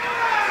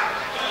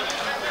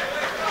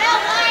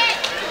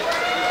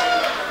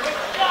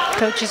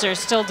coaches are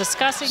still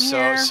discussing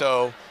here.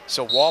 So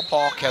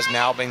Walpock has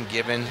now been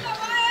given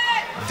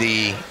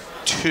the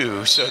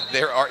 2. So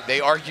they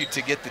argued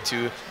to get the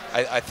 2.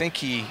 I think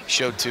he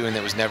showed 2 and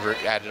it was never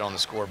added on the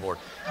scoreboard.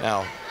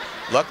 Now,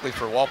 luckily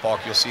for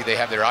Walpock, you'll see they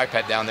have their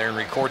iPad down there and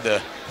record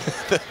the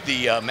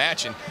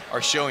match and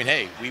are showing,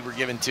 hey, we were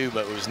given 2,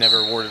 but it was never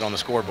awarded on the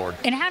scoreboard.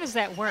 And how does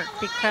that work?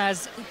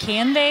 Because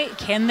can they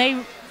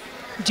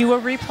do a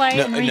replay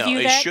and review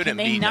it that? shouldn't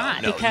Can they be.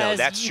 not? No, because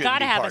that you got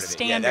to have a part of it.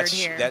 standard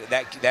Yeah,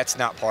 here. That's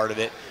not part of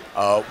it.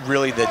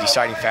 Really, the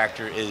deciding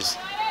factor is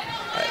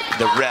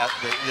the ref,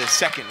 the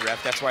second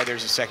ref. That's why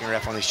there's a second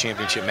ref on these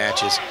championship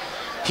matches.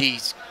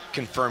 He's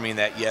confirming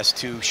that, yes,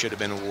 2 should have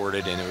been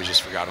awarded, and it was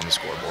just forgot on the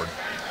scoreboard.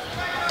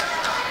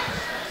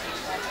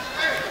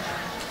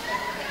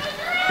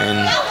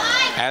 And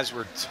as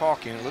we're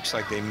talking, it looks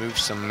like they moved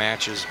some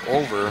matches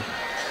over.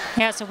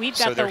 Yeah, so we've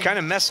got So they're kind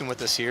of messing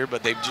with us here,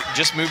 but they've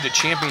just moved a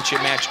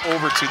championship match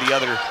over to the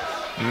other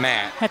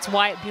mat. That's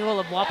Wyatt Buell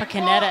of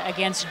Wapakoneta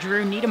against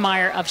Drew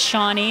Niedermeyer of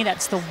Shawnee.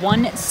 That's the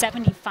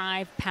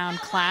 175-pound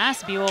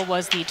class. Buell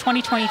was the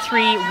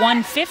 2023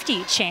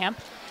 150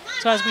 champ.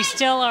 So as we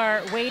still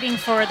are waiting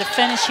for the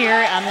finish here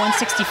on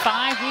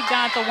 165, we've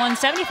got the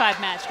 175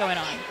 match going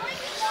on.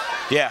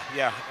 Yeah.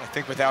 I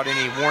think without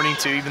any warning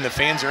to even the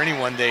fans or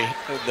anyone, they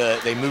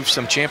moved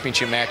some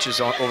championship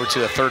matches over to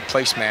the 3rd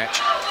place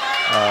match.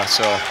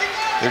 So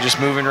they're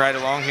just moving right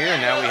along here,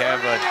 and now we have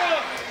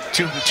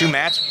two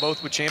matches,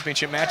 both with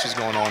championship matches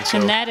going on. So.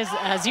 And that is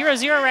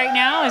 0-0 right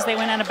now as they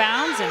went out of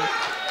bounds, and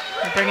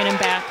they're bringing him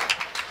back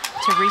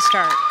to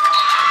restart.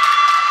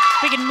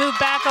 We can move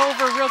back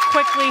over real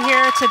quickly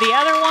here to the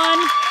other one.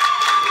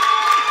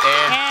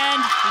 And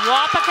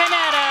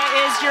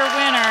Wapakoneta is your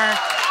winner.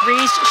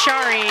 Reese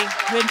Shari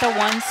with the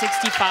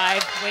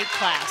 165 weight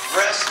class.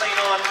 Wrestling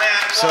on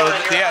mat 1. So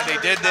yeah, they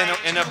did then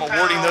end up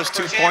awarding those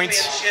 2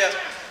 points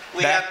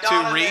back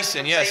to Reese,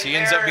 and yes, he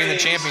ends up being the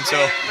champion. So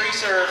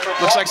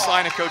looks like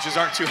Salina coaches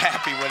aren't too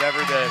happy whatever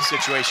the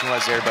situation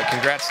was there, but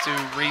congrats to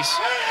Reese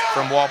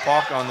from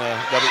Walpock on the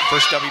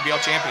first WBL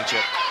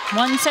championship.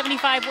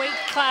 175 weight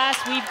class,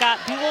 we've got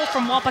Buell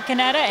from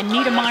Wapakoneta and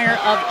Niedermeyer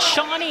of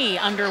Shawnee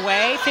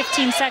underway.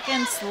 15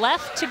 seconds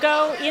left to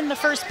go in the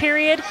first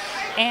period,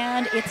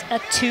 and it's a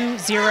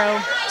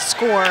 2-0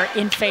 score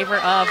in favor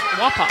of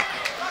Wapak.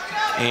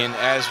 And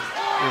as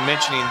we're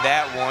mentioning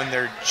that one,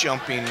 they're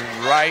jumping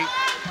right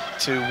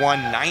to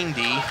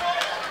 190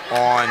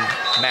 on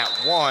mat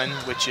 1,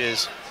 which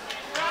is,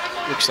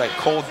 looks like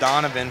Cole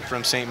Donovan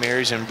from St.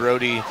 Mary's and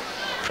Brody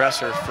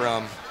Presser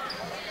from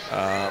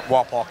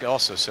Walpock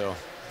also. So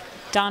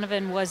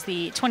Donovan was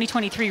the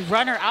 2023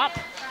 runner-up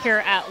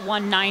here at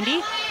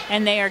 190,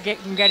 and they are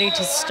getting ready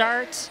to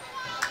start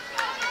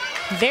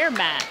their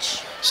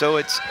match. So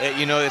it's,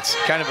 it's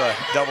kind of a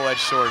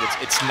double-edged sword.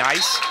 It's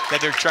nice that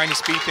they're trying to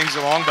speed things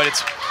along, but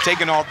it's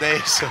taken all day,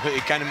 so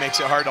it kind of makes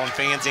it hard on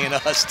fans and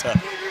us to,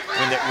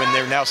 when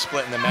they're now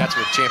splitting the mats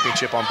with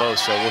championship on both.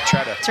 So we'll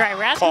try to. That's right.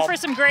 We're asking for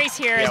some grace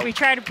here as we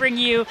try to bring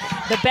you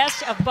the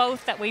best of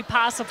both that we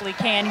possibly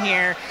can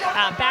here.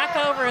 Back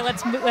over.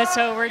 Let's move this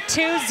over.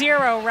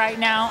 2-0 right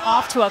now.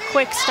 Off to a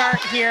quick start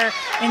here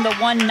in the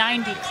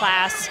 190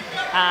 class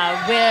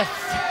with.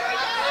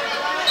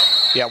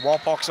 Yeah,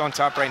 Walpock's on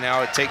top right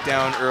now. A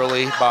takedown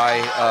early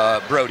by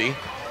Brody.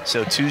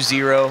 So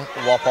 2-0,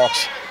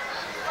 Walpock's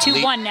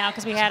 2-1 now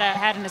because we had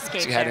an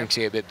escape. We had an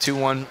escape.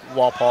 2-1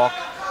 Walpock.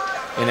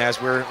 And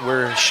as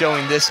we're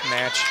showing this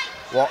match,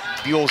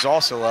 Buell's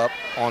also up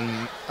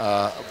on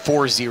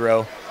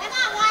 4-0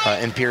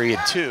 in period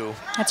 2.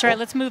 That's right.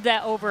 Let's move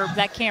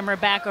that camera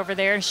back over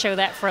there and show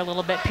that for a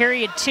little bit.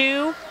 Period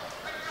 2,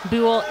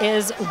 Buell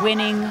is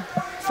winning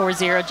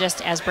 4-0,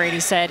 just as Brady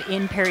said,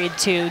 in period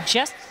 2.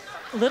 Just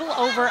a little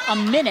over a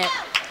minute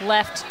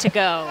left to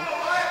go.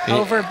 Yeah.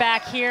 Over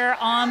back here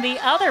on the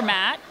other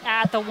mat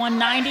at the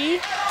 190.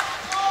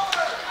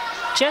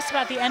 Just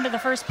about the end of the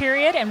first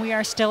period, and we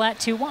are still at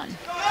 2-1.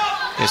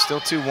 It's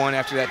still 2-1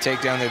 after that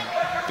takedown. They've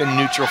been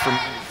neutral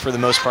for the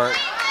most part.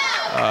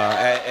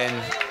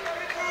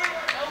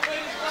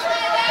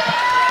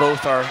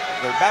 Both they're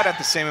about at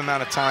the same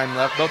amount of time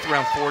left, both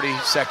around 40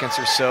 seconds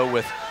or so,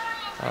 with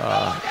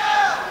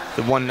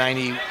the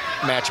 190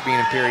 match being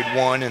in period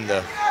 1 and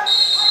the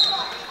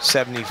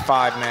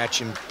 75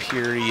 match in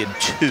period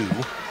 2.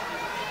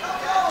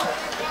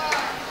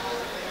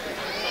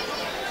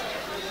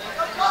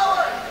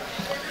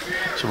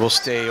 So we'll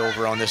stay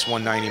over on this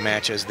 190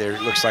 match, as there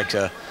looks like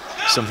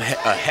some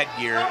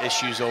headgear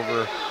issues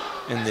over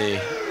in the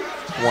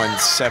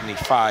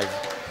 175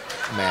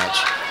 match.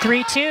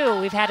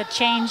 3-2. We've had a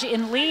change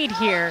in lead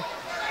here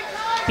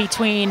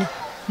between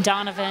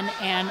Donovan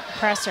and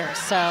Presser.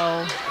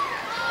 So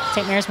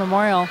St. Mary's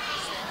Memorial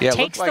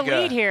takes the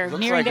lead here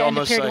nearing the end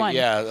of period 1.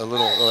 Yeah, a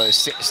little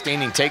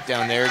standing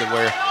takedown there, to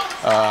where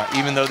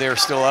even though they're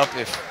still up,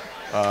 if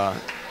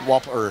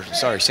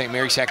St.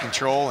 Mary's had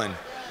control and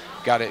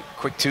got it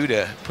quick 2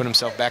 to put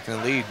himself back in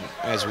the lead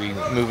as we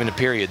move into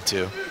period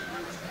 2.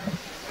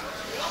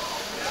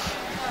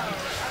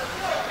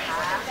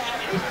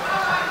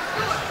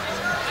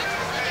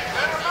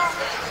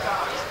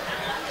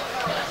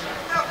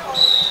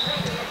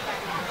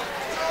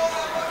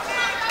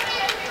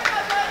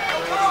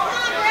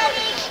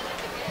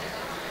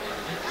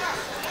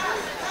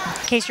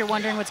 In case you're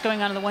wondering what's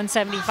going on in the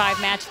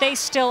 175 match, they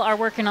still are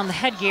working on the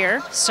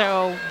headgear,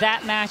 so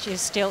that match is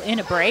still in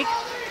a break.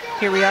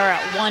 Here we are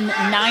at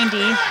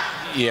 190.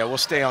 Yeah, we'll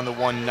stay on the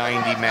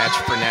 190 match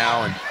for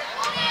now. And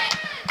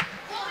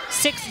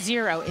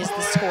 6-0 is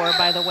the score,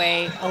 by the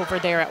way, over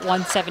there at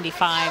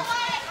 175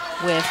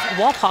 with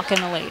Walpock in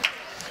the lead.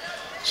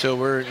 So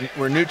we're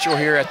neutral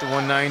here at the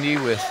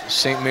 190 with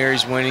St.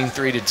 Mary's winning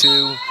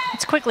 3-2.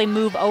 Let's quickly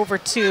move over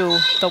to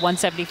the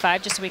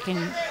 175 just so we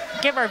can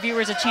give our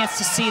viewers a chance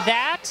to see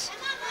that.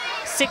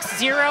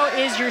 6-0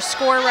 is your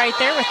score right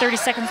there with 30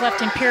 seconds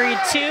left in period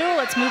 2.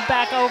 Let's move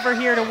back over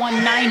here to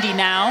 190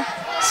 now.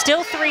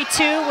 Still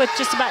 3-2 with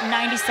just about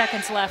 90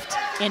 seconds left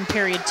in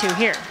period 2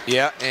 here.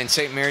 Yeah, and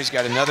St. Mary's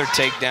got another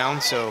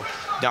takedown, so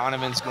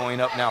Donovan's going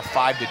up now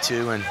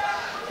 5-2, and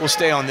we'll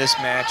stay on this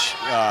match.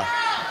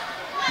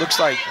 Looks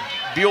like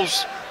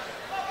Beals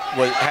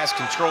has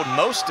controlled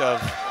most of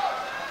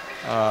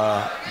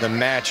the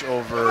match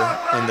over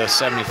in the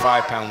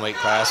 75-pound weight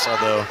class,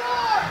 although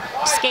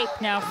escape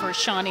now for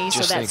Shawnee,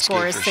 so that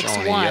score is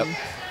 6-1. Yep.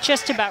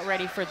 Just about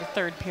ready for the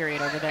 3rd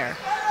period over there.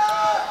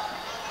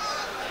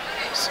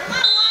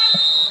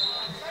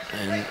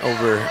 And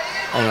over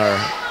on our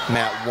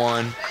mat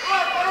 1,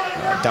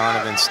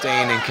 Donovan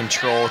staying in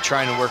control,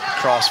 trying to work a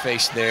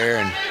crossface there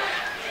and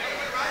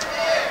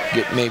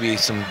get maybe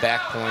some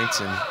back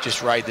points and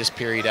just ride this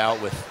period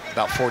out with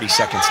about 40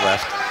 seconds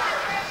left.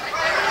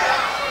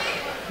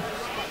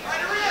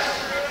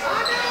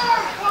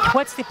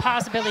 What's the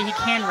possibility he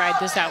can ride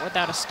this out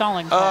without a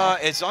stalling call?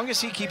 As long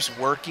as he keeps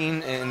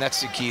working, and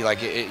that's the key.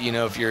 Like, you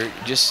know, if you're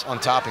just on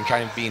top and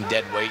kind of being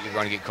dead weight, you're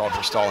going to get called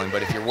for stalling.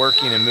 But if you're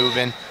working and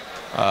moving,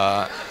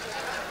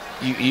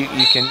 you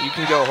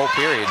can go a whole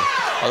period.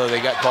 Although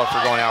they got called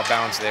for going out of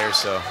bounds there.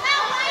 So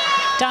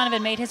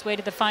Donovan made his way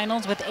to the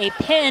finals with a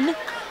pin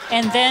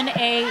and then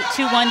a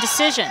 2-1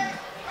 decision.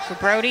 For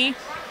Brody,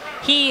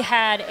 he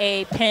had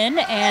a pin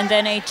and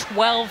then a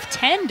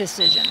 12-10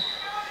 decision.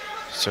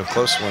 So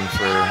close one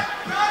for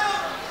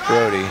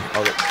Brody.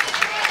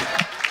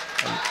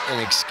 An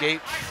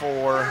escape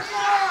for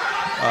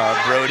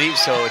Brody,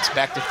 so it's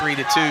back to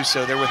 3-2.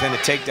 So they're within a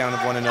takedown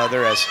of one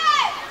another, as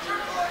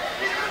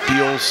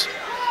Beals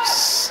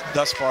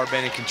thus far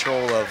been in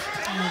control of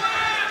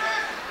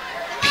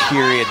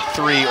period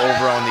 3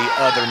 over on the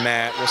other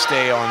mat. We'll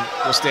stay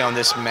on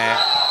this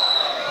mat.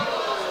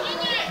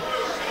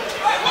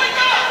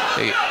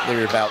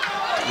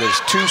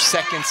 There's 2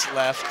 seconds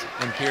left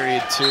in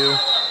period 2.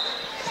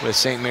 With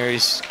St.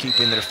 Mary's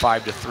keeping their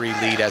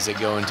 5-3 lead as they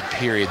go into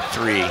period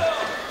 3.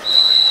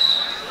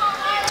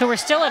 So we're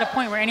still at a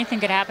point where anything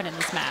could happen in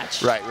this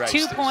match. Right.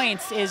 2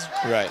 points is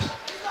right.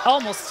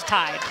 Almost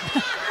tied.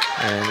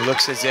 And it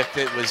looks as if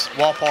it was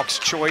Walpock's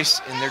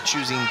choice, and they're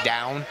choosing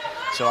down.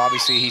 So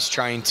obviously he's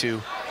trying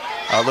to.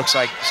 Looks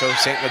like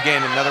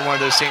again another one of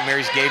those St.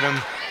 Mary's gave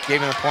him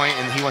a point,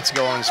 and he wants to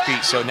go on his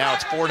feet. So now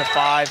it's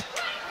 4-5.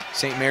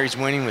 St. Mary's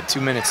winning with 2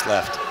 minutes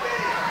left.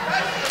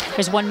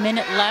 There's 1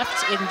 minute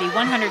left in the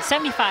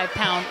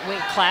 175-pound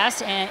weight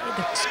class, and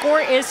the score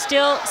is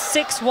still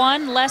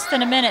 6-1, less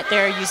than a minute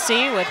there, you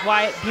see, with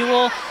Wyatt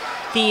Buell,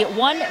 the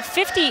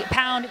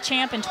 150-pound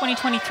champ in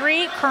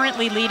 2023,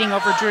 currently leading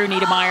over Drew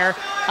Niedermeyer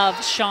of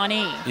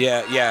Shawnee.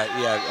 Yeah.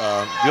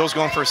 Buell's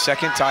going for a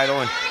 2nd title,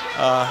 and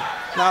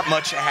not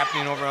much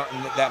happening over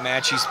in that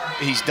match.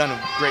 He's done a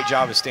great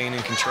job of staying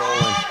in control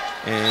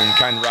and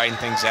kind of riding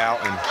things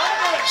out, and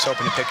just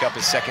hoping to pick up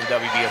his 2nd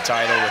WBL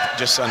title with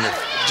just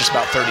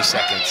about 30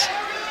 seconds.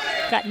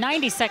 Got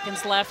 90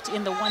 seconds left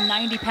in the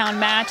 190-pound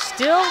match.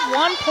 Still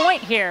 1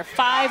 point here,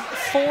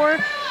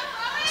 5-4.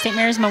 St.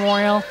 Mary's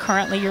Memorial,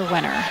 currently your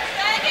winner.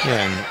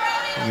 Yeah, and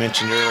I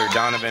mentioned earlier,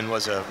 Donovan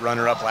was a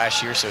runner-up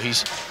last year, so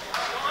he's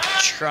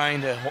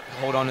trying to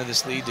hold on to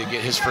this lead to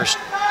get his first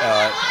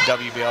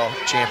WBL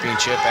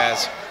championship,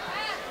 as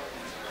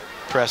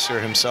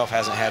presser himself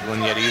hasn't had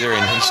one yet either,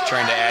 and he's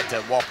trying to add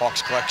to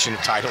Walpock's collection of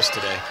titles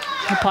today.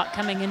 Walpock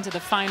coming into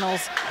the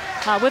finals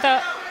with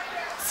a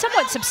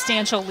somewhat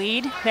substantial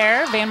lead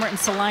there. Van Wert and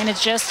Salina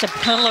just a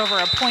little over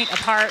a point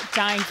apart,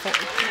 vying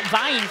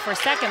for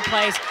second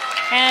place.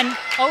 And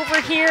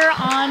over here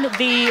on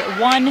the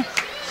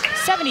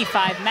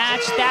 175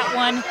 match, that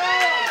one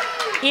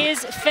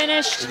is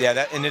finished. Yeah,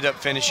 that ended up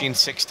finishing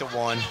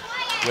 6-1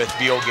 with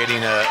Beal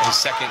getting his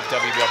second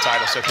WBL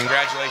title. So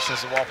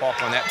congratulations to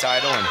Walpock on that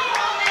title, and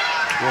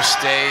we'll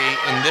stay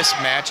in this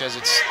match as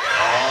it's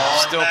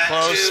still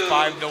close,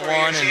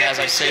 5-1. And as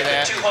I say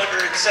that,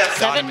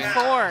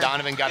 7-4.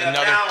 Donovan got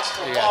another.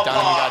 Yeah,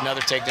 Donovan got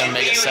another takedown to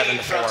make it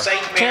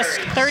 7-4.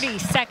 Just 30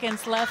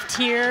 seconds left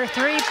here.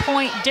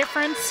 3-point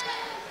difference.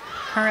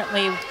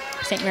 Currently,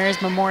 St.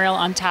 Mary's Memorial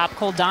on top.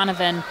 Cole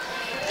Donovan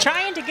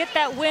trying to get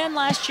that win.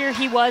 Last year,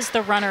 he was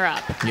the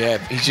runner-up. Yeah,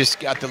 he's just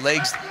got the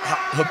legs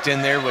hooked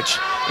in there, which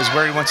is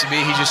where he wants to be.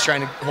 He's just trying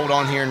to hold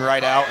on here and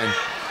ride out.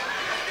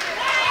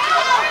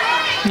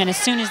 And as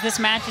soon as this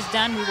match is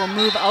done, we will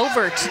move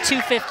over to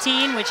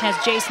 215, which has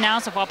Jace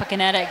Nouse of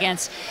Wapakoneta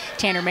against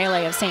Tanner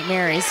Melee of St.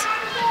 Mary's.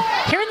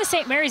 Hearing the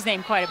St. Mary's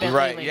name quite a bit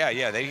lately.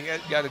 Yeah, they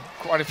got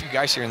quite a few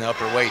guys here in the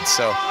upper weights.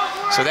 So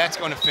that's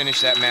going to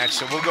finish that match.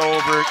 So we'll go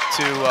over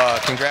to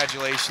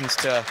congratulations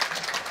to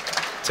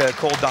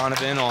Cole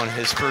Donovan on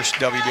his first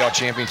WBL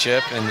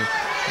championship, and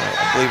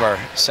I believe our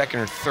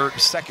second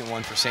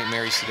one for St.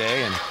 Mary's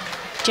today. And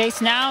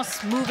Jace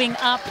Nouse moving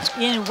up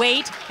in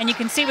weight, and you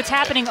can see what's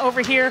happening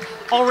over here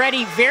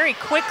already very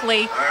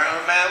quickly.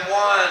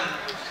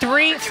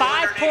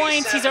 5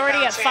 points. He's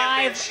already at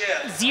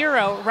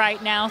 5-0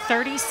 right now.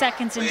 30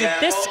 seconds into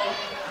this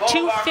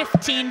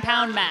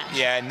 215-pound match.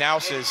 Yeah,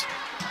 Nouse is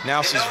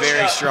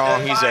very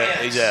strong. He's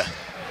a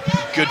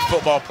good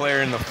football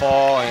player in the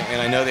fall,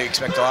 and I know they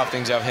expect a lot of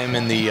things out of him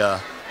in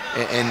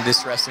in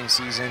this wrestling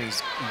season. He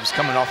was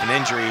coming off an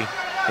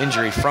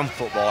injury from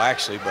football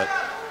actually, but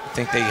I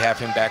think they have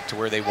him back to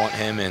where they want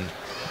him, and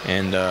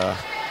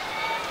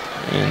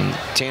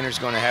Tanner's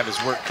going to have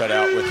his work cut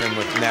out with him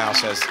with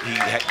Nouse as he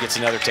gets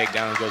another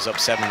takedown and goes up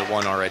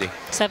 7-1 already.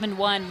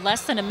 7-1,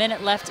 less than a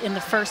minute left in the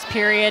first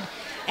period.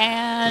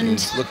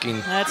 And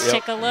let's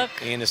take a look.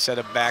 And a set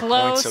of back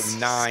points of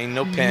 9.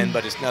 No pin,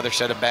 but it's another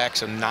set of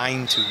backs of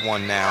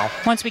 9-1 now.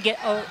 Once we get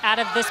out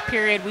of this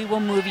period, we will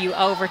move you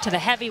over to the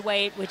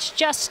heavyweight, which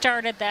just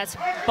started. That's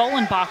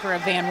Bolenbacher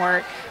of Van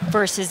Wert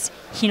versus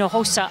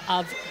Hinojosa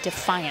of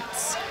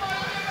Defiance.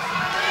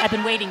 I've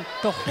been waiting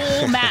the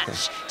whole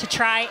match to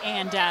try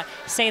and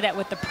say that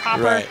with the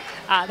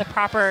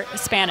proper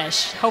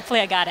Spanish. Hopefully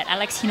I got it.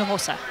 Alex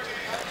Hinojosa.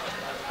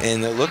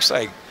 And it looks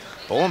like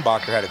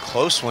Bolenbacher had a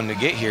close one to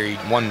get here. He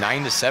won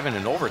 9-7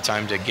 in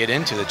overtime to get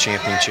into the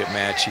championship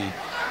match. He,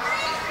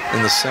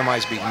 in the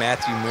semis, beat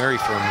Matthew Murray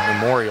from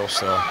Memorial.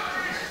 So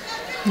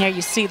there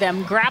you see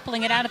them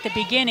grappling it out at the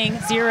beginning,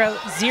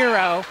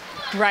 0-0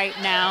 right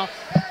now.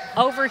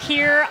 Over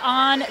here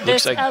on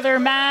this other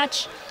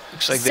match,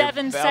 looks like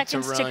 7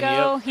 seconds to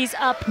go. Yep. He's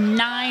up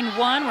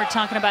 9-1. We're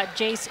talking about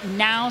Jace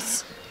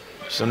Nouse.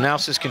 So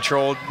Nouse has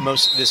controlled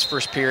most of this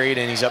first period,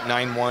 and he's up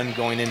 9-1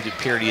 going into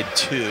period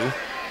 2.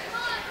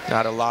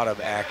 Not a lot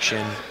of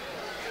action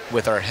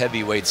with our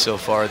heavyweights so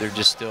far. They're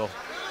just still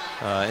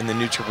in the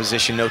neutral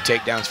position. No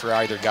takedowns for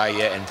either guy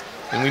yet.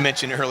 And we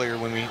mentioned earlier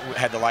when we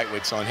had the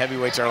lightweights on,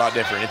 heavyweights are a lot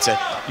different. It's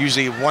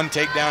usually one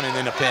takedown and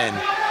then a pin.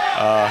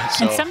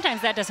 And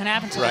sometimes that doesn't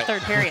happen until the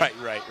third period.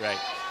 Right.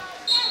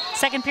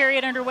 Second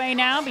period underway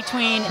now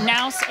between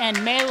Nouse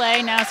and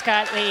Melee. Nouse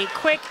got a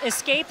quick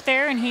escape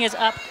there, and he is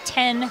up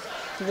 10-1.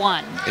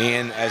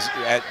 And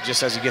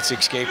just as he gets the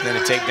escape, then a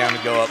takedown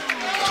to go up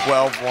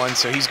 12-1.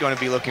 So he's going to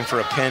be looking for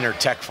a pin or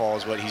tech fall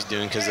is what he's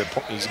doing, because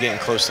he's getting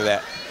close to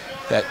that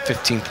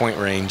 15-point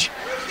range.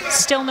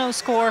 Still no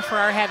score for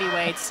our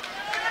heavyweights.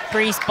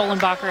 Brees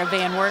Bolenbacher of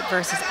Van Wert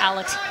versus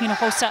Alex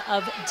Hinojosa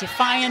of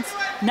Defiance.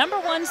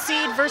 #1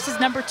 seed versus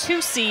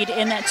 #2 seed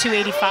in that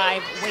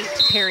 285 weight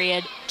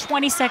period.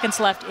 20 seconds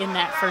left in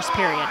that first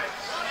period.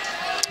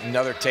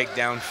 Another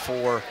takedown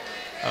for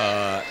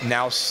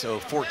Nouse,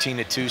 so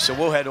 14-2. So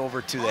we'll head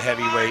over to the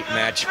heavyweight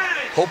match,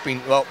 hoping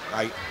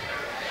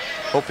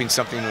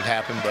something would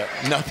happen, but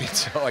nothing.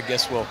 So I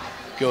guess we'll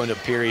go into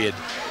period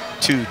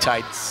 2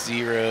 tied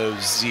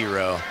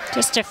 0-0.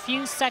 Just a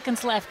few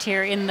seconds left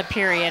here in the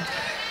period.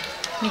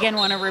 Again,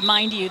 want to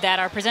remind you that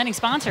our presenting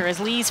sponsor is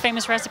Lee's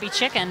Famous Recipe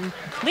Chicken.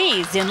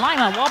 Lee's in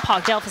Lima,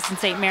 Walpock, Delphus, and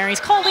St. Mary's.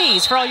 Call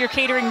Lee's for all your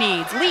catering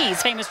needs.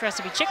 Lee's Famous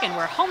Recipe Chicken,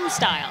 where home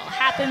style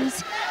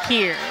happens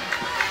here.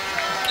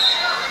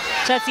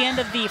 So that's the end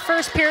of the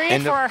first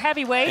period for our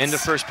heavyweights. End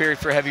of first period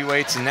for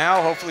heavyweights. And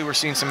now hopefully we're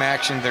seeing some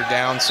action. They're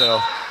down, so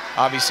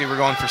obviously we're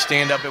going for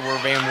stand-up if we're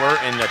Van Wert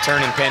and a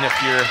turn and pin if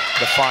you're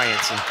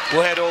Defiance. And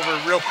we'll head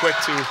over real quick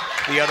to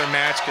the other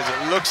match, because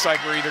it looks like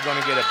we're either going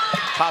to get a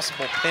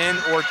possible pin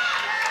or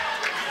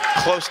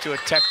close to a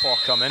tech fall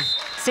coming.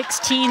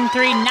 16-3,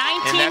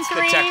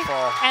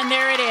 19-3, and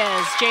there it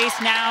is.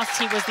 Jace Nouse,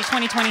 he was the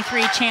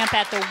 2023 champ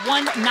at the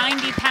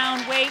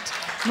 190-pound weight,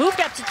 moved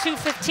up to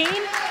 215,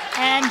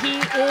 and he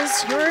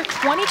is your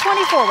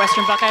 2024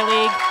 Western Buckeye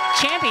League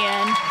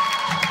champion,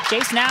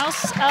 Jason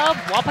House of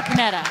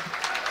Wapakoneta.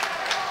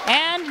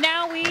 And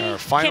now we can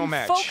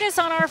focus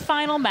on our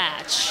final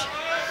match.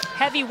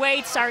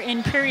 Heavyweights are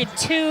in period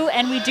 2,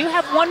 and we do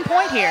have 1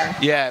 point here.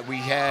 Yeah, we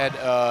had,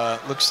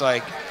 looks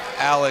like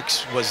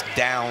Alex was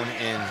down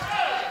in,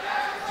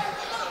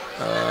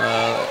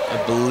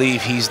 I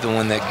believe he's the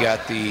one that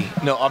got the,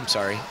 no, I'm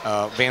sorry,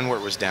 Van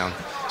Wert was down.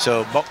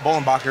 So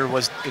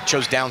Bolenbacher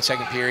chose down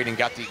second period and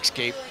got the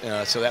escape,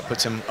 so that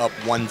puts him up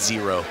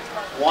 1-0.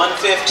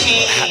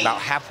 115. About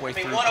halfway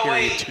through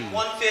period 2.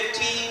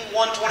 115,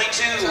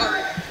 122.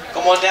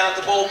 Come on down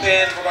to the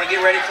bullpen. We're going to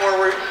get ready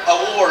for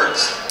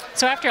awards.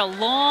 So after a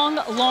long,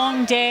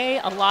 long day,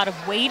 a lot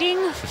of waiting,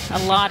 a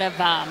lot of,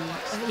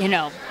 you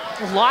know,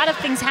 a lot of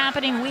things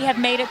happening, we have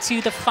made it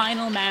to the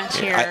final match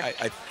here.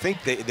 I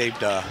think they've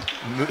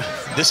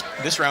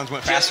this round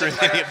went faster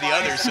than any of the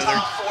others, so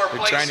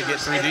they're trying to get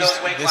through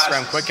this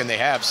round quick, and they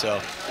have. So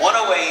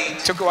 108.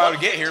 It took a while to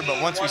get here, but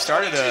once we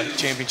started the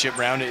championship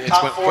round, it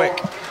went quick.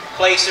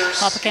 Placers.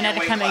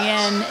 coming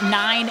in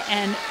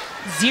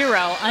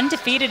 9-0,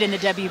 undefeated in the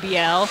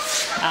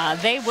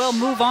WBL. They will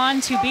move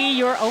on to be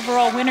your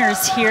overall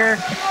winners here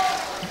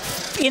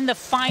in the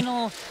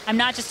final. I'm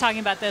not just talking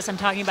about this, I'm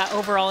talking about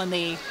overall in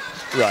the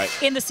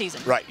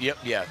season. Right. Yep.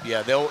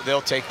 Yeah.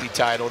 They'll take the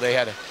title. They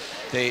had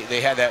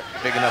that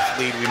big enough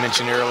lead we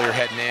mentioned earlier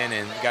heading in,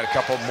 and got a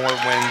couple more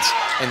wins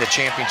in the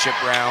championship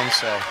round.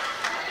 So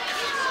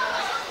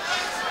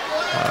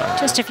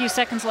just a few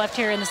seconds left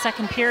here in the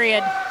second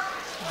period.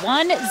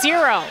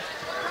 1-0.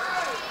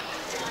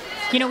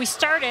 You know, we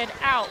started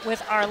out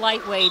with our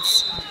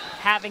lightweights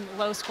having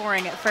low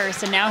scoring at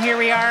first, and now here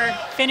we are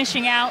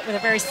finishing out with a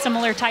very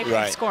similar type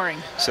of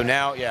scoring. So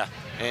now, yeah,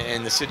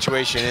 and the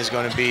situation is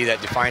going to be that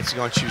Defiance is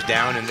going to choose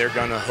down, and they're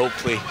going to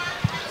hopefully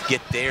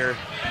get their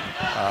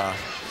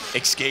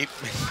escape.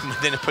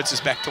 Then it puts us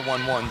back to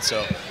 1-1.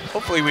 So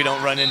hopefully we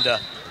don't run into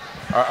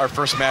our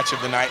first match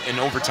of the night in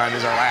overtime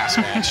as our last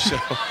match. So.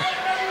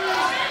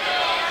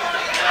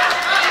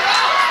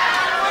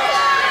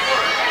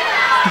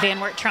 Van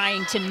Wert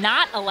trying to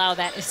not allow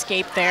that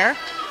escape there.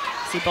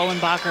 See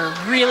Bolenbacher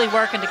really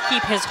working to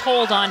keep his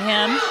hold on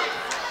him.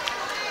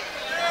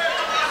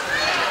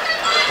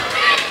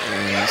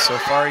 And so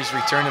far he's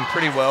returned him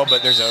pretty well,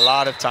 but there's a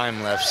lot of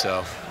time left,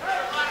 so.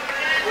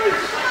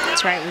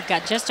 That's right, we've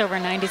got just over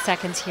 90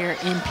 seconds here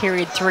in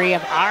period 3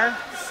 of our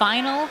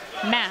final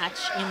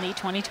match in the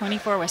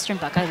 2024 Western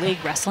Buckeye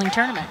League Wrestling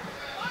Tournament.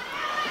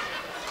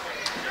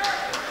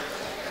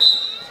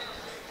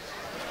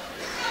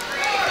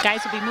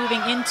 Guys will be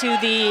moving into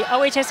the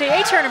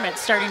OHSAA tournament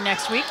starting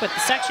next week with the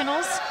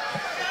sectionals.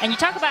 And you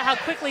talk about how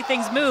quickly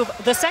things move.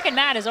 The second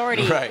mat is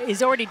already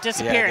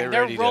disappearing. Yeah,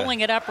 they're rolling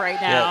it up right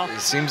now. Yeah,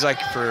 it seems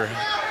like for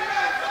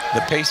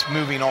the pace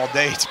moving all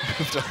day, it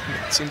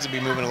seems to be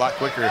moving a lot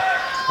quicker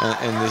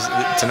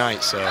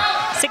tonight. So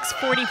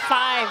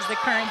 6:45 is the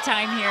current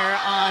time here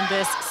on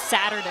this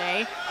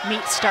Saturday.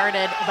 Meet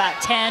started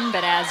about 10,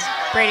 but as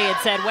Brady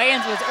had said,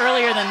 weigh-ins was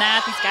earlier than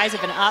that. These guys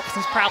have been up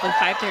since probably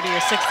 5:30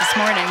 or 6 this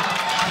morning.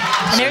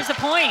 And there's the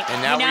point.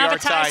 And now we have are a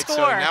tie tied, score.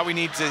 so now we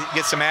need to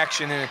get some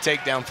action and a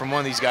takedown from one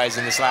of these guys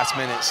in this last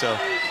minute. So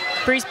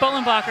Brees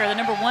Bolenbacher, the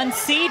number 1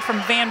 seed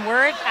from Van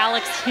Wert.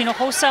 Alex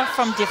Hinojosa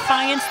from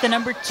Defiance, the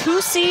number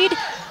 2 seed.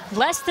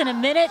 Less than a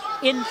minute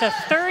in the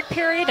third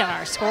period, and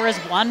our score is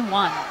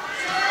 1-1.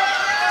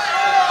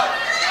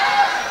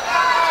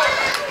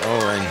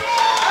 Oh, and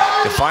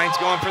Defiance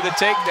going for the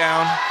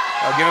takedown.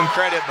 I'll give him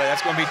credit, but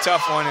that's going to be a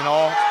tough one. And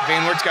all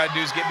Van Wert's got to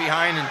do is get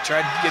behind and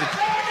try to get a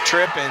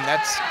trip, and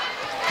that's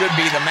could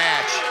be the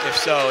match if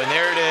so. And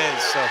there it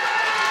is. So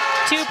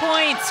 2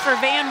 points for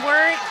Van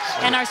Wert,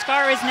 and our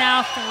score is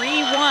now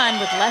 3-1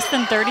 with less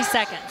than 30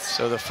 seconds.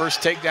 So the first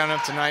takedown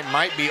of tonight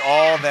might be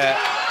all that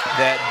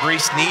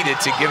Brees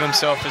needed to give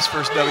himself his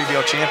first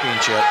WBL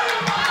championship.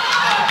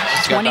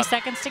 20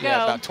 seconds to go.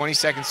 Yeah, about 20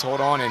 seconds to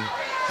hold on, and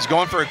he's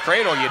going for a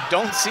cradle. You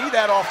don't see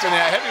that often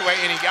at heavyweight,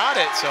 and he got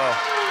it. So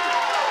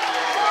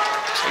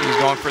he's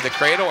going for the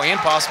cradle and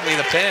possibly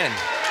the pin.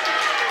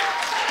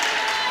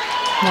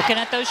 Looking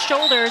at those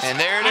shoulders. And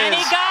there it is. And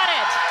he got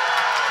it.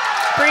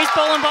 Brees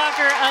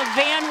Bolenbacher of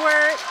Van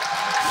Wert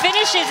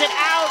finishes it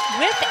out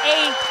with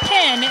a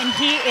pin, and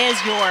he is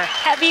your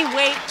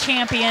heavyweight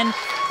champion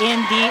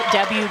in the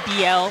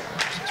WBL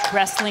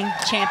Wrestling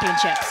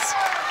Championships.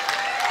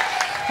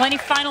 Well, any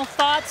final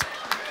thoughts,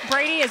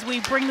 Brady, as we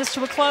bring this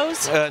to a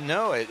close?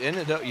 No, it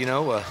ended up, you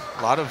know, a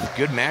lot of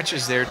good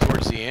matches there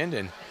towards the end,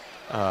 and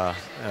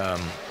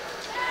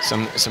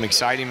some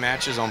exciting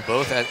matches on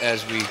both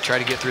as we try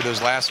to get through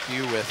those last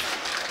few with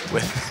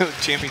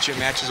championship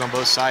matches on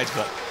both sides.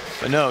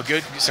 But no,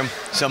 good. Some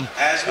 4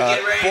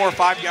 or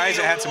 5 guys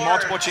that had some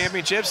multiple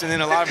championships, and then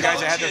a lot of guys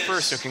that had their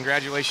first. So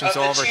congratulations to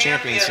all of our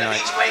champions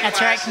tonight.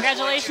 That's right.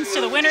 Congratulations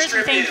to the winners.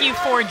 We thank you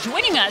for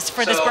joining us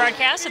for this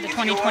broadcast of the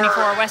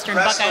 2024 Western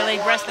Buckeye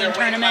League Wrestling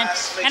Tournament.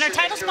 And our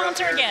title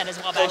sponsor again is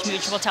Wabash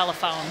Mutual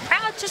Telephone,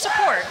 proud to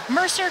support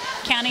Mercer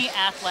County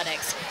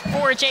Athletics.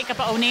 For Jacob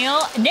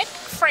O'Neill, Nick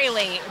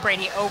Fraley,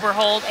 Brady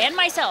Overhold, and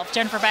myself,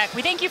 Jennifer Beck.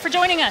 We thank you for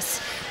joining us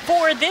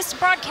for this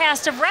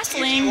broadcast of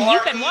wrestling.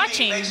 You've been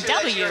watching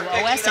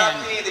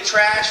WOSN. The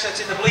trash that's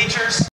in the bleachers.